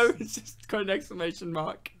caps? No, it's just got an exclamation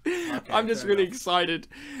mark. Okay, I'm just fair really enough. excited.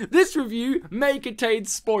 This review may contain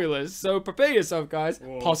spoilers, so prepare yourself, guys.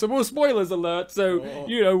 Whoa. Possible spoilers alert, so, Whoa.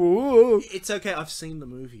 you know, whoa. It's okay, I've seen the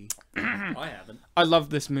movie. I haven't. I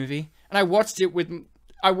love this movie, and I watched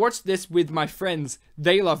this with my friends.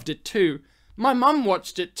 They loved it too. My mum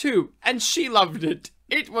watched it too, and she loved it.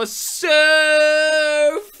 It was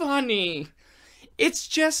so funny. It's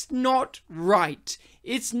just not right.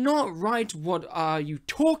 It's not right. What are you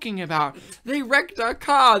talking about? They wrecked our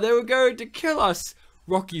car. They were going to kill us.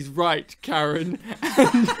 Rocky's right, Karen.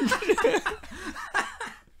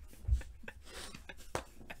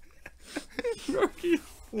 Rocky.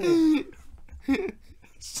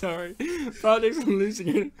 Sorry. Bartek's losing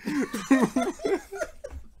it.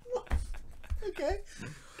 Okay.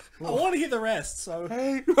 I want to hear the rest, so...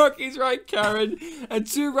 Rocky's right, Karen. And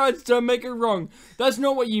 2 rights don't make it wrong. That's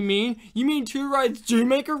not what you mean. You mean 2 rights do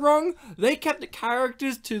make it wrong? They kept the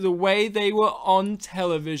characters to the way they were on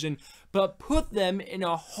television, but put them in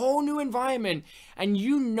a whole new environment. And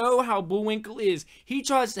you know how Bullwinkle is. He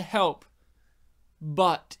tries to help,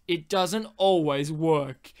 but it doesn't always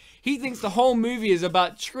work. He thinks the whole movie is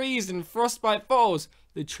about trees and frostbite falls.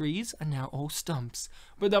 The trees are now all stumps.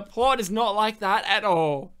 But the plot is not like that at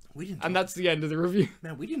all. And that's the end of the review.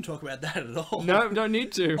 Man, we didn't talk about that at all. No, don't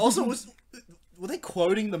need to. Also, were they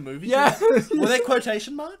quoting the movie? Yeah. Were they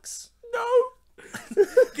quotation marks? No.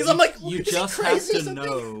 Because I'm like, You is he just have crazy or to something?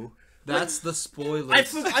 know. That's the spoiler. I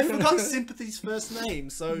forgot Sympathy's first name,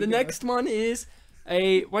 so... The next one is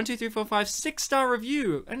a 1, 2, 3, 4, 5, 6-star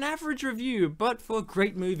review. An average review, but for a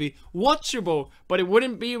great movie. Watchable, but it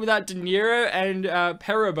wouldn't be without Deniro and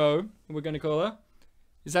Perabo, we're going to call her.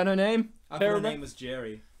 Is that her name? I thought her name was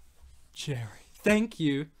Jerry. Jerry. Thank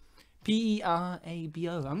you.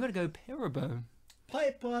 Perabo. I'm gonna go Perabo.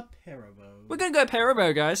 Piper Perabo. We're gonna go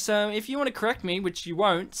Perabo, guys. So if you want to correct me, which you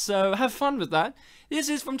won't, so have fun with that. This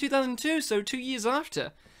is from 2002, so 2 years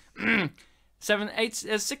after.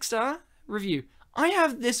 6-star review. I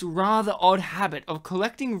have this rather odd habit of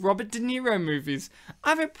collecting Robert De Niro movies. I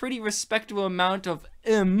have a pretty respectable amount of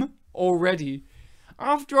already.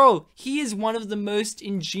 After all, he is one of the most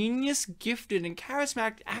ingenious, gifted, and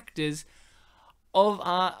charismatic actors of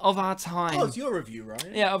our time. Oh, it's your review, right?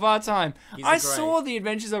 Yeah, of our time. He's I great. saw The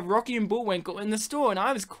Adventures of Rocky and Bullwinkle in the store, and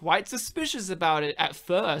I was quite suspicious about it at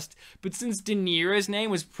first. But since De Niro's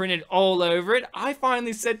name was printed all over it, I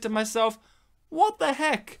finally said to myself, what the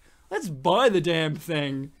heck? Let's buy the damn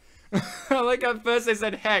thing. Like at first they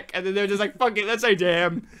said heck, and then they were just like, fuck it, let's say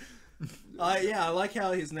damn. Yeah, I like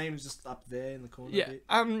how his name's just up there in the corner. Yeah,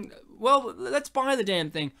 A bit. well, let's buy the damn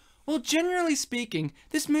thing. Well, generally speaking,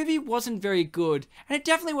 this movie wasn't very good, and it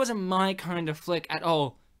definitely wasn't my kind of flick at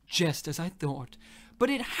all, just as I thought. But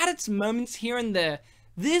it had its moments here and there.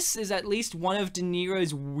 This is at least one of De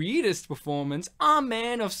Niro's weirdest performances. Our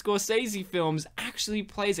man of Scorsese films actually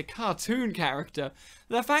plays a cartoon character.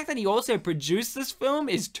 The fact that he also produced this film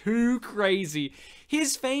is too crazy.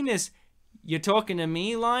 His famous "You're talking to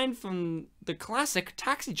me" line from the classic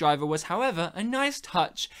Taxi Driver was, however, a nice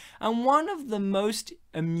touch, and one of the most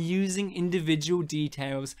amusing individual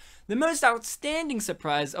details. The most outstanding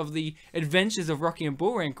surprise of The Adventures of Rocky and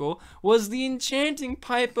Bullwinkle was the enchanting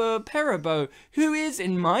Piper Perabo, who is,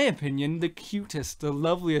 in my opinion, the cutest, the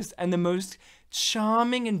loveliest, and the most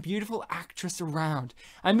charming and beautiful actress around.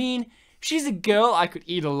 I mean, she's a girl I could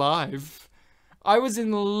eat alive. I was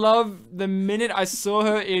in love the minute I saw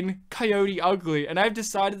her in Coyote Ugly, and I've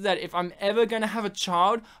decided that if I'm ever gonna have a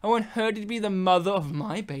child, I want her to be the mother of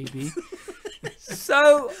my baby.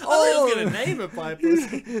 So, I thought I was gonna name it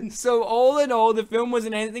Piper. so all in all, the film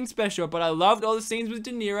wasn't anything special, but I loved all the scenes with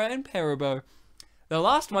De Niro and Perabo. The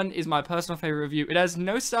last one is my personal favorite review. It has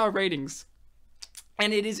no star ratings,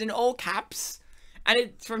 and it is in all caps, and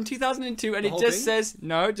it's from 2002, and The it whole just thing? says,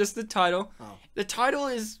 no, just the title. Oh. The title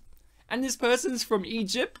is... And this person's from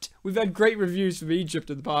Egypt. We've had great reviews from Egypt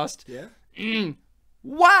in the past. Yeah.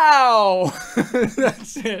 Wow!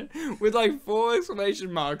 That's it. With like 4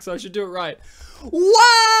 exclamation marks. So I should do it right.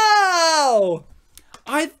 Wow!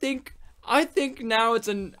 I think now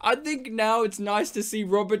it's nice to see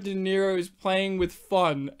Robert De Niro is playing with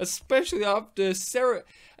fun, especially after Scarface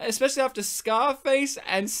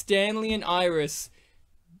and Stanley and Iris.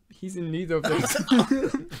 He's in neither of those. I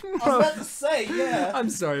was about to say, yeah.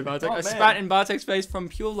 I'm sorry, Bartek. Oh, I man. spat in Bartek's face from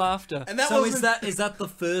pure laughter. And that So was is that the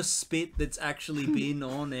first spit that's actually been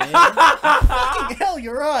on air? fucking hell,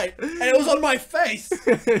 you're right. And it was on my face.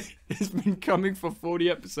 It's been coming for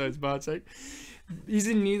 40 episodes, Bartek. He's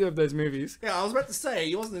in neither of those movies. Yeah, I was about to say,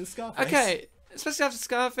 he wasn't in Scarface. Okay, especially after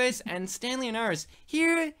Scarface and Stanley and Iris.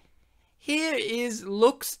 Here is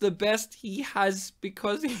looks the best he has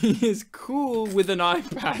because he is cool with an eye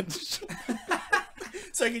patch.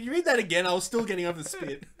 So can you read that again? I was still getting over the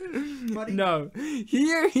spit. Buddy. No,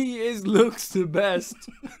 here he is looks the best.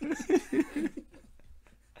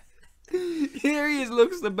 Here he is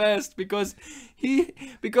looks the best because he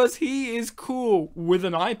is cool with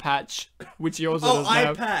an eye patch, which he also doesn't eye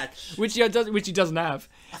have. patch. Which he doesn't have.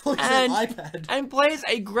 I thought you said iPad. And plays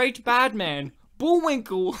a great bad man.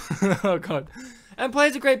 Bullwinkle. Oh god. And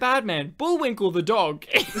plays a great bad man. Bullwinkle the dog.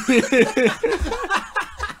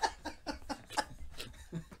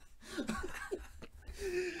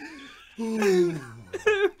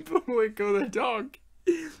 Bullwinkle the dog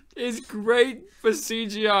is great for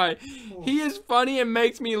CGI. He is funny and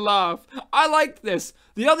makes me laugh. I like this.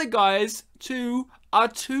 The other guys, too, are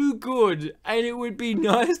too good, and it would be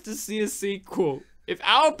nice to see a sequel. If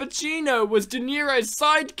Al Pacino was De Niro's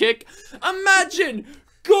sidekick, imagine!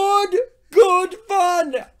 Good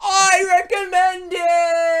fun! I recommend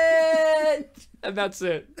it! And that's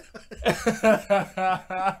it.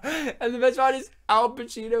 And the best part is Al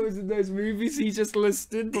Pacino is in those movies he just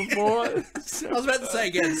listed before. I was about to say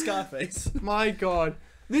again, Scarface. My god.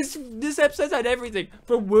 This episode's had everything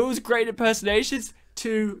from Will's great impersonations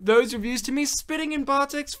to those reviews to me spitting in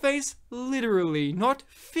Bartek's face literally, not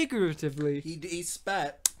figuratively. He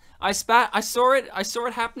spat. I spat, I saw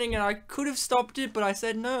it happening and I could have stopped it, but I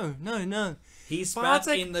said no. He spat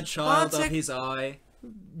Bartek- in the child Bartek- of his eye.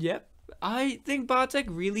 Yep. I think Bartek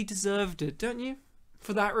really deserved it, don't you?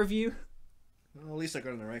 For that review. Well, at least I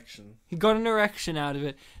got an erection. He got an erection out of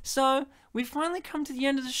it. So, we finally come to the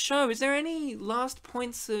end of the show. Is there any last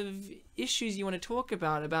points of issues you want to talk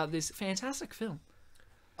about this fantastic film?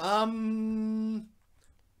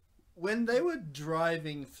 When they were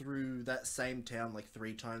driving through that same town like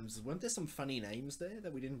 3 times, weren't there some funny names there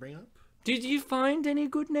that we didn't bring up? Did you find any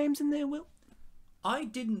good names in there, Will? I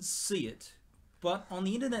didn't see it, but on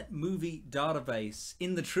the Internet Movie Database,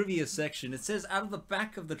 in the trivia section, it says out of the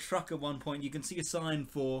back of the truck at one point, you can see a sign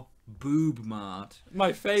for Boob Mart.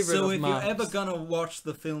 My favourite So of if marks. you're ever gonna watch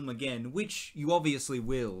the film again, which you obviously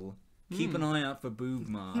will, keep an eye out for Boob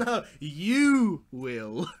Mart. No, you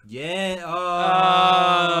will. Yeah.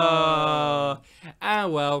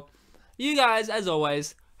 Well, you guys, as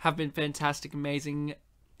always, have been fantastic, amazing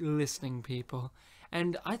listening people.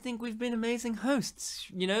 And I think we've been amazing hosts.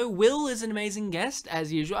 You know, Will is an amazing guest,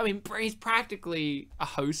 as usual. I mean, he's practically a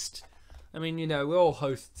host. I mean, you know, we're all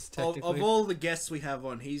hosts, technically. Of all the guests we have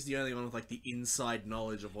on, he's the only one with like the inside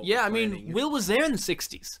knowledge of what Yeah, we're I mean, planning. Will was there in the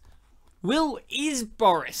 60s. Will is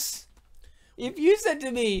Boris. If you said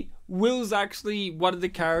to me, Will's actually one of the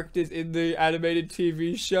characters in the animated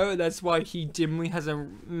TV show, that's why he dimly has a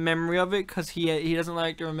memory of it, because he doesn't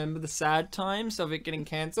like to remember the sad times of it getting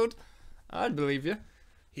cancelled, I'd believe you.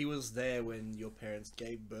 He was there when your parents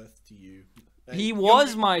gave birth to you. And He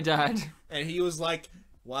was my dad. And he was like,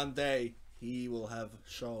 one day he will have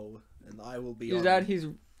show and I will be Is on. that his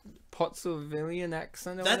Pottsylvanian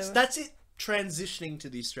accent or whatever? That's it. Transitioning to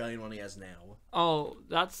the Australian one he has now. Oh,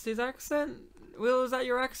 that's his accent? Will, is that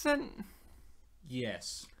your accent?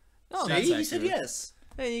 Yes. Oh, That's See, he said accurate. yes.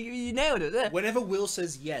 Hey, you nailed it there. Whenever Will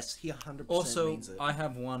says yes, he 100% Also, means it. I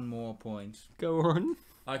have one more point. Go on.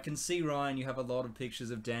 I can see, Ryan, you have a lot of pictures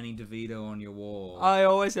of Danny DeVito on your wall. I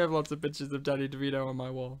always have lots of pictures of Danny DeVito on my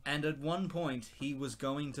wall. And at one point, he was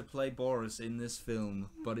going to play Boris in this film,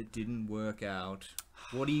 but it didn't work out.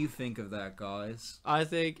 What do you think of that, guys? I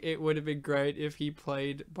think it would have been great if he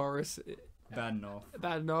played Boris Bad enough.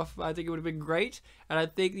 bad enough. I think it would have been great. And I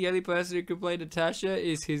think the only person who could play Natasha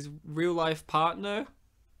is his real life partner,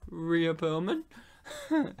 Rhea Perlman,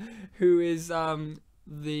 who is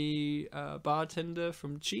the bartender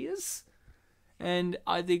from Cheers. And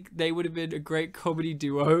I think they would have been a great comedy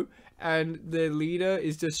duo. And the leader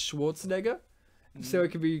is just Schwarzenegger. So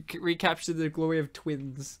it can be recapture the glory of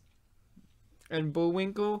twins. And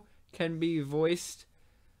Bullwinkle can be voiced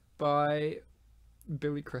by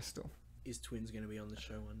Billy Crystal. Is Twins going to be on the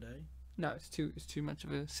show one day? No, it's too much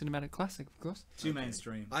of a cinematic classic, of course. Too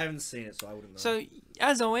mainstream. I haven't seen it, so I wouldn't know. So,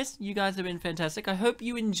 as always, you guys have been fantastic. I hope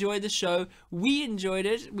you enjoyed the show. We enjoyed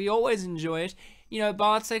it. We always enjoy it. You know,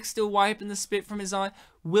 Bartek's still wiping the spit from his eye.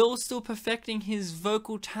 Will's still perfecting his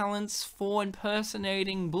vocal talents for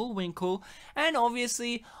impersonating Bullwinkle. And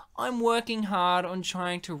obviously, I'm working hard on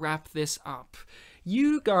trying to wrap this up.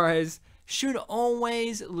 You guys should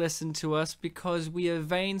always listen to us because we are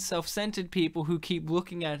vain, self-centered people who keep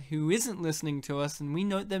looking at who isn't listening to us, and we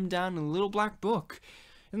note them down in a little black book.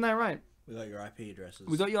 Isn't that right? We got your IP addresses.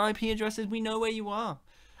 We got your IP addresses. We know where you are.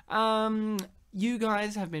 You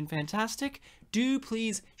guys have been fantastic. Do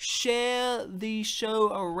please share the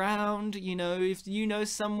show around. You know, if you know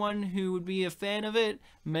someone who would be a fan of it,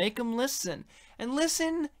 make them listen. And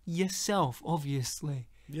listen yourself, obviously.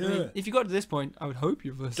 Yeah. I mean, if you got to this point, I would hope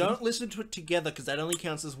you've listened. Don't listen to it together because that only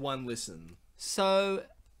counts as one listen. So,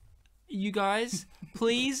 you guys,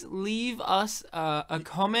 please leave us a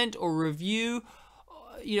comment or review,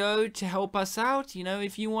 you know, to help us out. You know,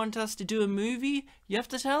 if you want us to do a movie, you have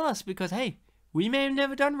to tell us because, hey, we may have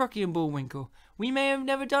never done Rocky and Bullwinkle. We may have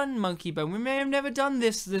never done Monkey Bone. We may have never done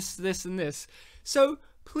this, and this. So,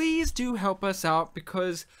 please do help us out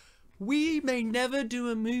because we may never do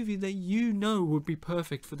a movie that you know would be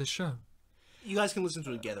perfect for the show. You guys can listen to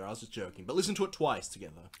it together. I was just joking. But listen to it twice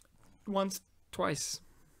together. Once, twice.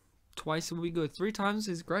 Twice will be good. 3 times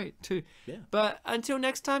is great, too. Yeah. But until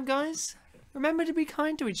next time, guys, remember to be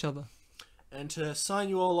kind to each other. And to sign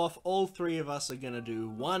you all off, all 3 of us are going to do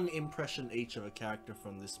 1 impression each of a character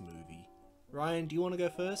from this movie. Ryan, do you want to go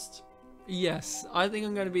first? Yes, I think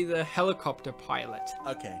I'm going to be the helicopter pilot.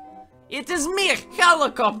 Okay. It is me,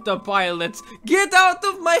 helicopter pilot! Get out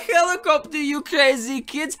of my helicopter, you crazy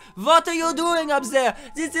kids! What are you doing up there?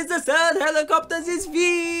 This is the 3rd helicopter this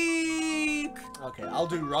week! Okay, I'll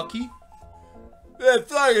do Rocky. Yeah,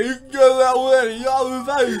 thank you. You can go that way.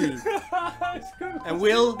 You're And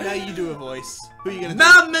Will, now you do a voice. Who are you going to do?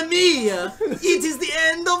 Mamma mia! It is the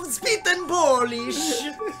end of Spit and Polish!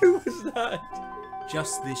 Who was that?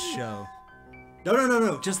 Just this show.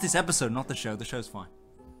 No. Just this episode, not the show. The show's fine.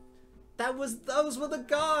 Those were the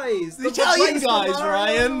guys. The Italian guys, Mario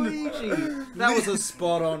Ryan. and Luigi. That was a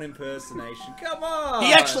spot-on impersonation. Come on.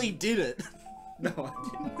 He actually did it. No, I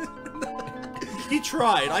didn't. He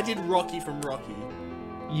tried. I did Rocky from Rocky.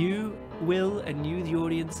 You, Will, and you, the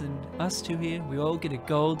audience, and us two here, we all get a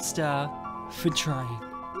gold star for trying.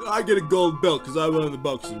 I get a gold belt because I won the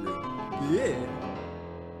boxing ring. Yeah.